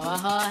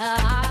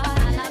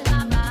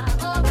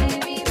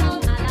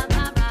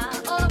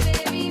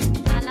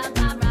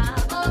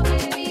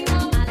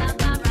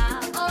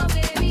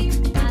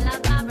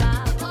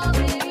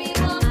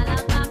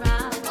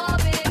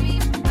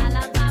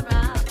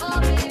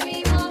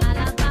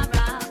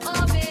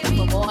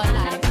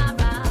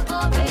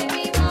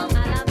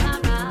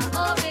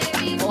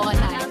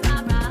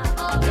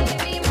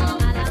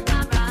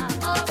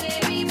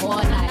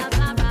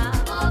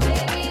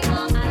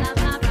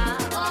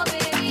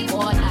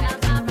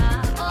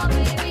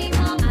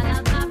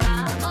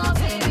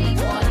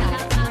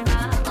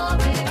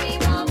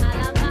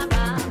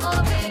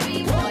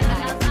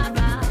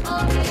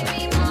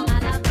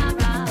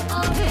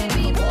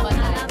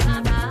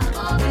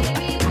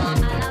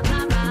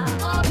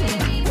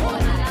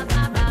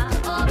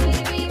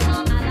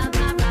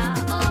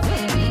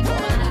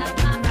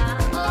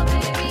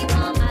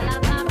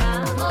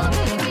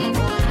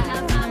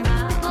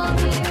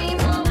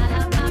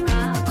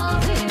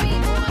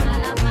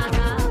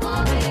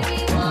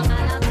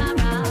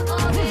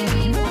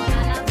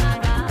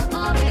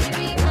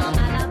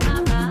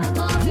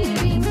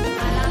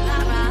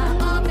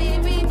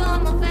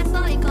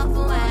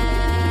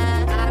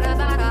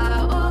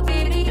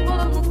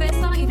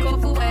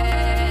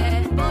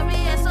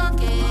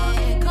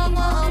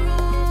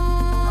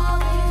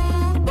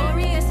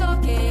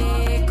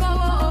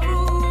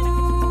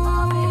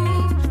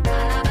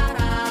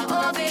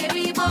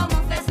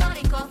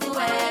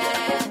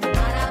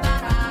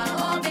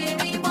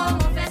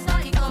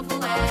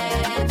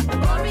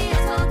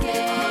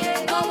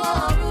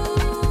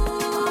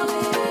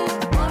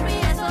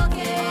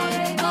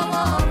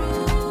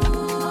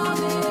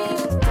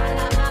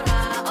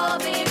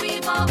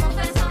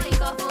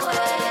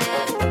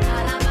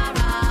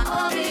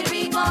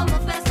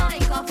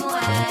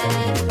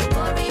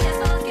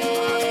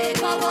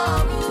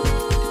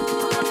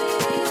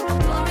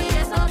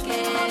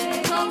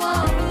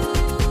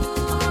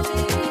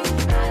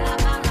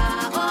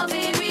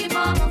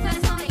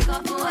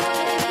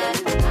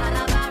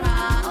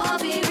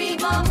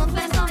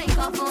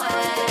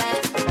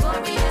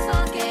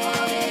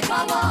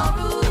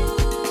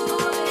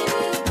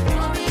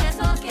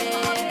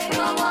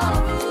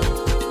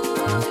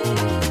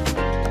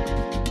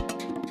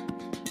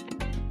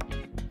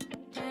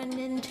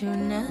 into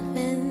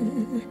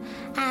nothing.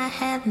 I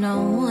had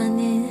no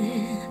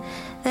warning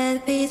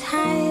that these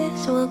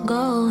highs would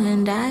go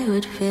and I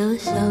would feel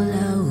so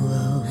low.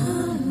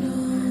 Oh no,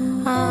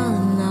 oh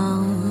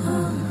no,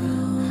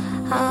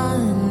 oh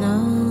no,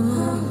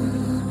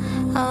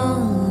 oh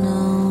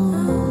no.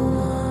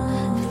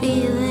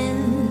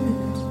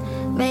 Feelings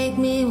make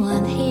me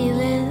want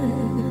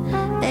healing.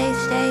 They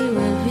stay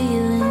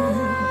revealing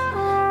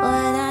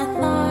what I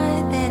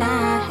thought that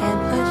I had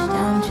pushed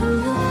down to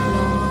the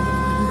floor.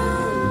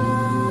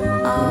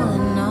 Oh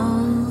no,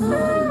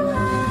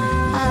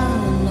 oh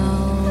no,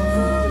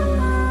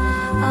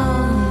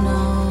 oh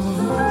no.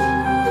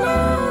 No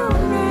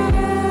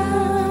matter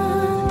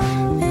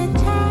the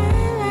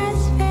time I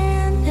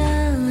spend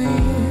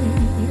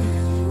alone,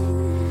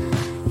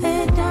 the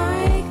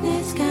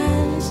darkness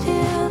can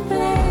still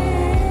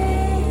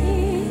play,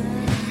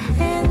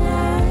 and I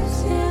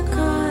still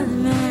call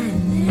my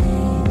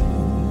name.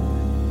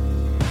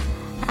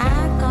 I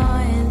go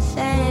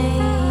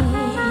insane.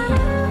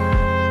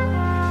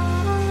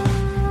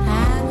 I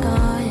go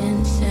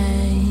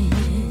insane.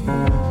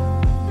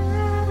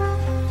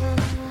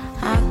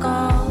 I go,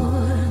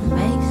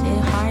 makes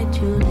it hard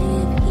to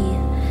live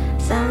here.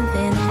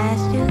 Something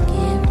has to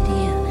give,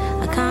 dear.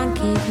 I can't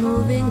keep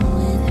moving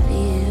with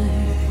fear.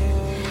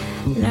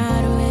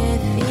 Not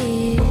with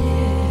fear.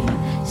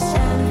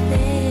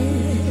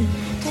 Something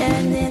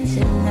turned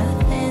into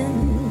nothing.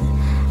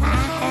 I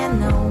had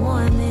no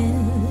warning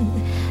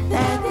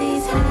that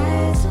these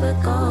highs would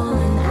go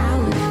and I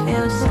would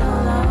feel so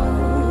low.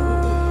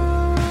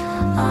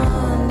 Oh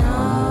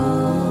no,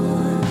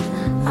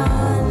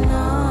 oh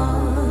no,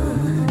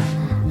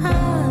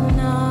 oh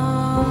no.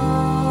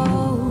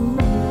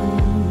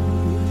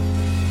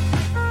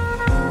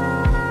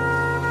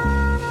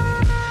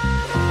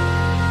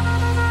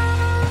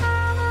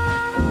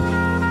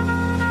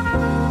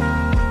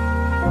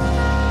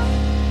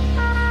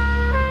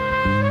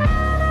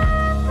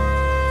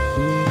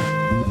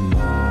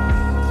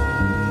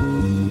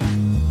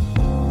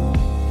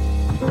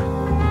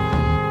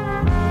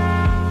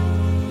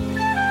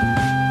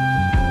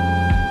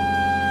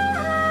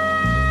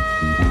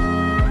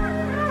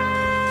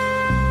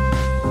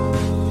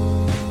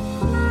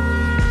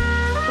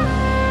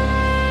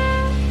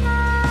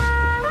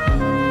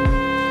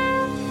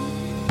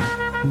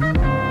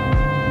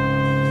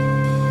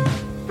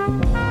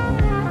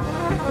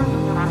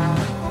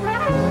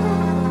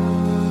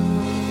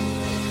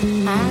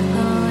 I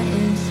go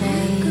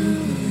insane.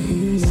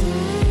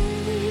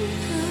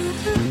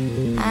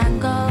 I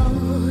go,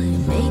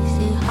 it makes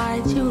it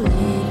hard to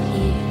live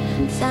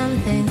here.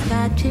 Something's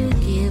got to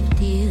give,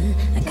 dear.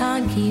 I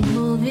can't keep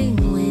moving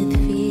with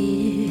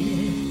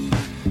fear.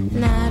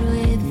 Not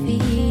with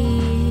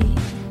fear.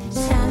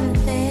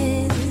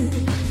 Something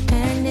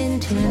turned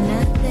into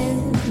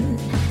nothing.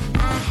 I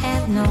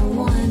had no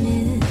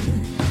warning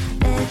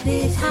that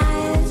these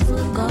highs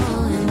would go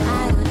and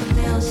I would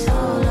feel so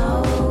low.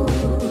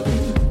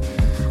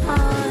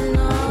 Oh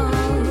no,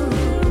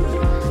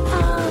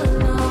 oh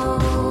no,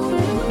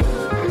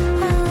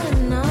 oh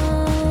no.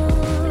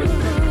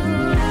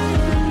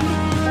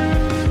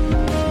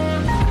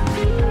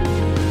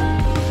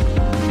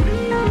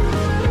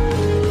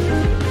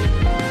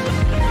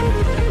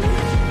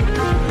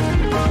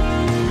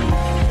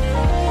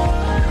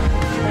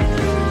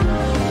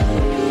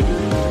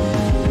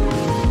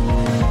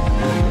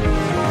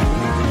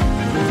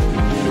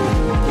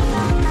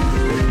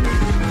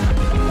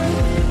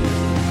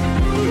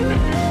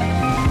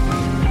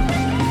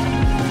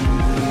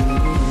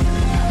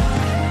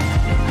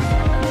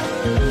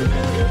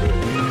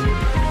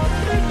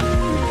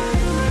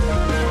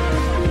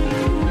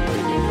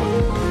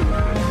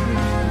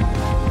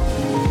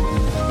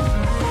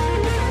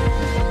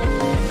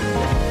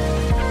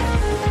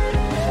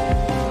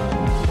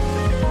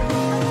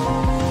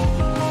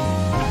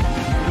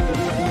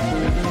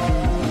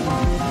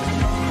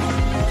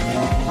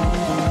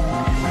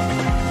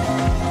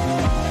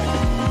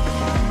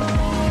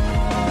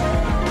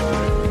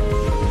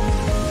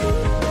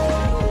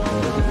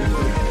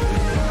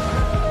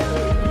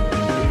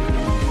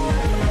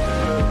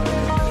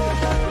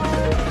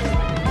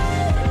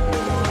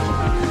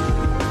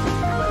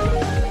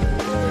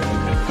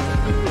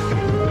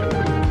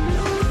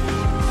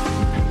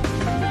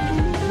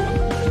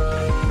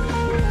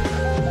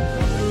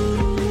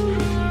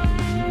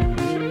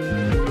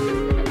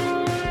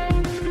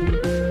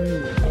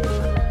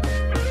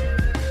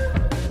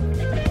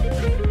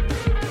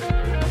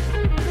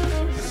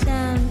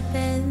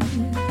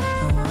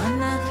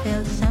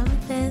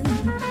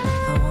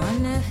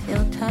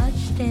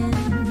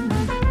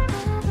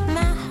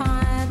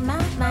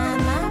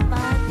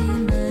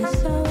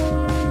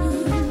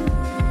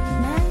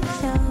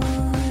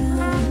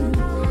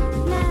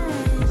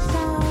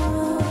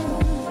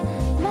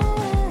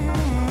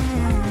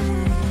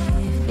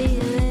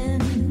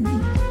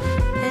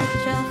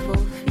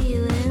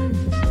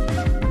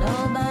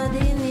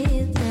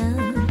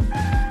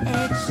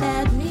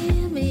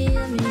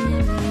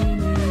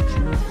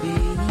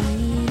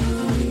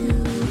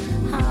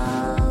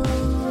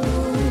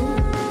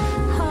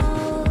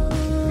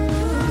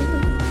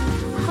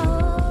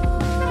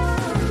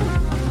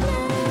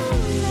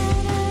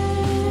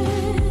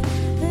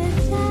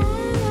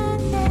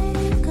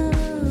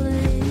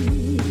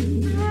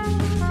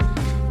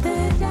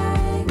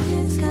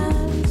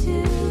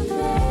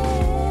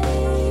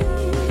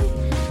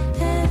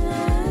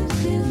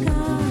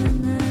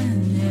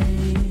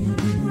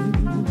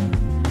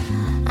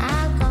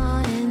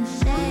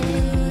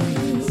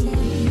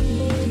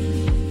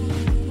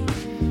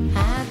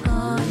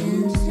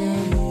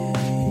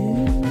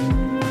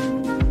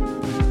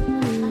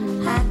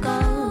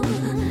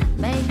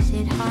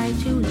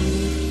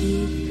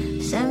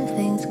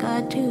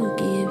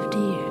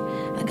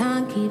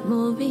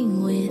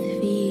 moving with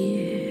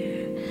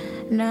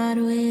fear, not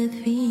with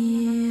fear.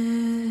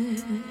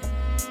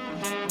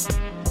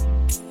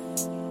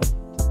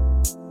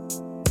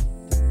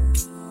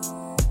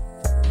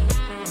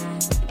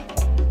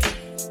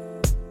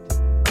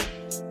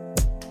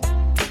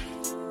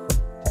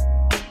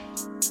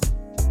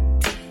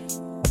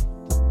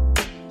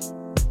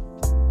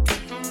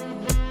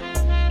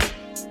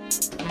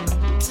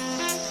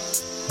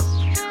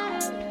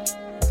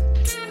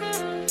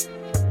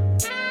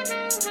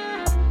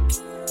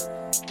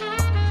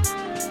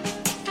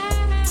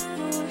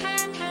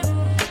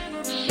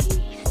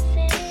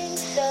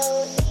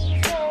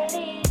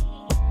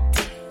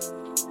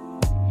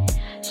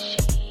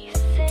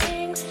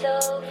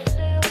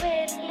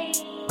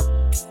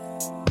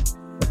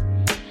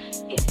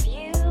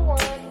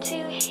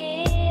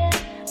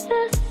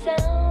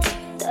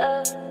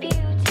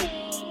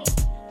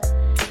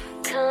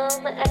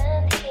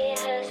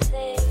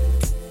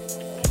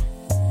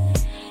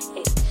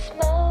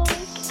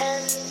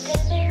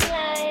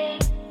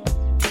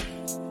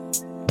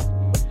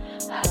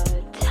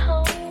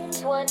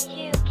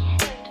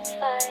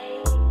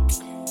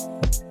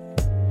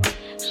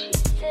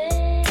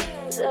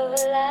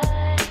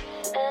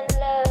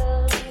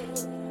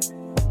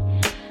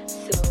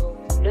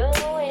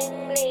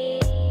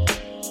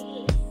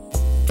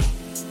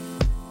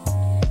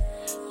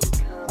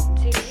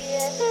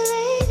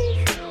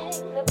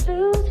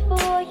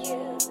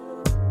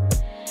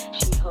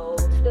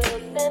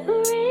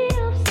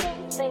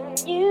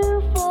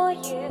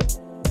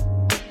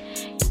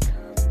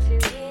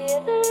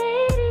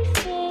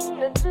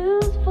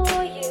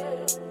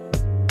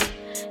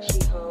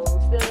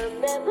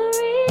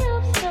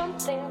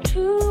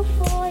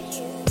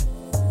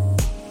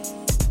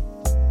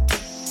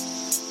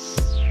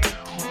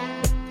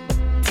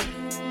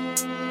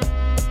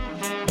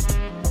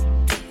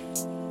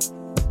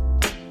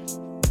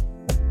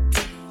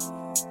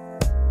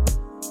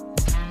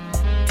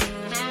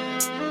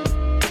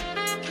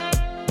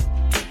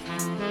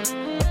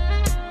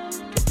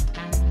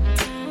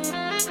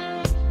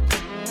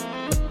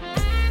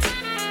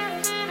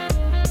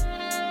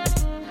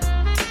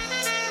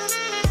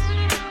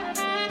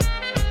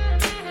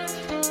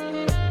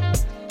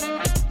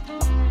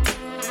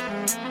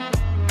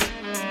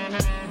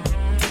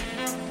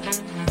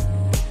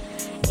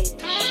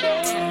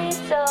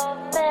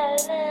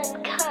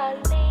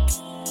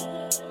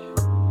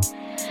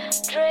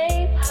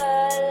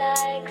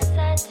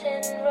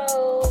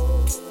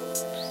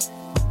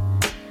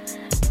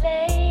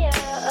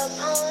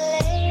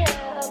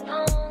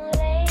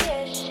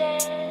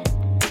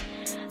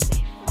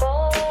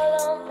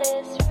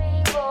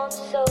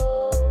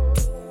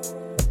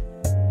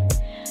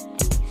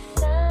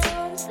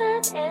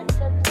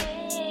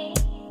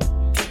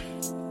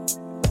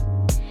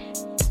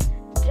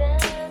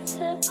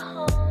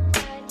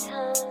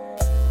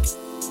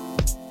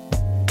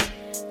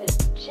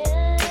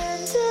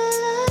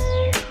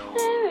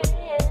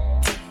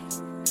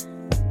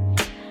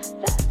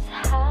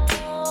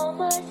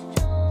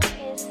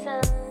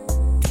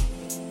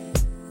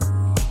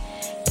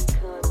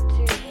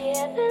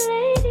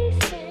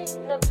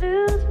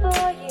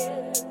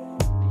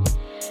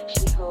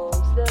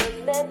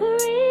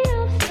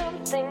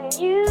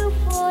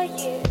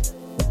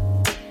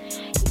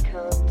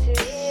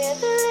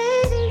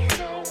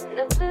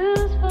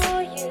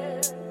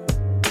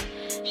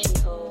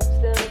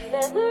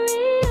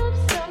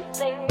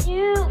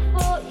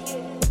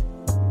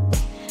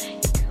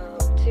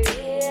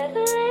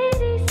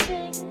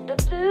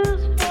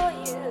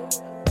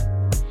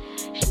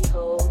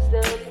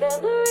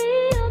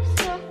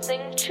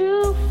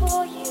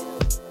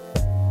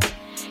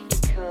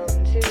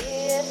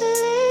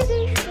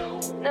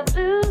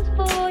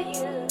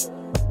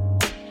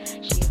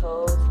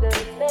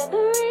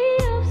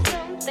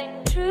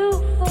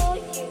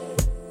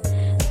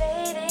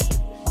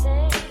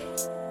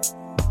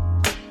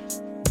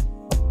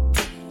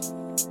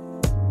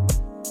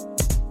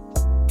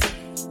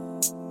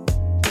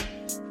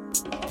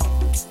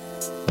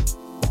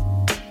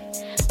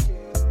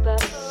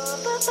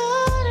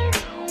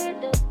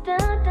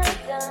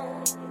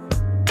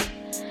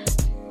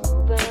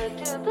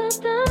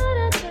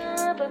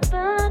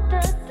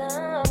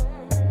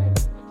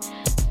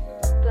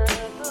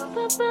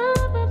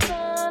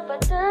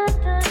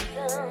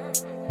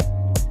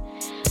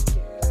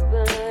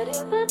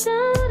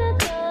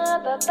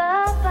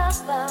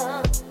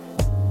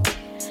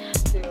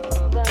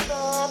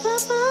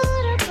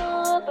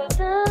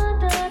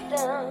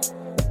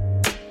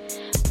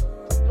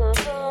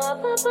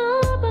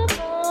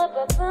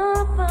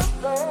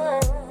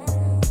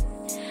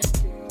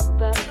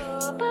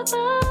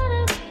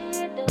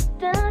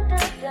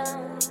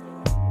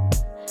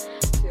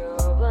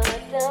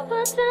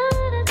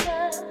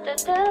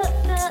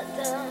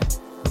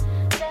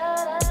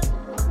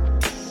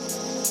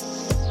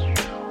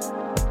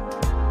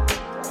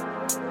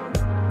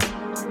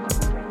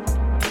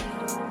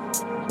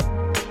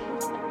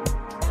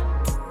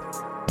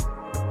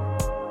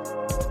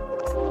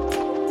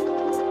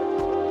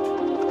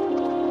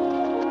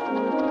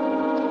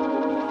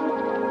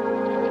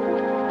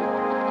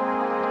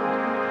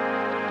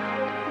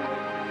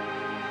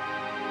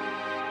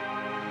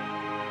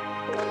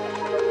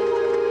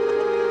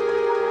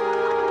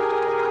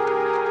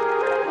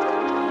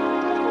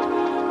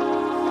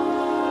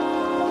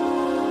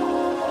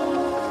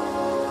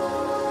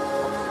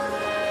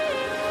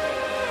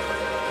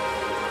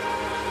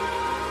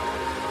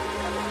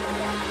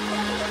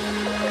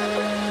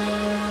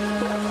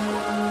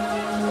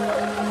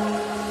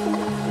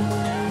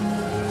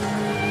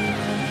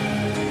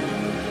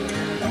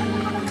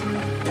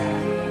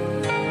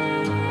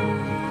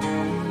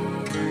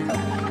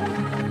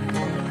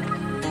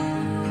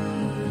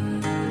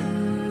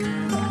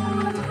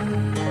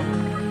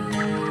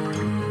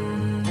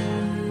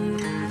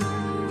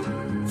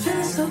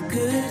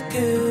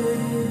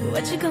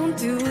 What you gonna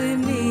do with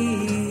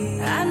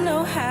me? I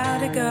know how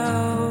to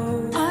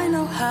go. I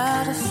know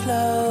how to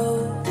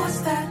slow. What's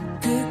that?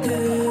 Good,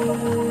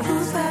 good.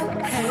 Who's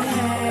that? Hey,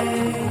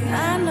 hey.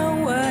 I know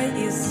what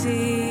you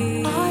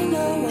see. I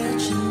know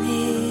what you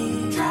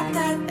need. Drop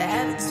that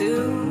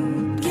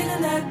attitude. Get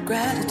in that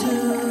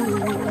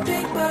gratitude.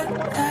 Big butt,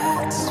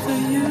 that's for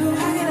you.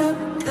 Pack it up,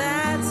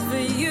 that's for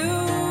you.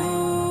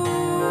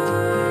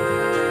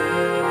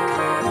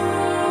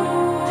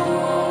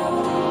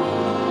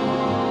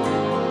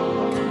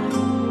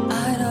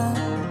 I don't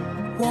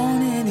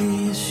want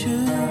any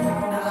issues.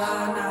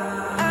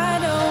 I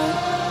don't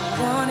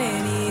want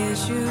any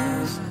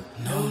issues.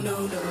 No, no,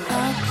 no.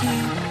 I'll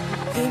keep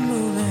it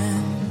moving.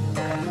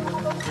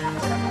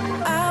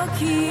 I'll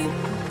keep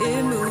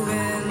it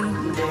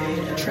moving.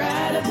 They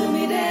try to put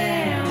me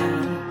down.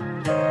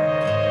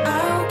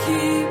 I'll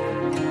keep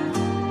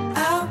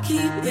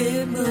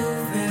it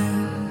moving.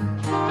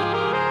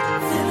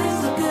 Feeling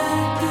so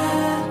good,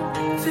 good.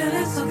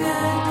 Feeling so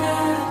good,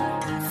 good.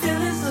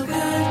 Feeling so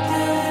good,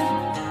 good.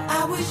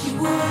 I wish you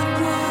would.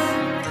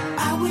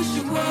 I wish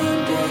you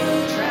would.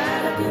 Try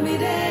to put me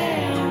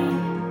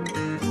down.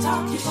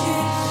 Talk your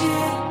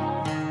shit.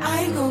 I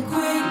ain't gon'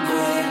 quit.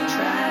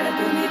 Try to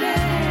put me down.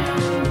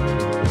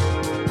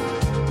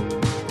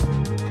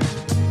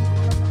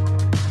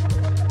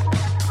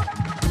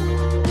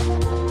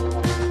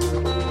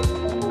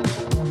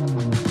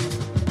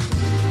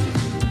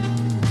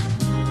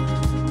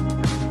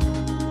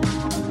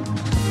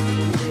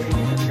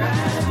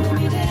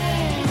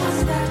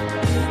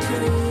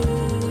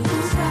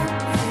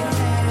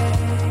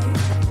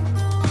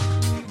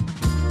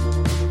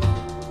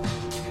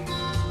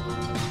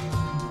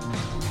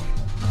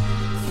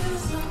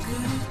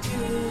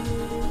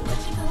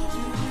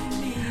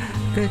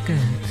 Good, good.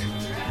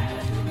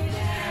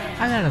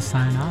 I gotta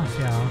sign off,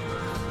 y'all.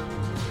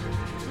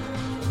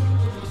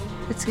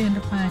 It's the end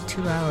of my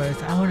 2 hours.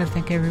 I want to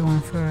thank everyone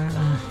for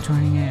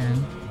joining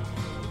in,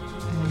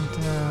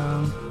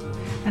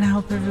 and I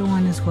hope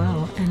everyone is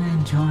well and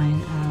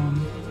enjoying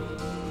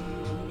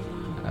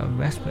a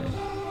respite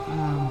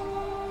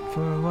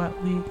for what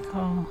we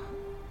call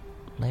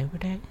Labor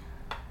Day.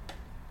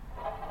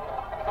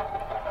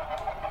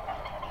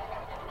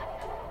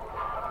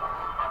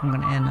 I'm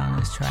gonna end on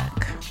this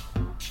track.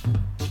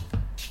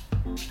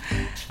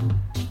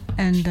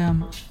 And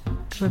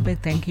give a big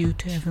thank you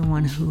to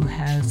everyone who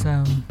has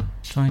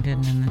joined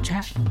in the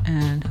chat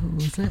and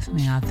who's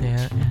listening out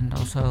there, and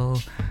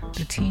also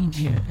the team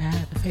here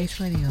at Face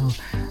Radio.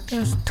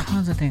 There's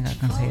tons of things I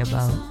can say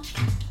about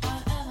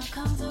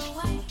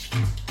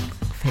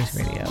Face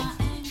Radio.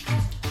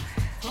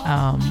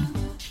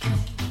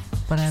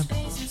 But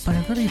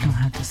I really don't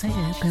have to say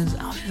it, because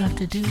all you have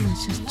to do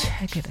is just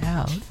check it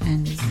out,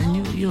 and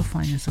then you'll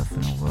find yourself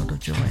in a world of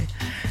joy.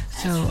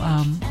 So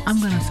I'm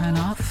gonna sign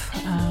off.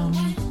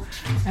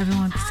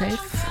 Everyone be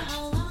safe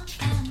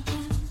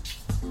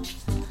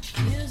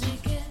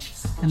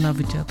and love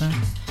each other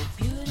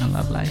and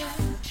love life.